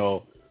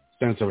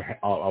sense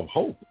of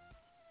hope.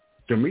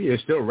 To me,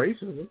 it's still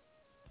racism.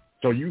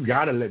 So you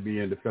got to let me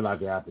in to fill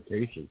out the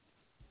application.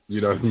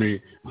 You know what I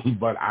mean?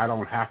 But I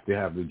don't have to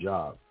have the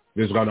job.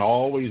 There's going to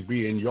always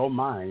be in your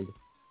mind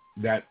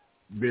that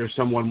there's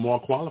someone more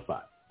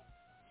qualified.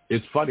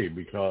 It's funny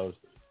because,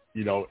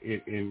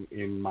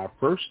 in my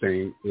first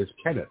name is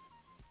Kenneth.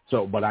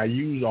 So, but I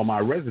use on my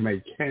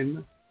resume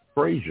Ken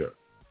Frazier.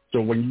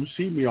 So when you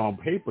see me on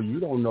paper, you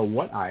don't know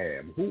what I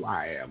am, who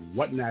I am,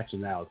 what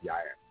nationality I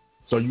am.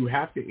 So you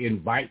have to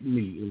invite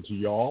me into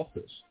your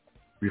office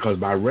because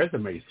my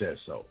resume says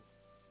so.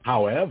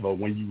 However,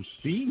 when you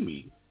see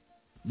me,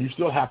 you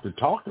still have to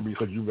talk to me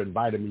because you've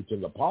invited me to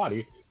the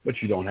party, but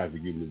you don't have to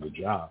give me the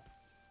job.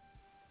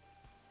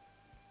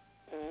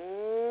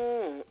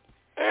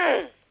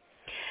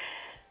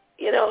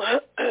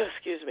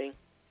 Excuse me.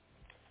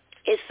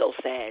 It's so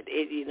sad.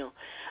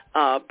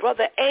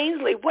 Brother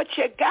Ainsley, what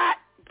you got,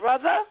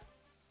 brother?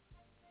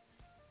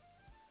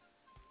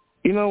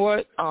 You know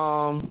what?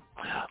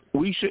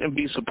 We shouldn't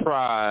be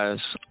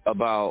surprised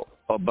about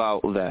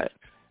that.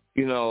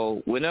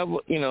 Whenever,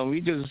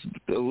 we just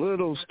a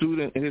little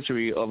student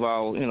history of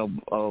our,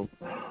 of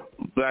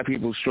black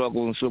people's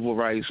struggle and civil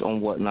rights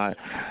and whatnot.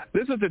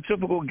 This is the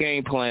typical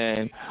game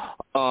plan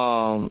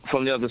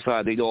from the other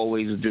side they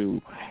always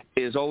do,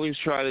 is always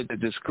try to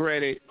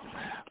discredit,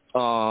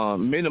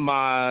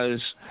 minimize,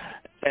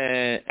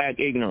 and act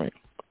ignorant.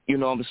 You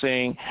know what I'm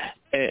saying?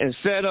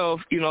 Instead of,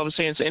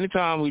 so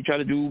anytime we try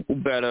to do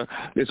better,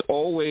 there's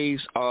always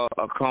a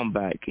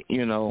comeback,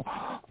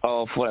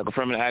 for like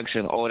affirmative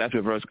action or that's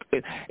reverse.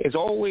 It's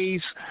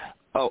always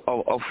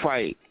a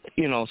fight,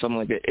 something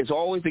like that. It's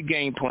always a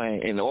game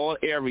plan in all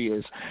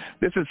areas.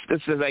 This is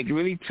like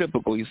really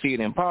typical. You see it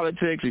in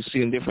politics. You see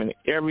it in different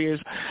areas.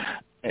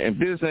 In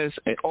business,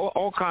 and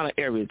all kind of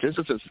areas. This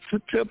is a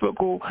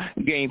typical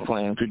game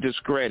plan to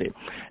discredit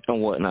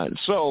and whatnot.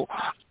 So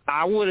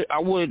I would,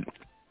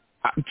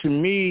 to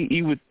me,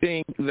 you would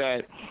think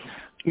that,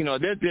 now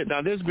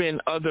there's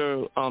been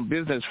other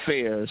business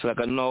fairs, like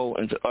I know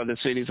in other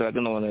cities, like I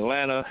know in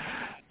Atlanta,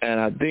 and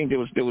I think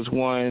there was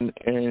one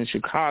in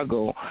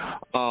Chicago.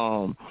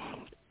 I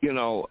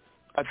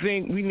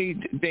think we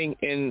need to think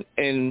in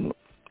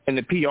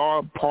the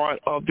PR part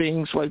of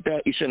things like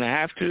that. You shouldn't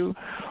have to.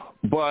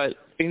 But,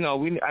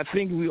 I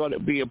think we ought to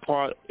be a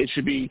part, it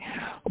should be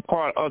a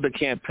part of the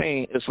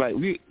campaign. It's like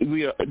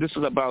this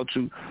is about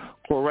to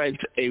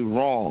correct a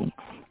wrong.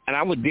 And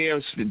I would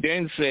dare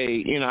then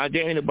say, I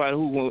dare anybody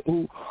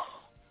who,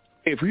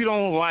 if you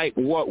don't like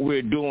what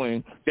we're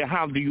doing, then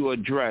how do you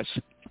address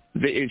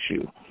the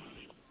issue?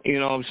 You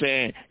know what I'm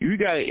saying? You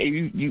got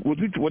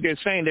what they're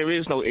saying, there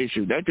is no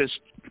issue. That just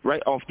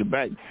right off the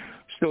bat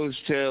still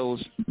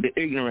tells the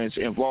ignorance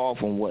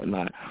involved and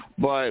whatnot.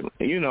 But,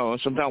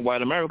 sometimes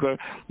white America,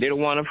 they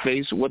don't want to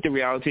face what the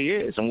reality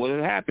is and what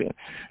has happened,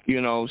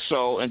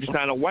 so, and just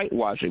kind of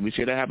whitewash it. We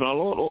see that happen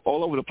all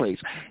over the place.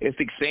 It's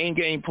the same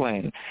game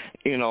plan,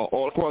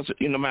 all across,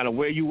 no matter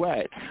where you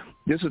at.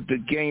 This is the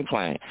game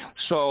plan.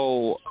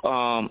 So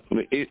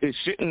it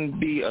shouldn't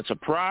be a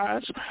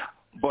surprise.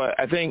 But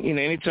I think,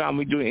 anytime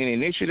we do an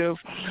initiative,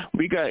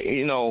 you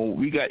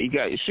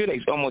should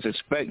almost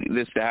expect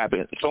this to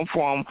happen some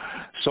form,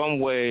 some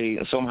way,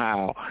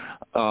 somehow,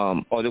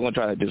 or they're going to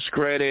try to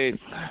discredit.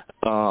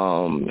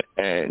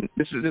 And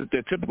this is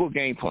the typical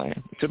game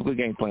plan.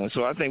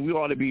 So I think we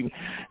ought to be,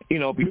 be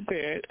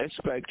prepared,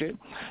 expect it,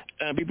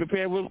 and be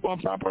prepared with a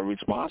proper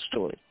response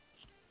to it.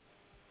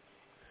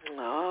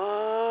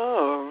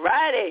 All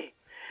righty.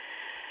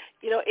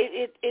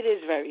 It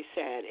is very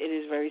sad. It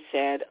is very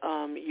sad.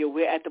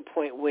 We're at the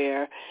point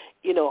where,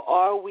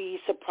 are we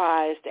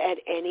surprised at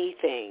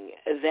anything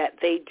that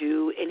they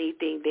do,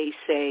 anything they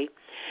say?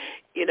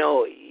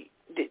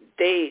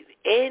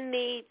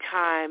 Any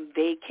time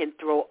they can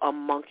throw a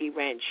monkey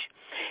wrench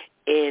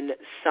in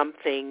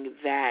something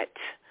that,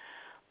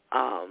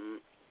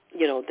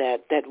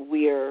 that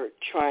we're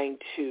trying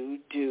to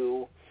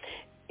do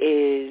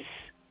is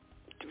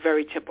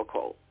very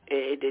typical.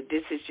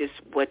 This is just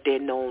what they're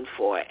known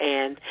for.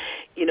 And,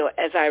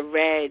 as I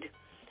read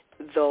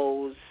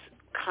those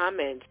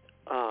comments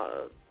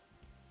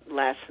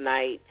last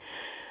night,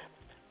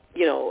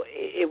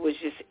 it was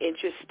just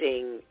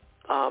interesting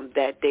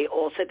that they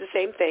all said the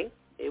same thing.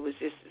 It was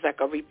just like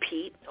a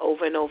repeat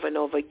over and over and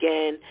over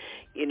again.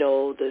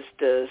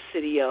 The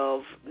city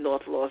of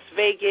North Las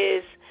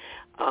Vegas,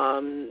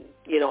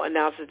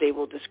 announces they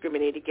will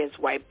discriminate against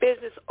white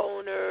business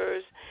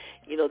owners.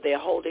 They're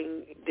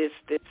holding this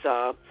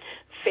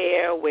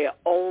fair where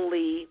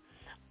only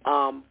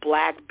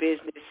black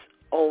business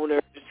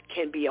owners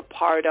can be a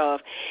part of.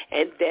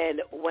 And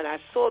then when I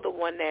saw the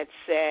one that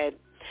said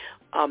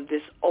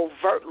this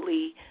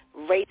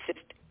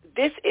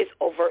is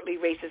overtly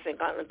racist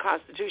and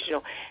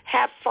unconstitutional,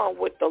 have fun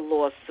with the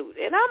lawsuit.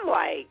 And I'm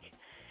like,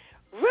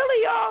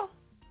 really, y'all?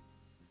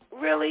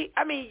 Really?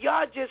 I mean,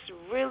 y'all just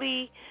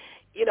really,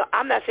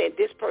 I'm not saying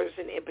this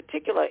person in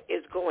particular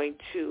is going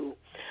to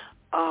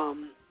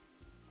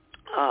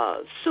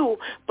sue,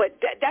 but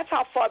that's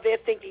how far they're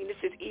thinking this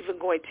is even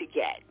going to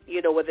get,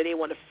 whether they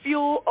want to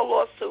fuel a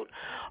lawsuit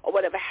or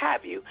whatever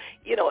have you.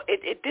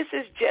 This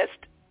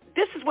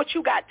is what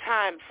you got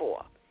time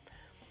for.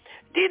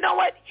 Do you know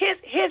what?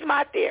 Here's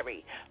my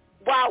theory.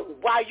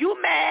 While you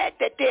mad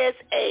that there's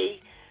a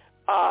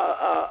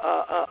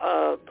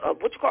what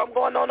you call them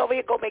going on over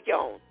here? Go make your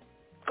own.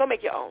 Go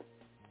make your own.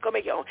 Go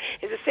make your own.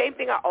 It's the same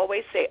thing I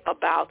always say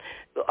about,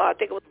 I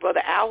think it was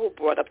Brother Al who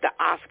brought up the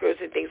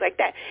Oscars and things like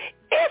that.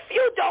 If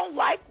you don't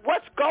like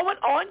what's going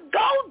on,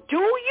 go do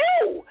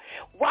you.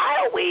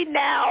 Why are we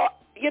now,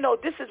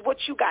 this is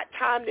what you got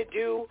time to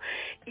do.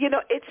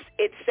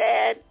 It's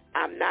sad.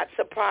 I'm not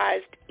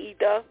surprised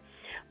either,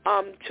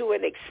 to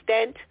an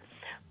extent.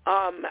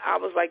 I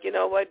was like, you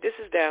know what, this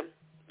is them.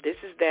 This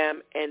is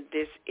them, and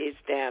this is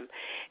them.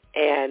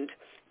 And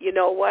you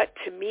know what?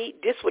 To me,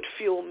 this would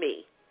fuel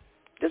me.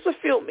 This would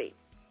fuel me.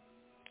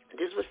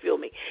 This would fuel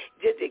me.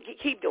 Just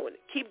keep doing it.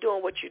 Keep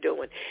doing what you're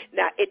doing.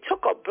 Now, it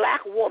took a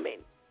black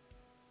woman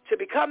to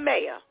become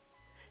mayor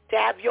to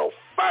have your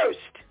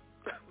first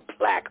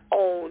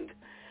black-owned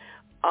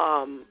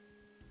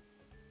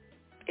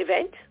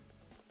event.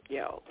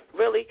 Yo,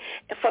 really?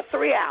 And for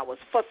 3 hours,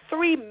 for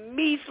 3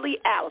 measly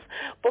hours,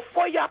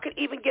 before y'all could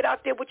even get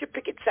out there with your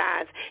picket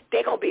signs,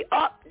 they're going to be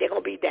up, they're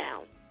going to be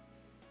down.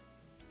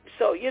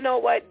 So, you know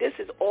what? This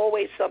is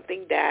always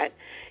something that,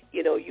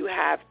 you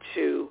have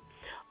to,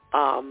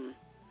 to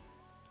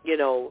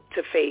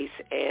face,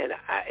 and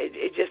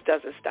it just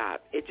doesn't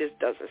stop. It just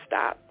doesn't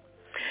stop.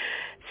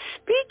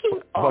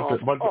 Speaking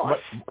of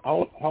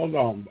hold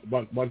on.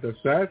 But the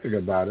sad thing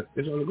about it,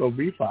 it's only going to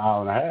be for an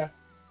hour and a half.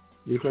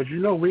 Because we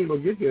ain't gonna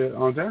get there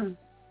on time,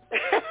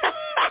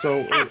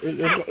 so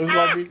it's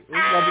gonna be for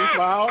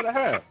an hour and a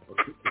half.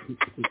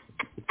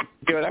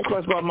 Yeah, that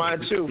crossed my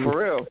mind too, for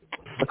real.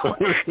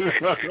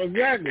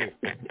 Exactly.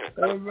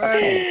 2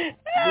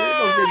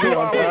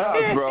 hours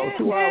tops, bro.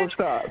 2 hours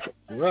tops.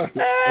 Right.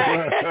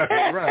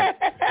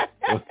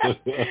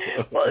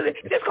 Well, this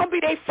is gonna be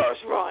their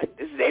first run.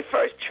 This is their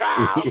first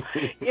trial. So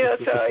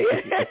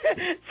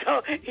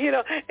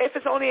if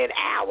it's only an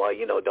hour,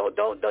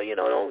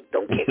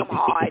 don't kick them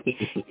hard. This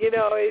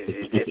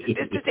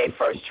is their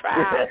first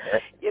trial.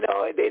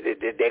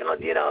 They're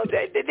gonna,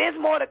 there's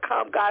more to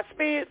come. God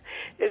spares.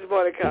 There's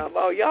more to come.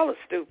 Oh, y'all are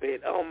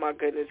stupid. Oh my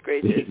goodness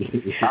gracious.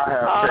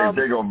 I have faith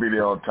they're gonna be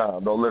there on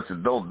time. Don't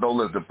listen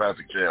to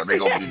Pastor Cam. They're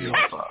gonna be there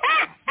on time.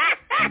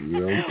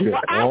 Okay.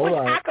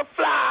 Well, I could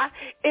fly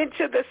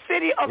into the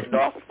city of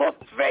North Las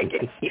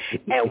Vegas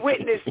and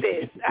witness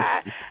this.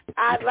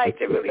 I'd like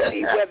to really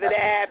see whether that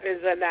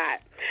happens or not.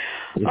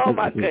 Oh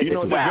my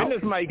goodness! The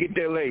business might get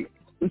there late.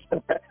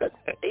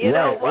 You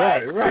know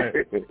what?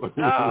 Right.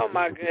 Oh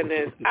my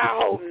goodness! I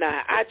hope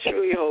not. I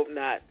truly hope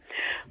not.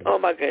 Oh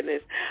my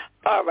goodness!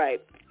 All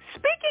right.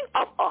 Speaking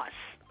of us,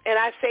 and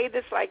I say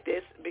this like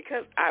this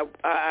because I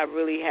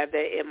really have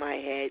that in my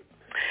head.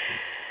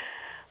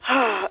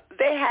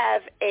 They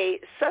have a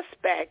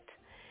suspect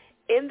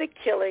in the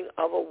killing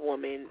of a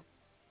woman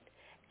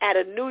at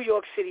a New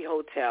York City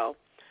hotel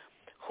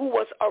who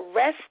was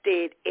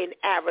arrested in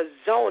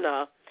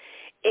Arizona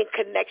in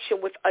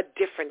connection with a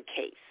different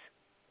case.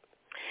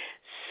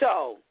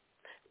 So,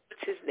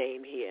 what's his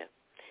name here?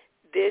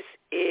 This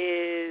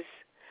is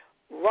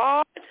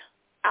Rod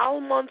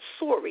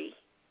Al-Mansouri,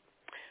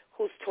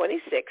 who's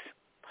 26,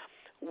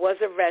 was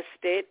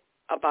arrested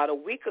about a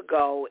week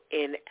ago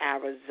in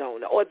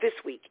Arizona, or this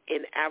week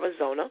in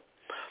Arizona,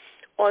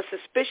 on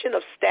suspicion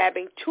of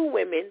stabbing 2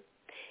 women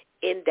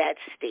in that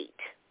state.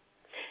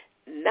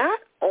 Not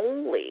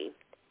only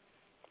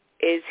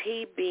is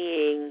he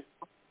being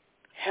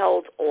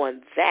held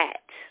on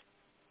that,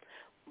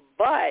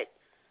 but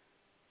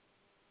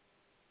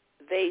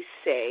they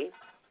say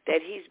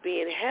that he's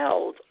being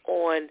held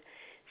on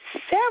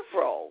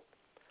several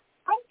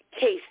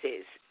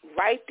cases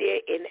right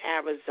there in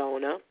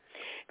Arizona.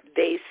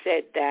 They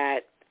said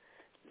that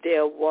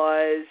there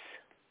was,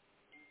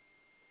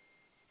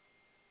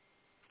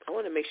 I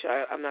want to make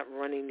sure I'm not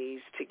running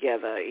these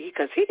together,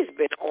 because he's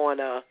been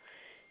on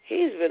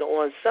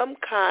some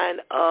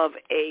kind of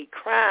a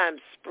crime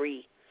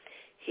spree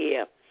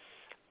here.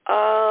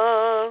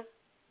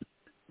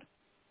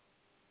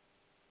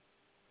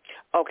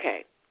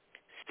 Okay,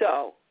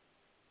 so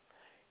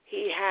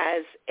he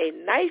has a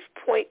knife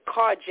point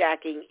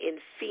carjacking in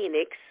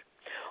Phoenix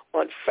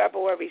on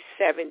February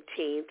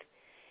 17th,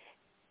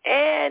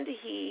 and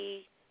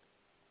he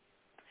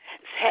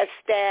has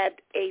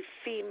stabbed a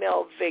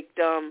female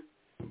victim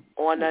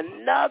on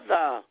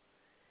another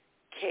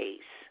case.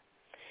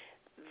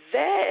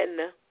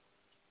 Then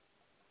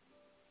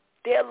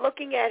they're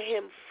looking at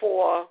him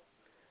for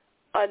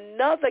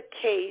another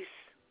case,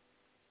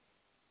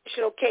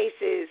 additional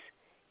cases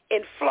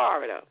in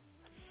Florida.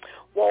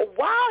 Well,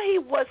 while he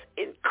was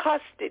in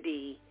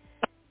custody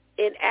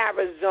in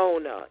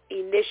Arizona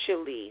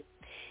initially,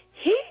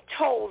 he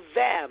told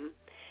them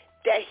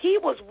that he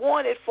was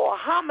wanted for a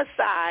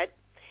homicide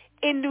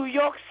in New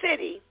York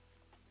City,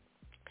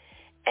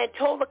 and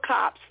told the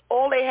cops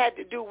all they had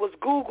to do was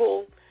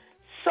Google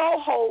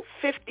Soho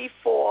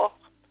 54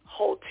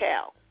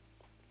 Hotel.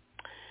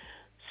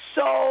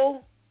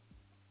 So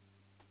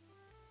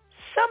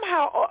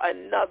somehow or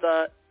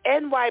another, the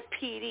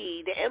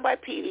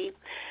NYPD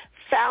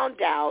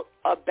found out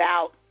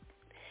about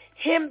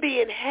him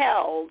being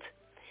held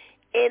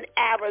in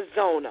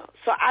Arizona.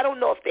 So I don't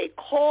know if they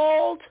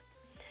called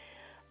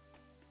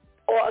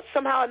or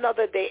somehow or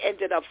another they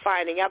ended up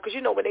finding out, because,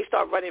 when they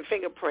start running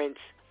fingerprints,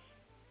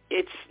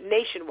 it's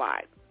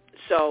nationwide.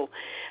 So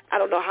I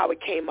don't know how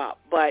it came up,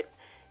 but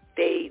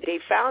they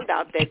found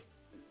out that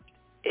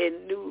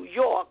in New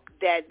York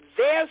that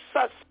their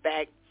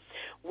suspect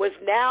was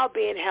now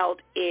being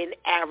held in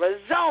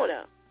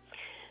Arizona.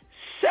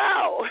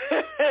 So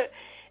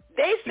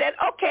they said,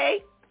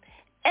 okay,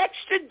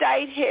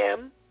 extradite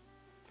him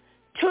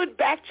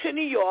back to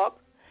New York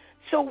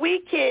so we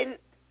can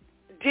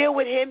deal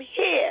with him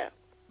here.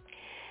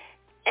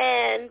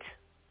 And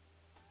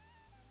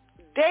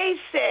they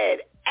said,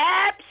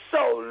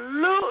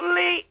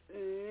 absolutely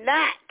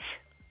not.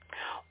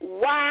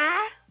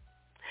 Why?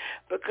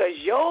 Because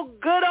your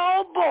good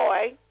old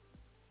boy,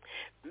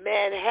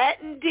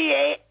 Manhattan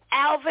DA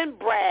Alvin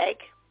Bragg,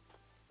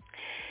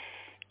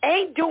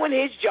 ain't doing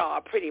his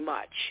job pretty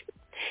much.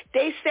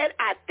 They said,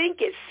 I think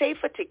it's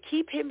safer to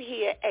keep him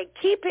here and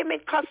keep him in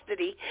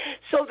custody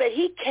so that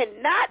he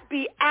cannot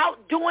be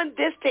out doing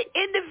this to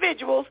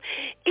individuals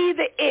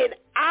either in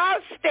our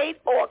state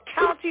or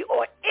county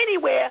or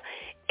anywhere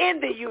in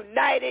the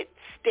United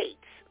States.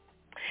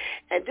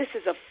 And this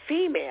is a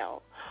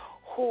female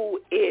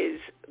who is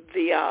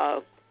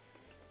the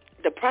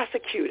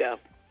prosecutor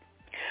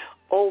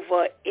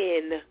over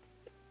in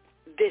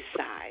this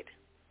side,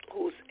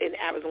 who's in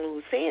Arizona,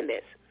 who's saying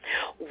this.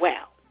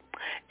 Well,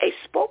 a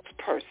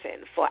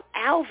spokesperson for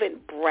Alvin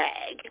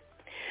Bragg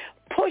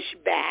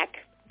pushed back,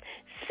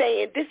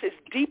 saying this is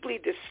deeply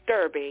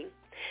disturbing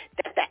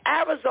that the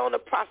Arizona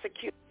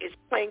prosecutor is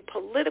playing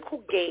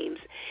political games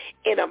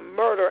in a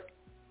murder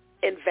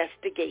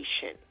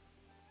investigation.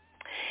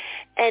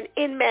 And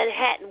in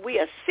Manhattan, we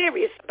are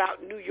serious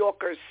about New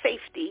Yorkers'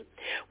 safety,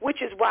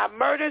 which is why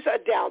murders are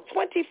down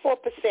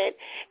 24%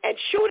 and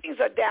shootings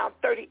are down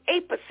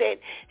 38%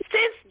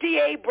 since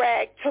DA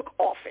Bragg took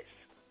office.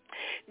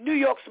 New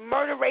York's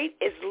murder rate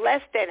is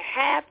less than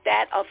half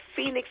that of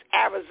Phoenix,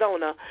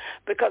 Arizona,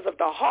 because of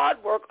the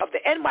hard work of the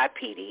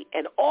NYPD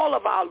and all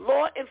of our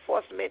law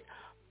enforcement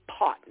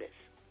partners.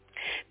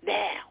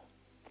 Now,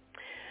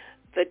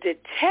 the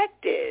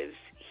detectives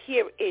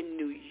here in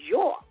New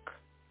York,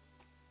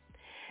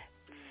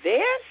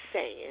 they're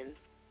saying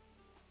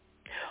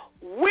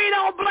we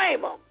don't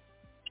blame them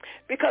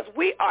because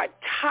we are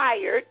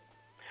tired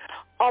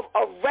of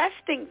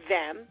arresting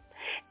them,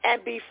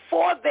 and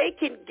before they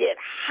can get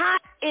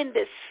hot in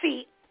the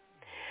seat,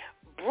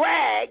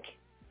 Bragg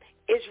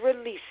is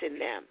releasing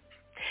them.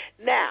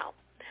 Now,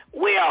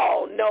 we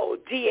all know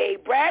D.A.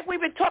 Bragg. We've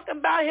been talking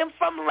about him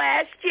from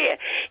last year.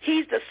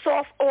 He's the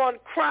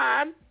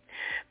soft-on-crime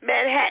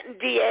Manhattan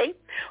DA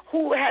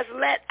who has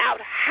let out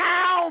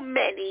how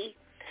many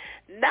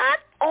not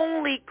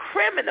only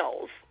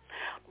criminals,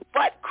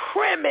 but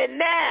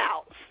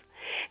criminals.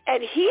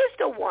 And he's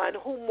the one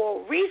who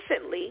more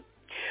recently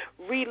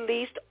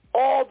released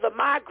all the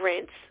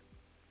migrants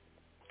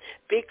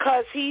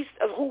because he's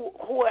who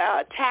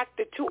attacked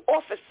the two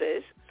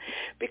officers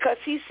because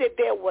he said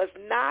there was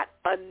not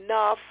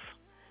enough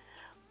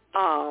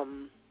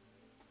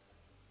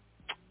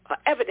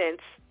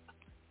evidence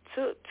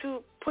to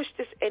push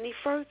this any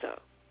further.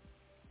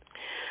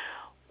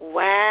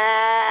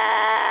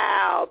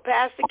 Wow,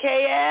 Pastor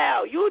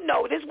KL, you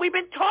know this. We've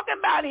been talking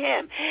about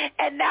him.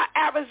 And now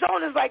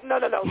Arizona's like, no,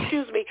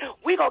 excuse me.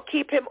 We're going to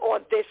keep him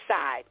on this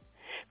side.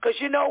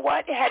 Because you know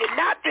what? Had it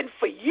not been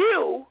for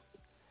you,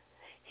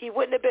 he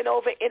wouldn't have been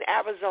over in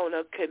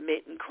Arizona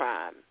committing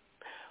crime.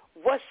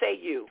 What say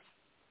you?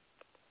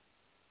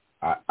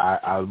 I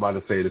was about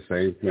to say the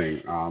same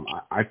thing.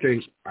 I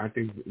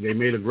think they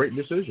made a great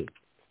decision.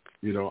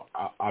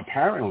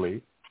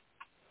 Apparently,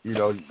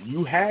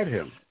 you had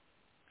him.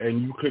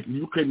 And you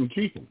couldn't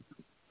keep him,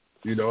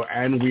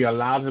 and we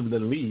allowed him to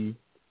leave,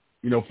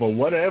 for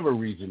whatever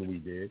reason we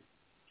did,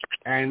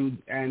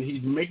 and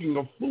he's making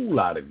a fool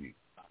out of you,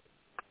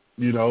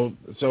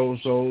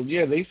 So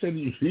yeah, they said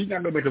he's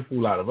not gonna make a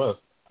fool out of us,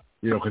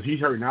 because he's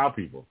hurting our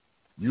people.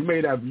 You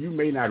may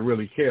not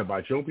really care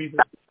about your people,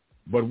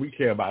 but we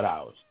care about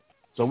ours.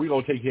 So we're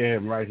gonna take care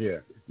of him right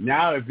here.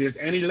 Now, if there's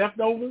any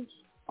leftovers,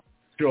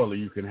 surely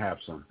you can have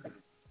some,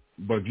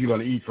 but you're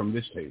gonna eat from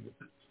this table.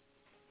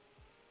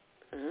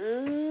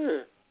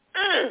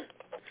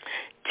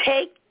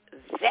 Take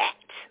that.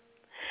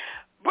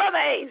 Brother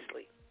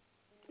Ainsley,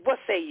 what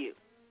say you?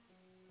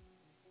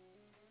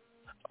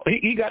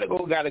 He got to go.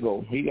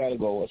 He got to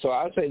go. So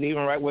I say leave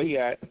him right where he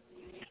at.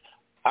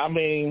 I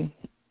mean,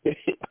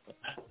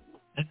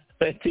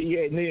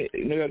 DA, New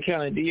York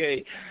County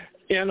DA,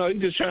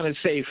 he's just trying to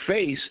save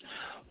face.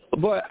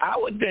 But I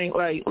would think,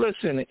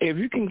 listen, if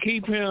you can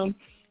keep him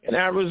in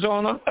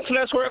Arizona, that's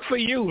less work for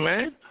you,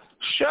 man.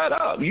 Shut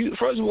up.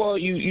 First of all,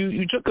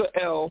 you took an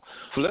L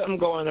for letting him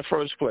go in the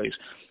first place.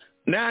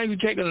 Now you're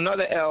taking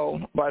another L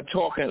by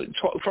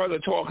further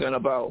talking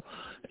about,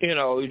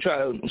 you try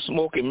to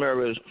smoke and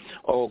mirrors,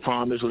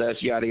 crime is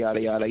less, yada, yada,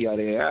 yada,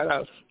 yada,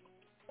 yada.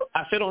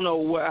 I still don't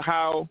know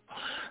how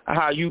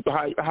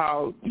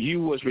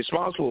you was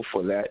responsible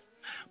for that.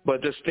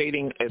 but just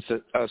stating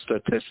a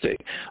statistic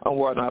and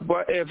whatnot.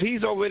 But if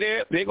he's over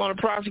there, they're going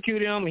to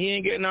prosecute him. He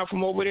ain't getting out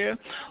from over there.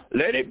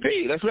 Let it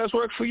be. Let's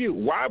work for you.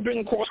 Why bring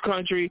him cross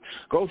country,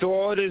 go through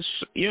all this,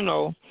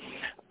 go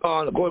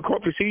to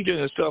court procedures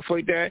and stuff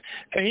like that,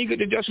 and he get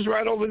the justice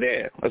right over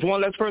there. That's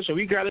one less person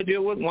we got to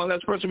deal with, one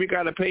less person we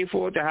got to pay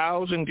for the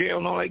house and jail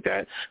and all like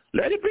that.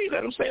 Let it be.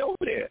 Let him stay over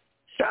there.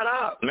 Shut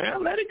up,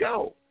 man. Let it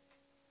go.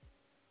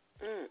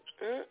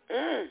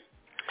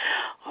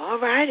 All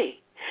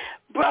righty.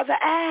 Brother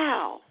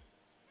Al.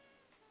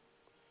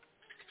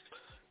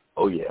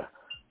 Oh, yeah.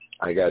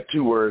 I got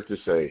 2 words to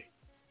say.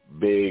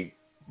 Big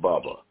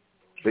Bubba.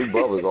 Big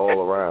Bubba's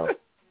all around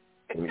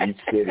in each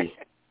city.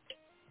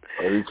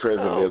 Every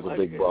president is a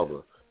Big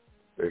Bubba.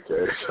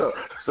 Okay.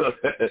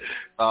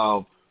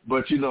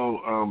 But,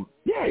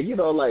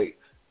 like,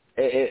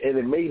 and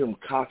it made him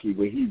cocky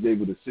when he's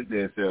able to sit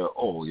there and say,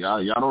 oh,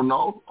 y'all don't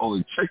know?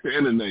 Oh, check the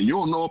internet. You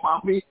don't know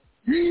about me?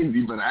 You ain't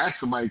even ask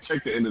somebody to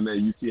check the internet.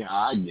 You see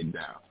how I get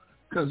down.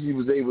 Because he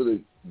was able to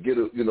get,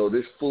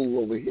 this fool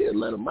over here and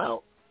let him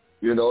out.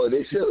 And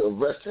they should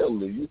arrest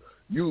him.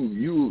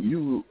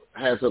 You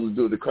had something to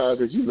do with the crime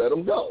because you let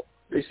him go.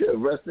 They should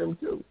arrest him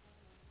too.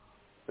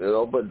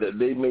 But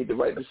they made the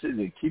right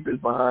decision. Keep his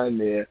behind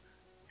there,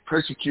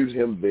 persecute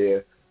him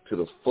there to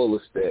the full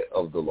extent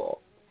of the law.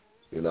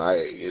 It's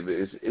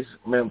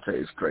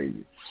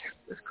crazy.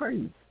 It's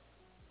crazy.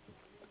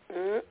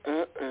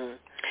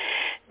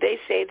 They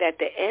say that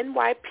the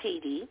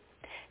NYPD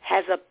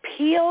has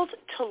appealed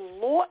to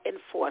law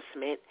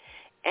enforcement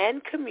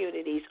and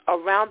communities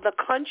around the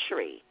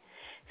country,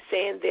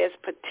 saying there's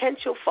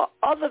potential for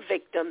other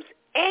victims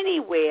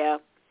anywhere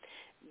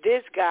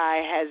this guy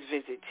has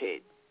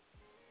visited.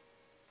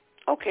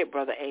 Okay,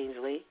 Brother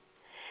Ainsley.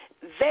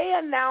 They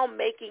are now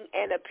making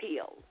an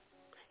appeal.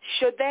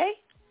 Should they?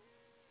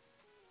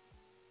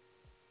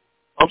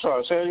 I'm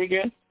sorry. Say it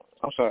again.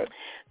 I'm sorry.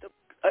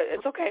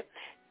 It's okay.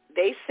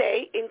 They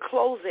say in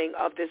closing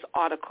of this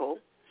article,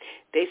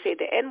 they say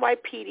the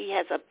NYPD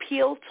has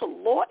appealed to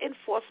law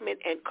enforcement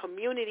and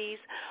communities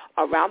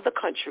around the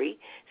country,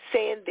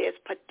 saying there's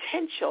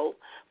potential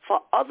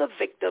for other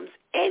victims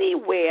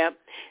anywhere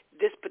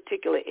this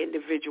particular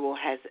individual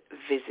has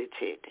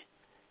visited.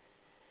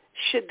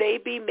 Should they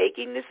be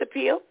making this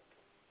appeal?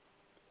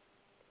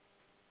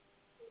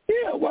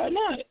 Yeah, why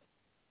not?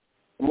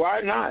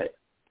 Why not?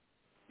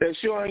 They're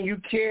showing you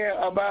care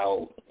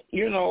about,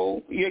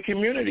 your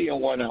community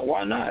and whatnot.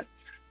 Why not?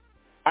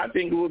 I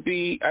think it would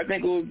be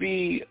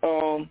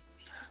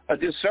a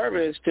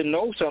disservice to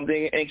know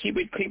something and keep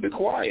it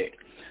quiet.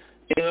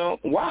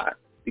 Why?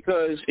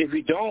 Because if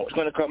you don't, it's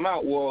going to come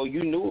out. Well,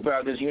 you knew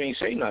about this, you ain't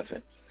say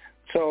nothing.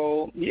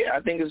 So yeah,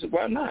 I think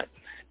why not?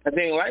 I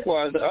think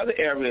likewise the other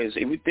areas.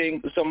 If you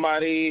think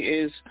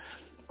somebody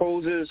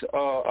poses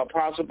a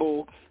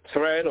possible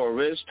threat or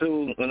risk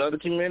to another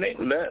community,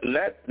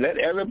 let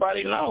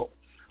everybody know.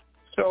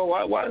 So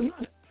why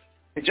not?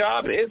 The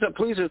job is of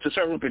police is to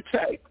serve and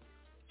protect.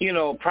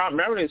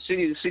 Primarily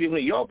the city of New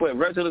York, but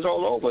residents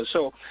all over.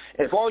 So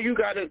if all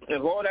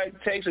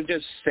that takes is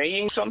just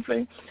saying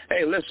something,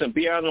 hey, listen,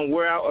 be out and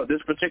wear out of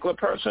this particular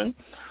person,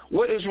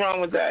 what is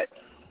wrong with that?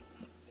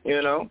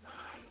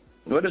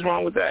 What is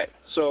wrong with that?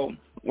 So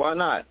why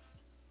not?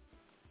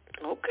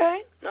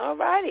 Okay, all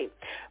righty.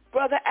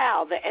 Brother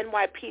Al, the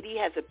NYPD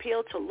has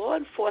appealed to law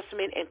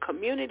enforcement and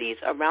communities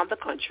around the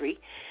country,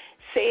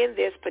 saying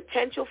there's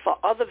potential for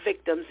other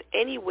victims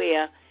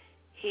anywhere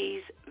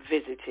he's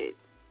visited.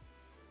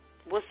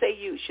 What say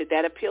you? Should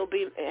that appeal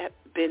have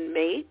been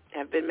made?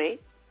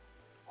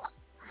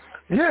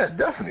 Yeah,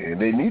 definitely.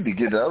 And they need to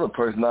get the other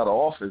person out of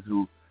office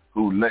who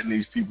letting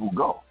these people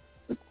go.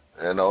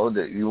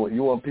 That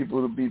you want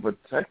people to be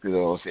protected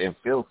and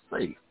feel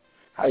safe.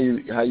 How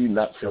you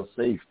not feel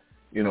safe?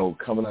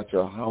 Coming out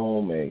your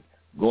home and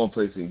going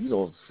places you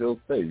don't feel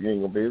safe. You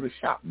ain't gonna be able to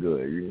shop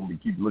good. You're gonna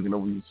keep looking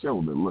over your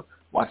shoulder,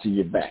 watching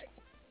your back.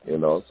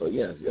 So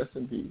yes,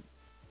 indeed.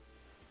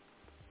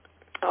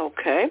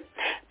 Okay.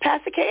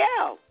 Pastor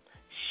KL,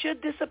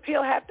 should this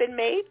appeal have been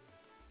made?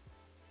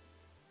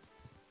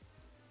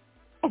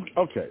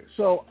 Okay,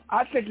 so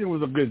I think it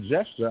was a good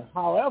gesture.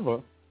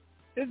 However,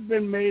 it's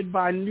been made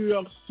by New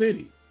York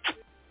City,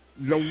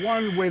 the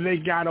one where they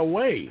got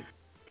away.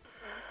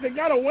 They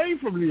got away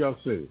from New York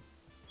City.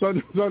 So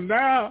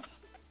now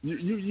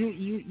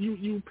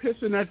you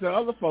pissing at the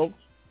other folks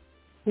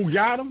who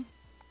got him.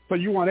 So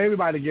you want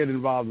everybody to get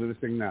involved in this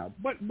thing now.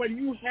 But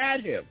you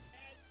had him.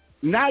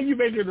 Now you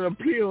make it an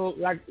appeal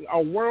like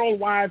a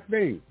worldwide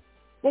thing.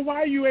 Well,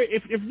 why are you,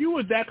 if you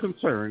were that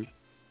concerned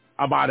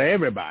about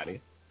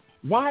everybody,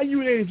 why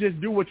you didn't just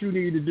do what you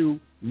needed to do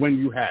when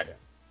you had him?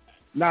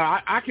 Now,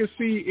 I can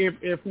see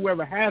if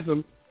whoever has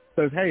him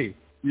says, hey,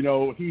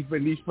 he's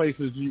been these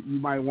places, you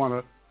might want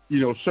to,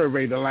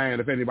 survey the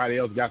land if anybody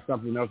else got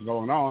something else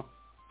going on,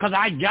 because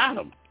I got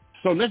him.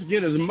 So let's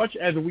get as much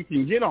as we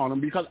can get on him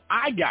because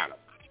I got him.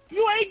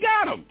 You ain't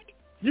got him.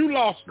 You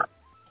lost him.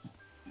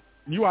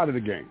 You out of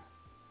the game.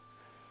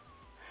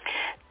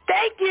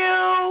 Thank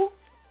you,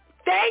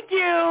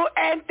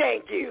 and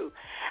thank you.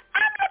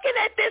 I'm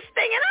looking at this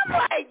thing, and I'm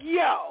like,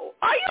 yo,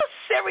 are you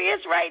serious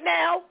right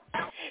now?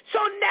 So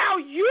now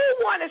you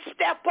want to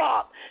step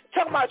up,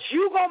 talking about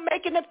you going to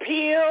make an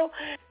appeal,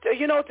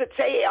 to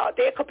say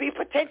there could be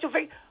potential for.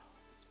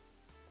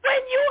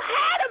 When you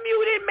had him,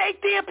 you didn't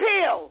make the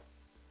appeal.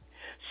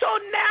 So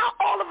now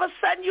all of a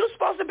sudden you're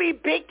supposed to be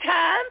big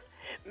time,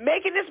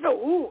 making this bill.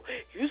 Ooh,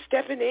 you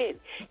stepping in.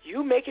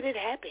 You making it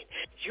happen.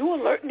 You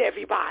alerting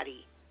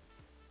everybody.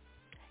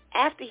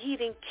 After he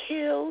done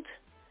killed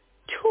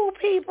 2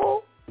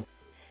 people,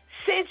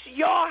 since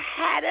y'all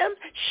had him,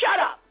 shut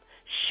up.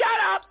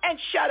 Shut up and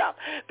shut up.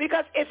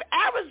 Because if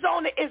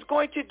Arizona is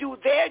going to do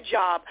their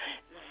job,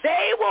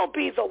 they will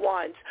be the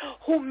ones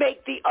who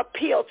make the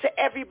appeal to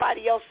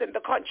everybody else in the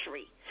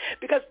country.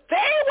 Because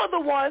they were the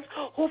ones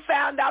who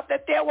found out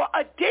that there were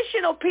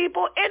additional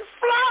people in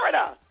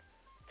Florida.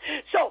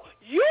 So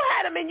you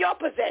had him in your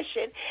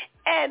possession,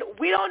 and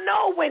we don't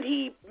know when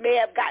he may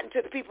have gotten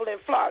to the people in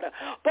Florida,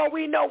 but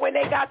we know when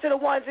he got to the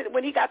ones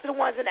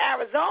in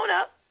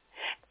Arizona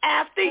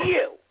after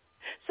you.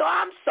 So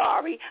I'm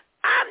sorry,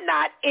 I'm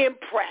not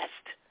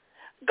impressed.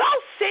 Go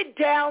sit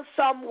down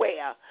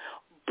somewhere.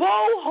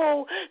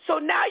 Boo-hoo. So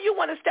now you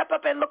want to step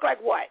up and look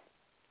like what?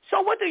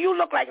 So what do you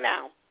look like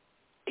now?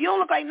 You don't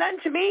look like nothing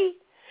to me,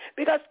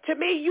 because to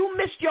me you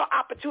missed your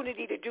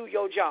opportunity to do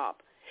your job.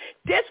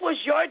 This was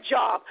your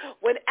job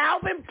when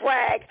Alvin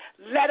Bragg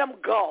let him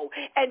go.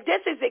 And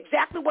this is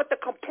exactly what the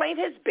complaint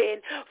has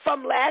been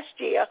from last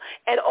year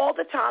and all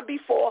the time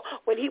before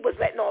when he was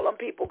letting all them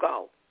people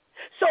go.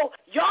 So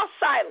y'all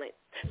silent.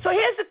 So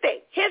here's the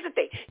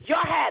thing.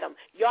 Y'all had him.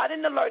 Y'all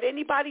didn't alert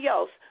anybody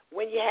else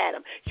when you had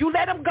him. You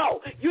let him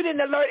go. You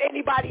didn't alert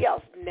anybody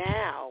else.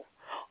 Now,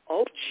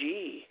 oh,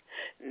 gee,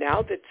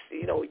 now that,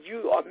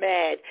 you are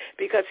mad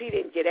because he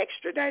didn't get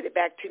extradited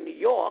back to New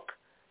York,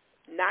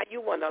 now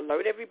you want to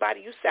alert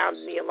everybody. You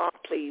sounding the alarm,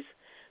 please.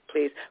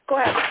 Please, go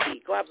have a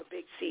seat. Go have a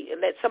big seat and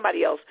let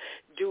somebody else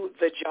do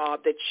the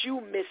job that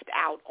you missed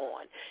out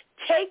on.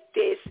 Take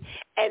this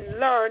and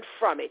learn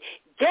from it.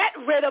 Get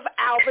rid of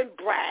Alvin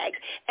Bragg,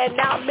 and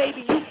now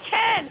maybe you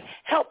can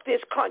help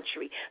this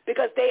country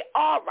because they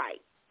are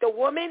right. The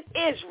woman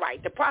is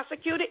right. The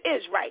prosecutor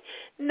is right.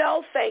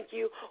 No, thank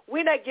you.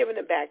 We're not giving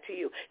him back to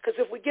you, because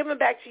if we give him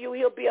back to you,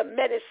 he'll be a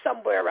menace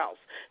somewhere else.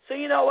 So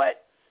you know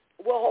what?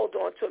 We'll hold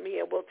on to him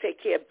here. We'll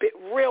take care of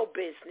real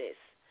business.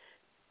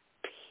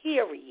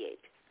 Period.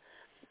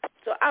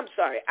 So I'm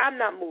sorry. I'm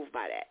not moved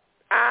by that.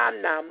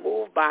 I'm not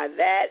moved by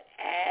that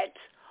at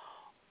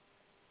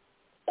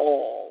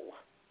all.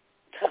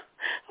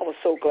 I was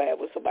so glad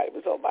when somebody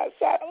was on my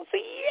side. I was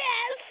like,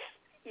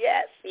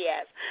 yes.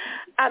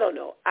 I don't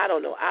know.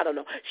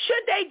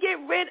 Should they get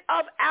rid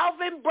of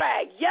Alvin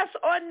Bragg? Yes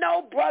or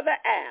no, Brother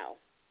Al?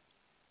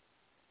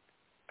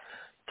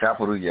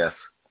 Capital yes.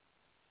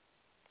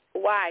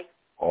 Why?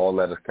 All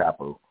letters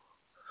capital.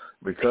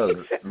 Because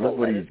look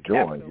what he's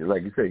doing.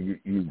 Like you said,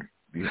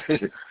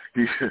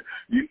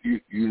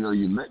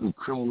 you're letting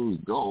criminals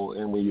go,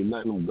 and when you're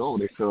letting them go,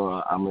 they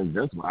feel I'm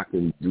invincible. I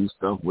can do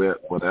stuff with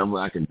whatever.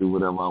 I can do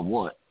whatever I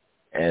want.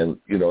 And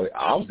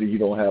obviously you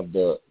don't have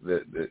the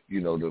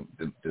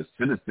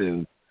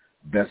citizens'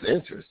 best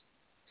interest.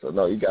 So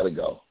no, you got to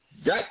go.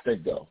 Got to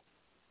go.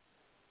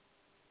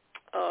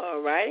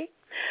 All right.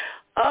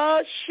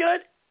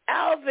 Should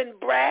Alvin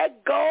Bragg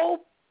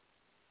go,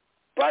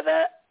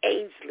 Brother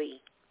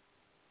Ainsley?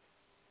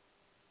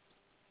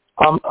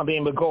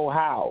 But go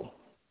how?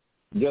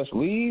 Just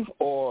leave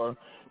or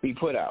be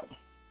put out?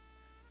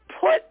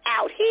 Put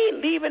out. He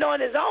ain't leaving on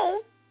his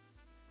own.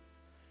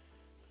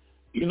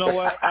 You know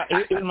what?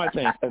 Here's my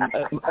thing.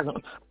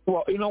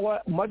 Well, you know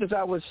what? Much as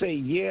I would say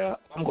yeah,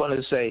 I'm going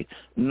to say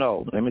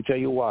no. Let me tell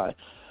you why.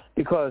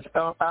 Because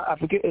I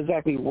forget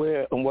exactly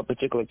where in what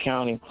particular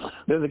county.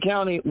 There's a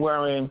county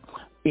wherein,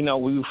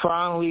 we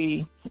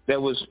finally, there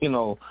was,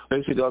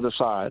 basically the other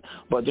side.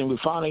 But then we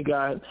finally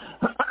got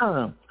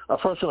a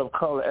person of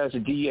color as a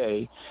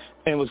DA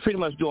and was pretty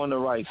much doing the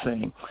right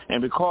thing.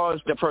 And because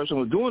the person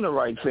was doing the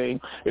right thing,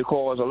 it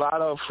caused a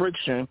lot of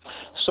friction.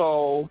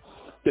 So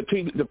the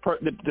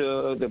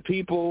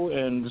people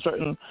and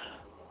certain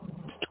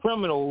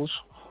criminals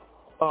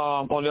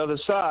on the other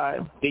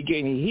side, they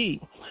getting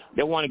heat.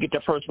 They want to get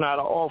that person out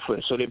of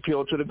office. So they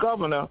appeal to the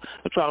governor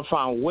to try to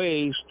find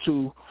ways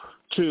to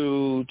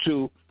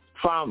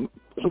find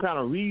some kind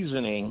of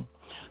reasoning,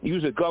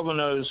 use the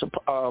governor's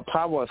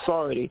power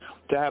authority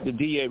to have the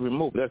DA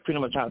removed. That's pretty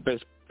much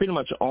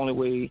the only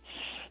way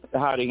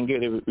how they can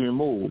get it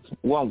removed.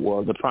 One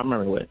was the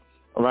primary way,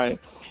 right?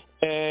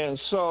 And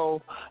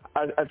so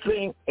I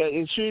think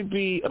it should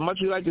be, much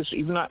as we like this,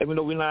 even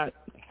though we're not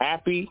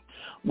happy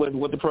with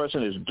what the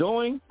person is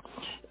doing,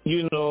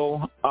 it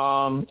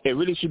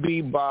really should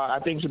be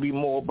should be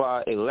more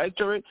by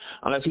electorate,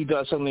 unless he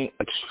does something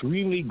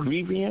extremely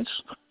grievous,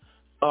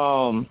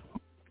 even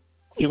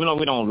though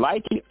we don't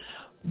like it.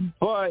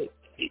 But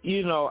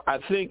I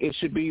think it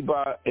should be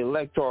by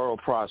electoral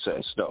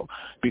process, though,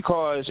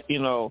 because,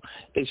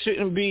 it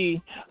shouldn't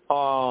be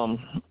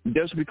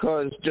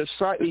just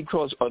slightly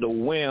because of the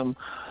whim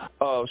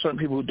of certain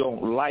people who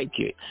don't like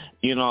it.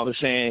 You know what I'm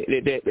saying?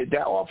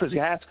 That office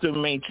has to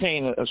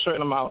maintain a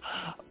certain amount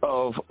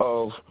of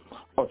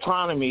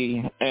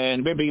autonomy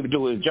and maybe even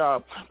do his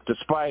job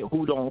despite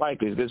who don't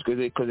like it. Because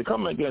they're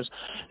coming against,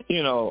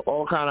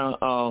 all kind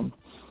of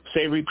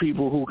savory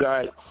people who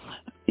got,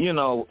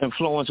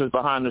 influences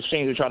behind the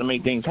scenes to try to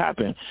make things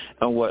happen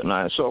and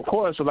whatnot. So, of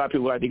course, a lot of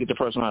people like to get the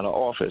person out of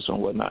office and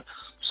whatnot.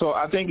 So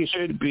I think it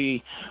should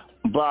be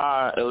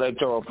by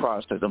electoral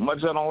process. As much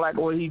as I don't like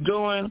what he's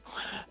doing,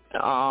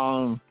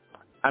 I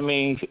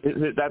believe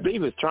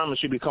his term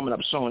should be coming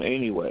up soon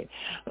anyway,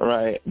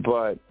 right?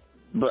 But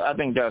I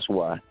think that's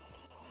why.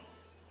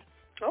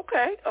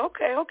 Okay.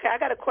 I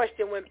got a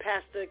question when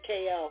Pastor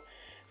KL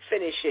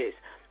finishes.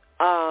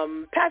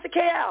 Pastor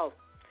KL,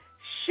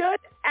 should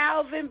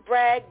Alvin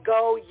Bragg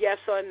go, yes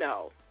or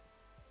no?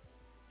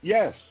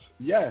 Yes.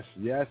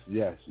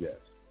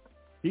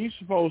 He's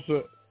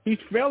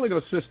failing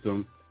a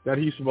system that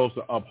he's supposed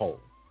to uphold.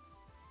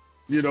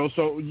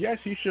 So yes,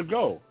 he should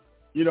go.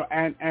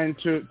 And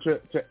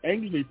to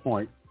Ainsley's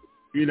point,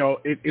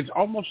 it's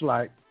almost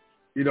like,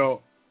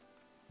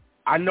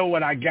 I know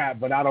what I got,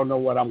 but I don't know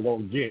what I'm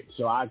going to get,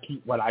 so I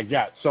keep what I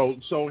got. So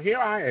here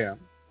I am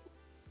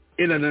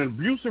in an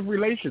abusive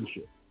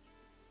relationship,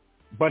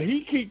 but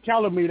he keep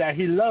telling me that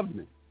he loves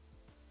me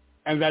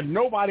and that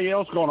nobody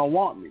else going to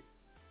want me.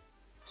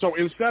 So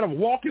instead of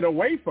walking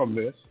away from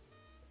this,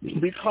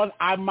 because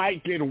I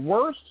might get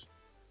worse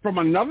from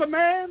another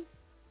man,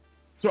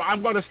 so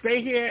I'm going to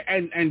stay here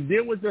and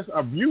deal with this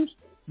abuse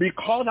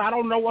because I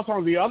don't know what's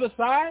on the other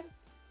side?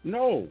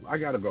 No, I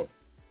got to go.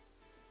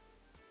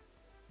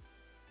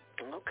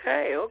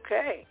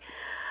 Okay.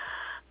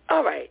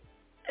 All right.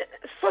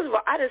 First of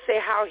all, I didn't say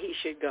how he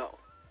should go.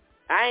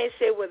 I didn't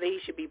say whether he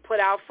should be put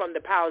out from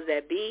the powers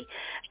that be.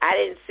 I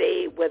didn't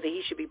say whether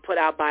he should be put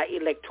out by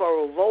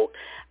electoral vote.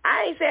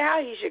 I didn't say how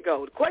he should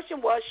go. The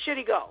question was, should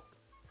he go?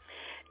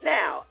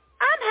 Now,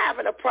 I'm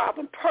having a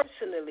problem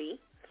personally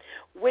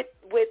with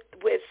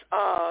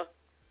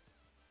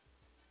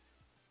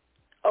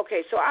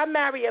okay, so I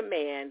marry a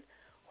man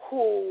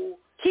who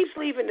keeps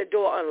leaving the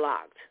door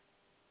unlocked.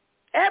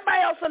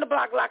 Everybody else on the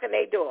block locking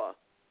their door.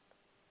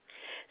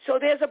 So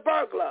there's a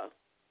burglar.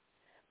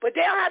 But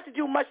they don't have to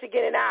do much to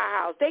get in our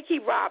house. They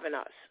keep robbing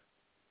us.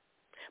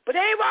 But they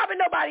ain't robbing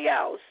nobody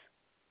else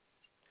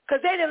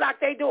because they didn't lock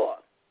their door.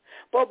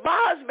 But my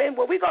husband,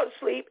 when we go to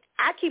sleep,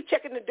 I keep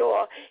checking the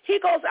door. He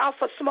goes out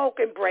for smoke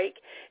and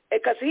break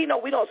because he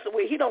don't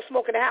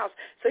smoke in the house.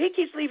 So he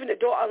keeps leaving the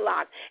door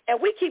unlocked. And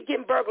we keep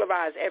getting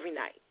burglarized every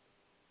night.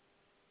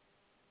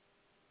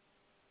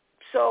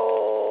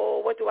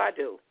 So what do I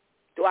do?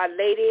 Do I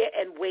lay there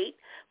and wait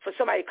for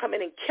somebody to come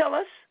in and kill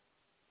us?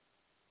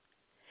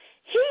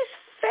 He's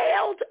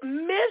failed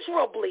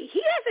miserably. He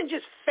hasn't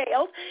just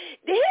failed.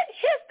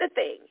 Here's the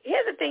thing.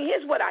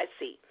 Here's what I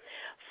see.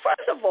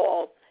 First of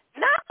all,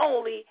 not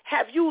only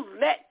have you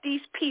let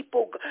these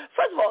people go,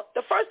 first of all,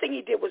 the first thing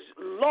he did was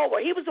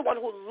lower. He was the one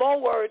who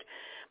lowered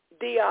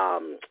the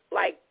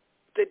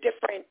the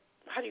different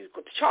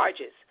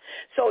charges.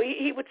 So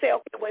he would say,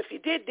 okay, well, if you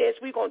did this,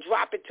 we're going to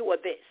drop it to a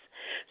this.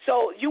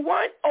 So you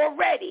weren't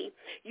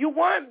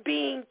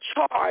being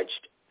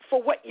charged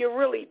for what you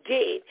really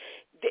did.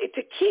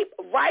 To keep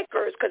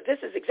Rikers, because this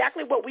is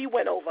exactly what we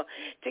went over,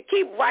 to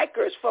keep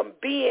Rikers from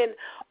being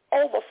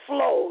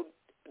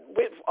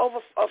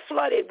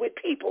flooded with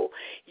people,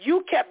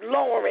 you kept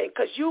lowering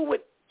because you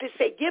would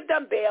say give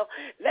them bail,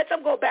 let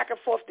them go back and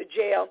forth to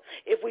jail.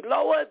 If we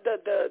lower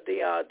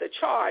the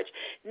charge,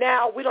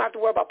 now we don't have to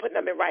worry about putting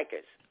them in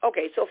Rikers.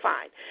 Okay, so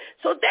fine.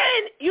 So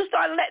then you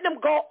start letting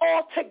them go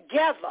all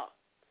together.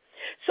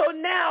 So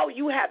now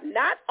you have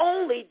not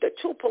only the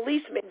two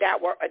policemen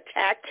that were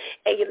attacked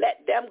and you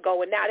let them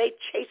go, and now they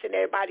chasing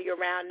everybody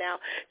around now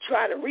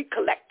trying to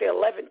recollect the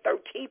 11,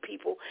 13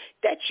 people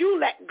that you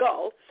let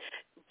go,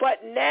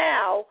 but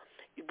now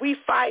we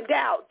find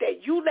out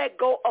that you let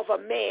go of a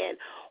man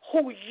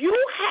who you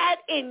had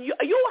in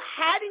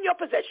your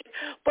possession,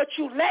 but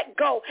you let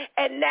go,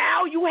 and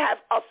now you have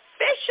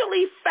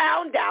officially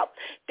found out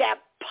that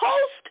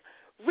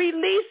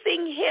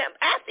post-releasing him,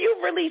 after you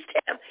released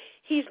him,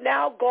 he's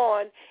now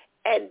gone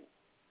and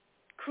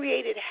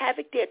created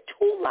havoc. There are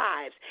two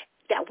lives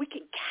that we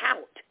can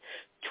count,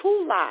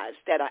 two lives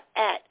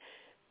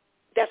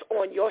that's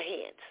on your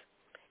hands.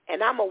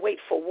 And I'm going to wait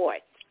for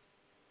what?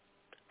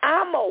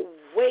 I'm going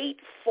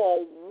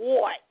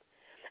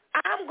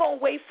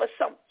to wait for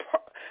some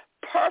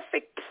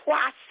perfect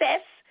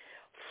process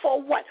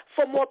for what?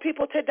 For more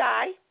people to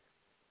die?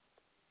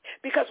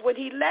 Because when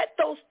he let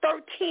those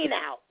 13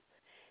 out,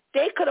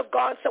 they could have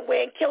gone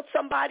somewhere and killed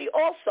somebody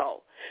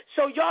also.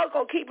 So y'all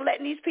going to keep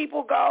letting these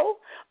people go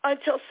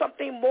until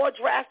something more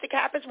drastic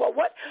happens? Well,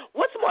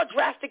 what's more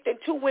drastic than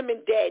two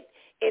women dead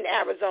in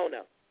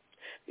Arizona?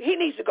 He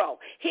needs to go.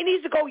 He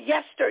needs to go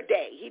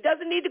yesterday. He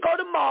doesn't need to go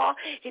tomorrow.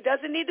 He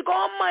doesn't need to go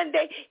on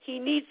Monday. He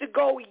needs to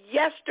go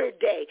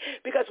yesterday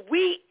because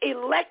we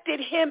elected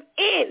him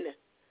in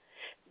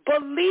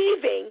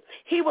believing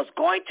he was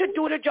going to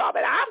do the job.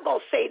 And I'm going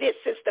to say this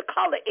since the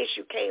color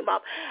issue came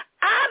up.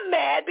 I'm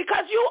mad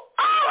because you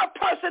are a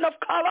person of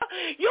color.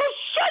 You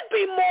should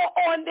be more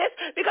on this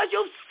because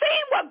you've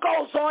seen what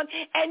goes on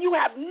and you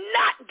have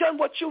not done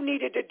what you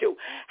needed to do.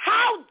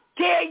 How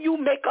dare you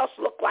make us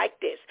look like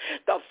this?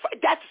 That's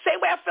the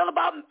same way I feel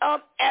about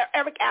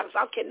Eric Adams. I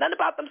don't care nothing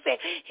about them saying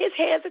his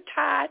hands are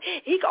tied.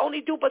 He can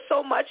only do but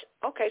so much.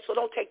 Okay, so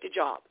don't take the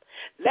job.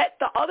 Let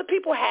the other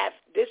people have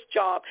this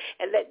job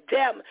and let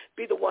them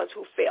be the ones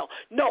who fail.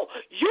 No,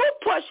 you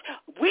push.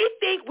 We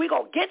think we're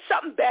going to get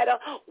something better.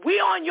 We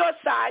on your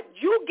side.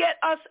 You get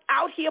us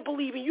out here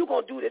believing you're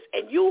going to do this,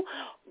 and you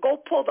go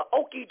pull the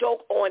okey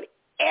doke on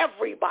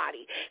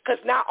everybody, because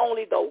not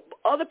only the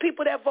other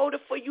people that voted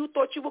for you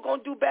thought you were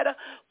going to do better,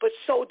 but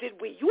so did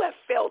we. You have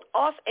failed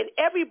us and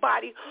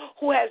everybody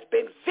who has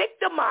been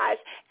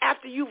victimized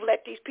after you've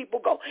let these people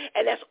go.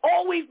 And that's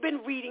all we've been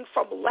reading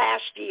from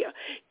last year.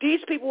 These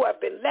people who have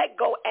been let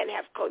go and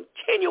have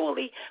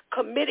continually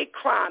committed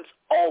crimes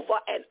over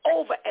and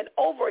over and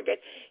over again.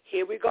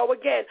 Here we go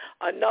again,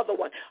 another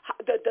one.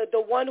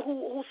 The one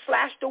who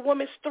slashed the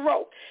woman's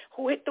throat,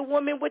 who hit the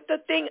woman with the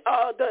thing,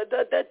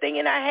 the thing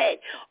in her head.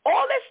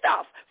 All this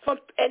stuff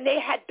and they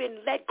had been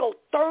let go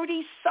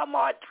 30 some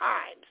odd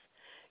times.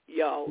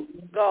 Yo,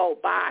 go,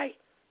 bye.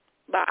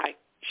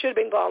 Should have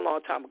been gone a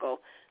long time ago.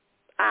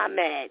 I'm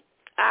mad,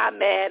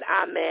 and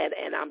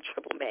I'm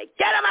triple mad.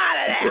 Get him out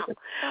of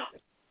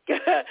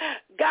there.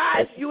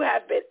 Guys, you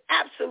have been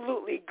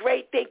absolutely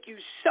great. Thank you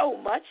so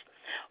much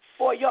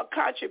for your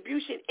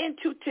contribution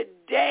into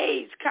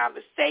today's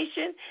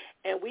conversation,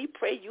 and we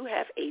pray you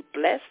have a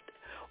blessed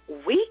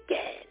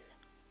weekend.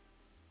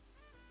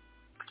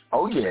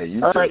 Oh, yeah,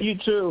 you All too. right, you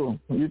too.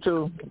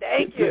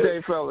 Thank you. Good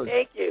day, fellas.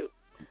 Thank you.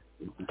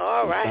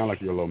 All right. You sound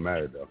like you're a little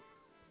married, though.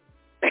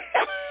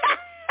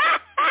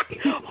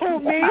 Who,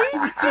 me?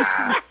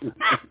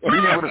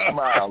 Leave with a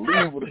smile.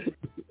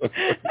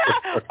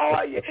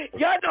 Oh, yeah.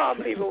 Y'all know I'm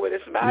leaving with a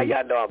smile. I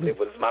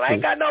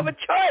ain't got no other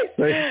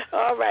choice.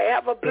 All right.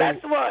 Have a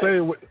blessed one.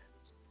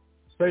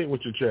 Say it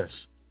with your chest.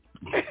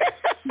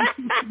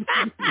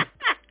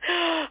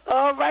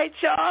 All right,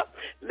 y'all.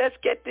 Let's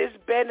get this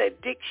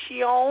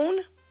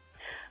benediction.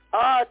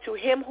 To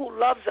him who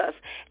loves us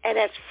and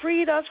has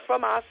freed us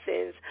from our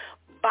sins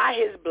by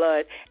his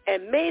blood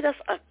and made us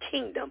a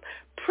kingdom,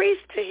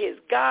 priest to his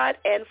God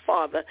and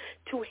Father.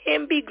 To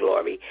him be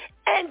glory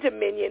and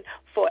dominion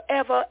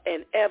forever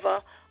and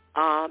ever.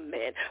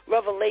 Amen.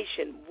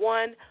 Revelation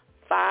 1,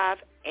 5,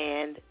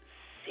 and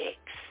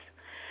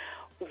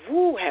 6.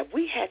 Woo, have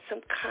we had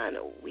some kind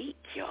of week,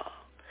 y'all.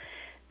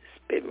 It's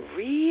been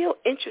real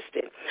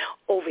interesting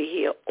over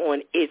here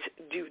on It's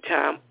Due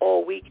Time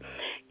all week.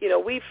 You know,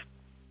 we've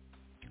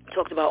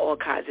talked about all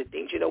kinds of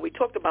things. You know, we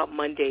talked about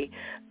Monday,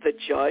 the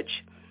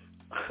judge.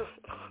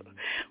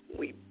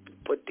 We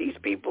put these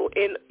people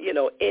in,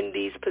 in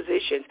these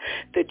positions.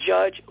 The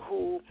judge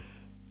who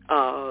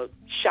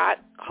shot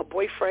her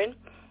boyfriend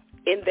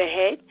in the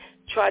head,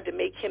 tried to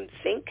make him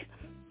think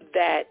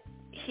that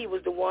he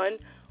was the one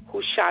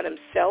who shot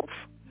himself.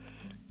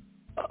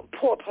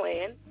 Poor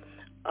plan.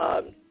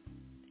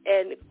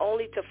 And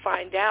only to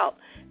find out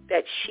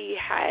that she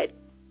had,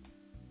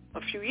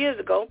 a few years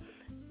ago,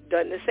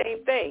 done the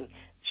same thing,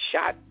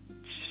 shot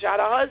her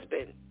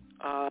husband,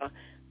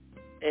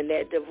 and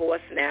they're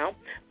divorced now.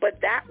 But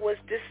that was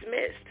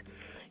dismissed.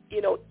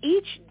 You know,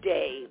 each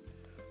day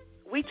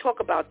we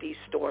talk about these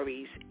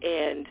stories,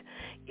 and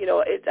you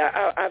know,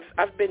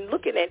 I've been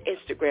looking at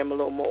Instagram a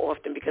little more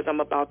often because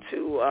I'm about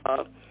to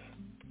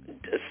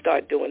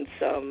start doing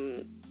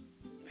some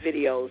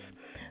videos.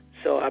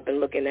 So I've been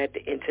looking at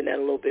the internet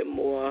a little bit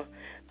more,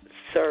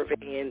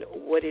 surveying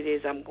what it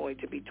is I'm going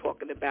to be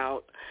talking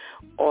about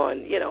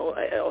on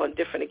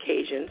different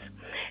occasions.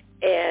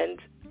 And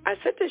I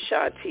said to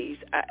Shantice,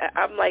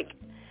 I'm like,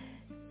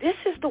 this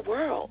is the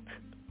world.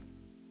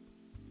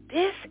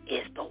 This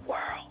is the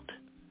world.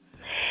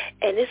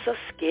 And it's a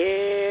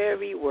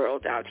scary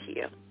world out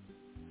here.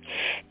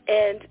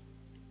 And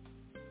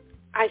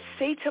I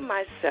say to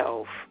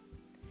myself,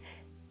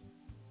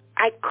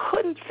 I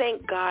couldn't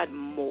thank God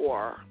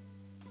more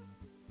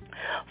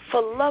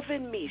for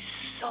loving me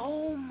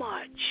so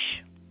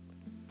much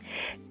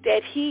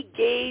that he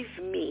gave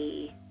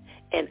me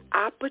an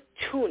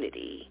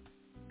opportunity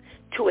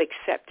to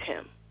accept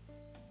him.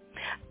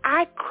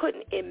 I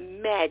couldn't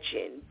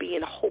imagine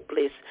being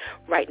hopeless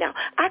right now.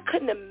 I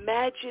couldn't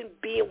imagine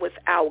being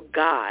without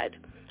God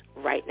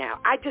right now.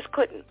 I just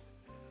couldn't.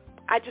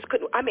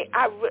 I mean,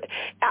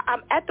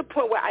 I'm at the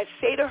point where I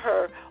say to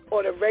her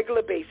on a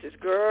regular basis,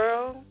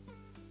 girl,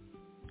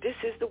 this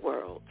is the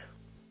world.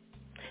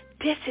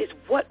 This is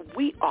what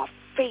we are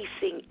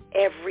facing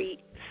every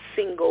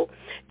single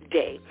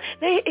day.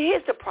 Now,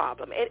 here's the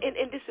problem, and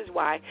this is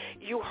why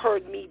you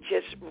heard me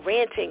just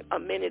ranting a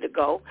minute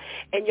ago,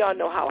 and y'all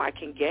know how I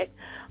can get.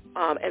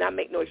 and I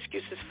make no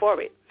excuses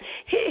for it.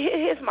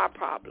 Here's my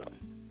problem.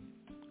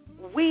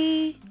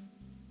 We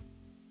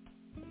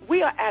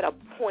are at a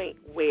point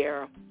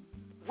where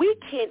we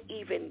can't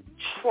even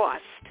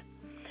trust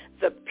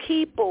the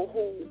people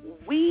who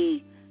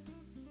we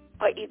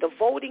are either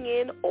voting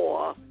in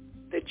or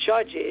the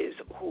judges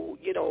who,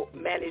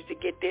 manage to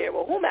get there,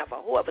 or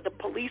whoever, the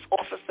police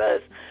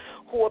officers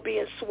who are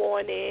being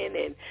sworn in,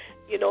 and,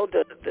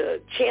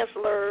 the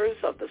chancellors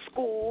of the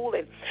school.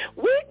 And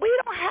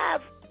we don't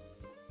have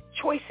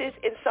choices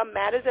in some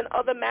matters. In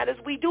other matters,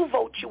 we do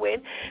vote you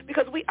in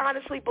because we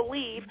honestly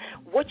believe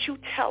what you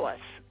tell us.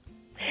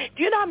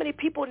 Do you know how many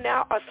people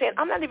now are saying,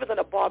 I'm not even going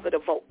to bother to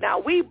vote? Now,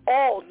 we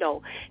all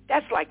know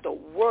that's like the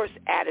worst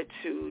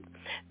attitude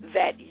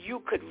that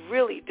you could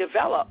really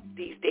develop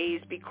these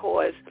days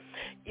because,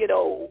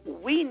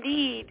 we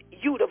need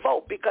you to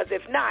vote, because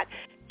if not,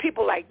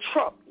 people like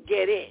Trump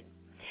get in.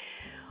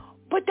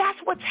 But that's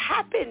what's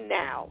happened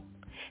now.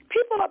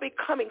 People are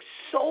becoming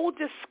so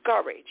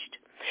discouraged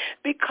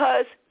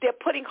because they're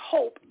putting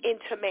hope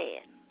into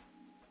man.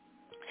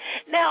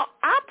 Now,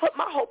 I put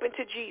my hope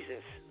into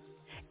Jesus,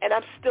 and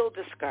I'm still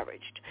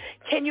discouraged.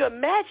 Can you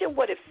imagine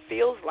what it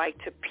feels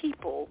like to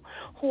people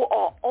who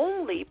are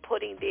only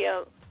putting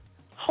their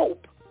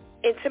hope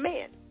into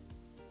man?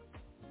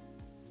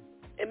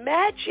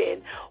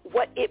 Imagine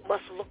what it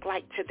must look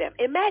like to them.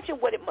 Imagine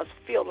what it must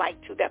feel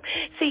like to them.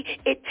 See,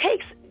 it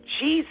takes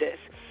Jesus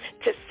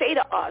to say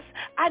to us,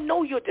 I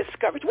know you're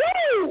discouraged.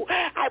 Woo!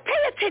 I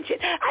pay attention.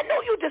 I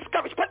know you're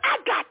discouraged, but I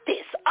got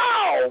this.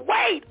 Oh,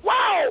 wait.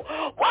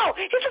 Whoa.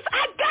 He says,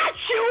 I got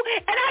you,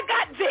 and I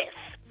got this.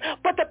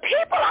 But the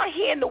people out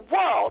here in the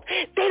world,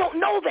 they don't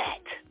know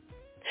that.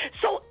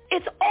 So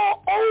it's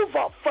all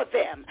over for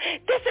them.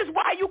 This is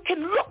why you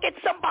can look at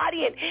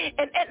somebody and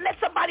let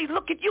somebody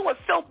look at you and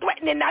feel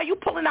threatened, and now you're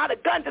pulling out a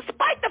gun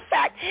despite the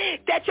fact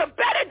that your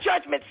better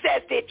judgment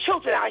says there are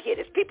children out here,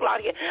 there's people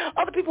out here,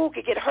 other people who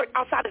could get hurt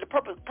outside of the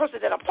person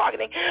that I'm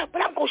targeting,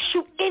 but I'm going to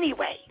shoot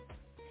anyway.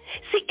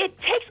 See, it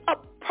takes a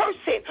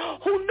person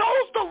who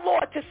knows the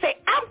Lord to say,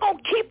 I'm going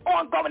to keep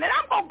on going, and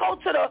I'm going to go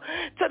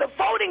to the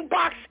voting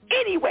box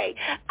anyway.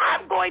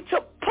 I'm going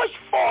to push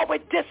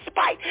forward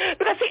despite.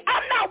 Because, see,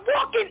 I'm not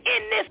walking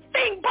in this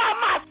thing by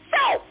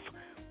myself.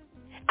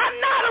 I'm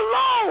not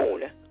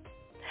alone.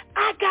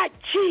 I got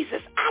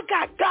Jesus. I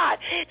got God.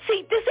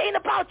 See, this ain't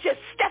about just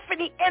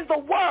Stephanie and the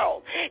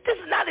world. This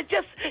is not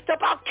just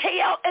about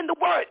KL and the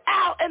world,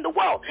 Al and the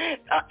world,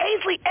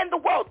 Ainsley and the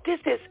world. This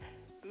is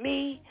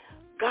me,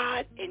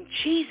 God, and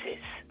Jesus.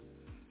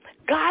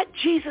 God,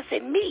 Jesus,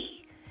 and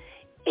me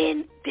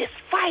in this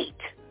fight.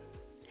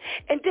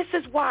 And this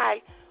is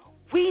why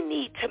we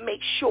need to make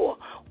sure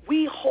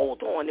we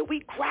hold on and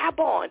we grab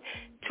on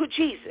to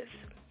Jesus,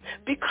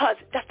 because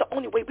that's the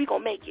only way we're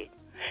going to make it.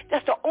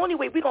 That's the only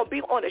way we're going to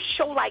be on a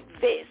show like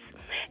this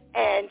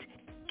and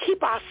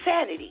keep our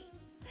sanity.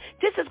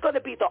 This is going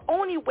to be the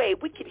only way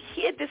we can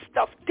hear this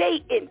stuff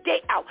day in, day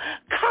out,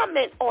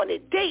 comment on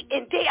it day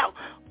in, day out,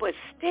 but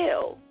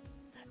still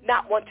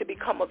not want to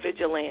become a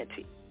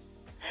vigilante,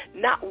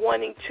 not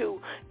wanting to,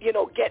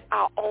 get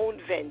our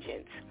own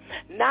vengeance,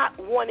 not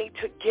wanting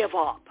to give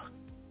up.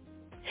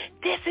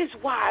 This is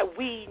why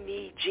we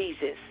need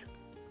Jesus.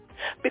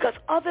 Because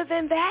other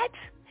than that,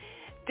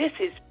 this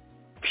is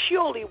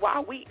purely why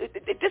we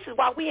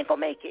ain't gonna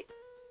make it.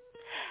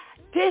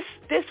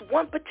 This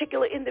one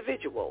particular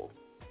individual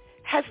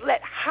has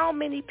let how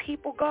many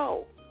people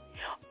go,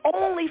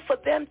 only for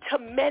them to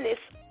menace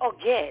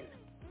again.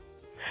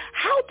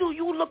 How do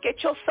you look at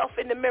yourself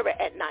in the mirror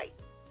at night?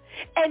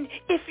 And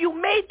if you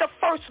made the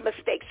first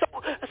mistake, so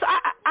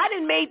I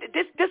didn't make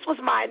this was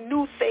my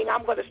new thing.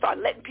 I'm going to start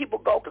letting people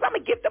go because I'm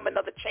going to give them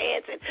another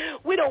chance, and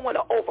we don't want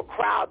to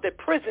overcrowd the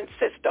prison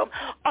system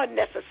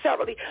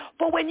unnecessarily.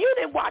 But when you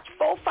didn't watch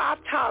 4 or 5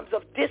 times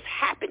of this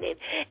happening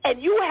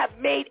and you have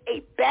made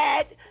a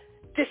bad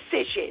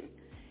decision,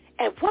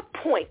 at what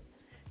point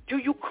do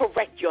you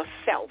correct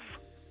yourself?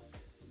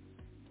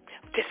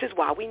 This is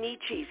why we need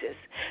Jesus.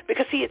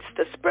 Because, see, it's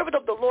the Spirit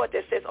of the Lord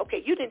that says,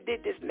 okay, you done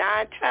did this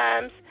 9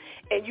 times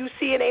and you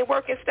see it ain't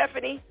working,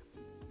 Stephanie?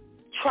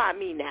 Try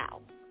me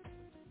now.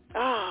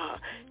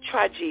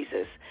 Try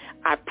Jesus.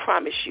 I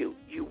promise you,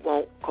 you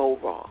won't go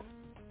wrong.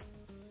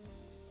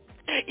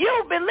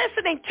 You've been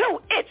listening to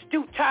It's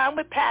Due Time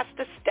with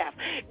Pastor Steph.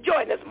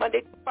 Join us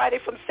Monday to Friday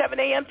from 7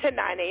 a.m. to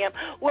 9 a.m.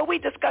 where we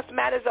discuss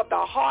matters of the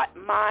heart,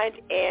 mind,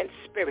 and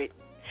spirit.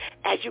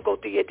 As you go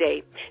through your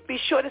day, be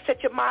sure to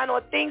set your mind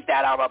on things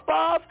that are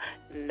above,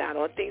 not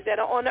on things that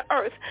are on the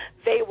earth.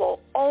 They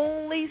will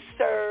only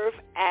serve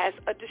as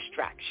a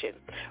distraction.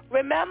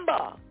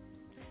 Remember,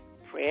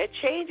 prayer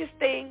changes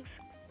things.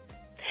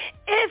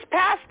 It's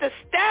Pastor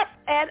Steph,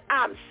 and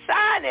I'm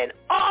signing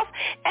off.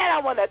 And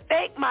I want to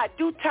thank my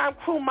Due Time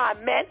crew, my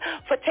men,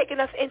 for taking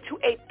us into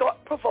a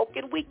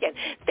thought-provoking weekend.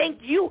 Thank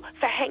you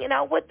for hanging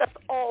out with us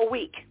all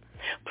week.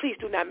 Please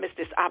do not miss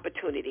this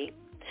opportunity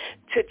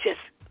to just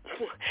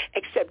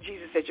accept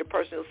Jesus as your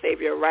personal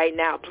Savior right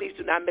now. Please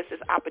do not miss this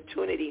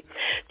opportunity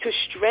to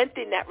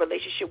strengthen that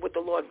relationship with the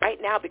Lord right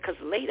now, because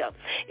later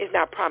is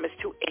not promised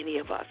to any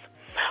of us.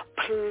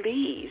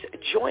 Please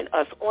join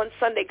us on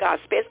Sunday, God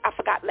Spares. I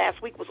forgot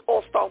last week was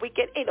All-Star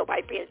Weekend. Ain't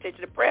nobody paying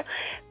attention to prayer.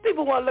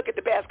 People want to look at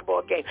the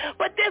basketball game.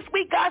 But this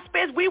week, God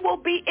Spares, we will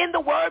be in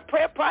the Word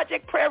Prayer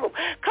Project prayer room.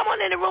 Come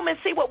on in the room and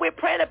see what we're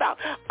praying about.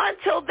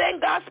 Until then,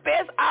 God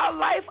Spares our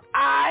life.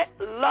 I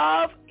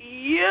love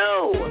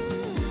you.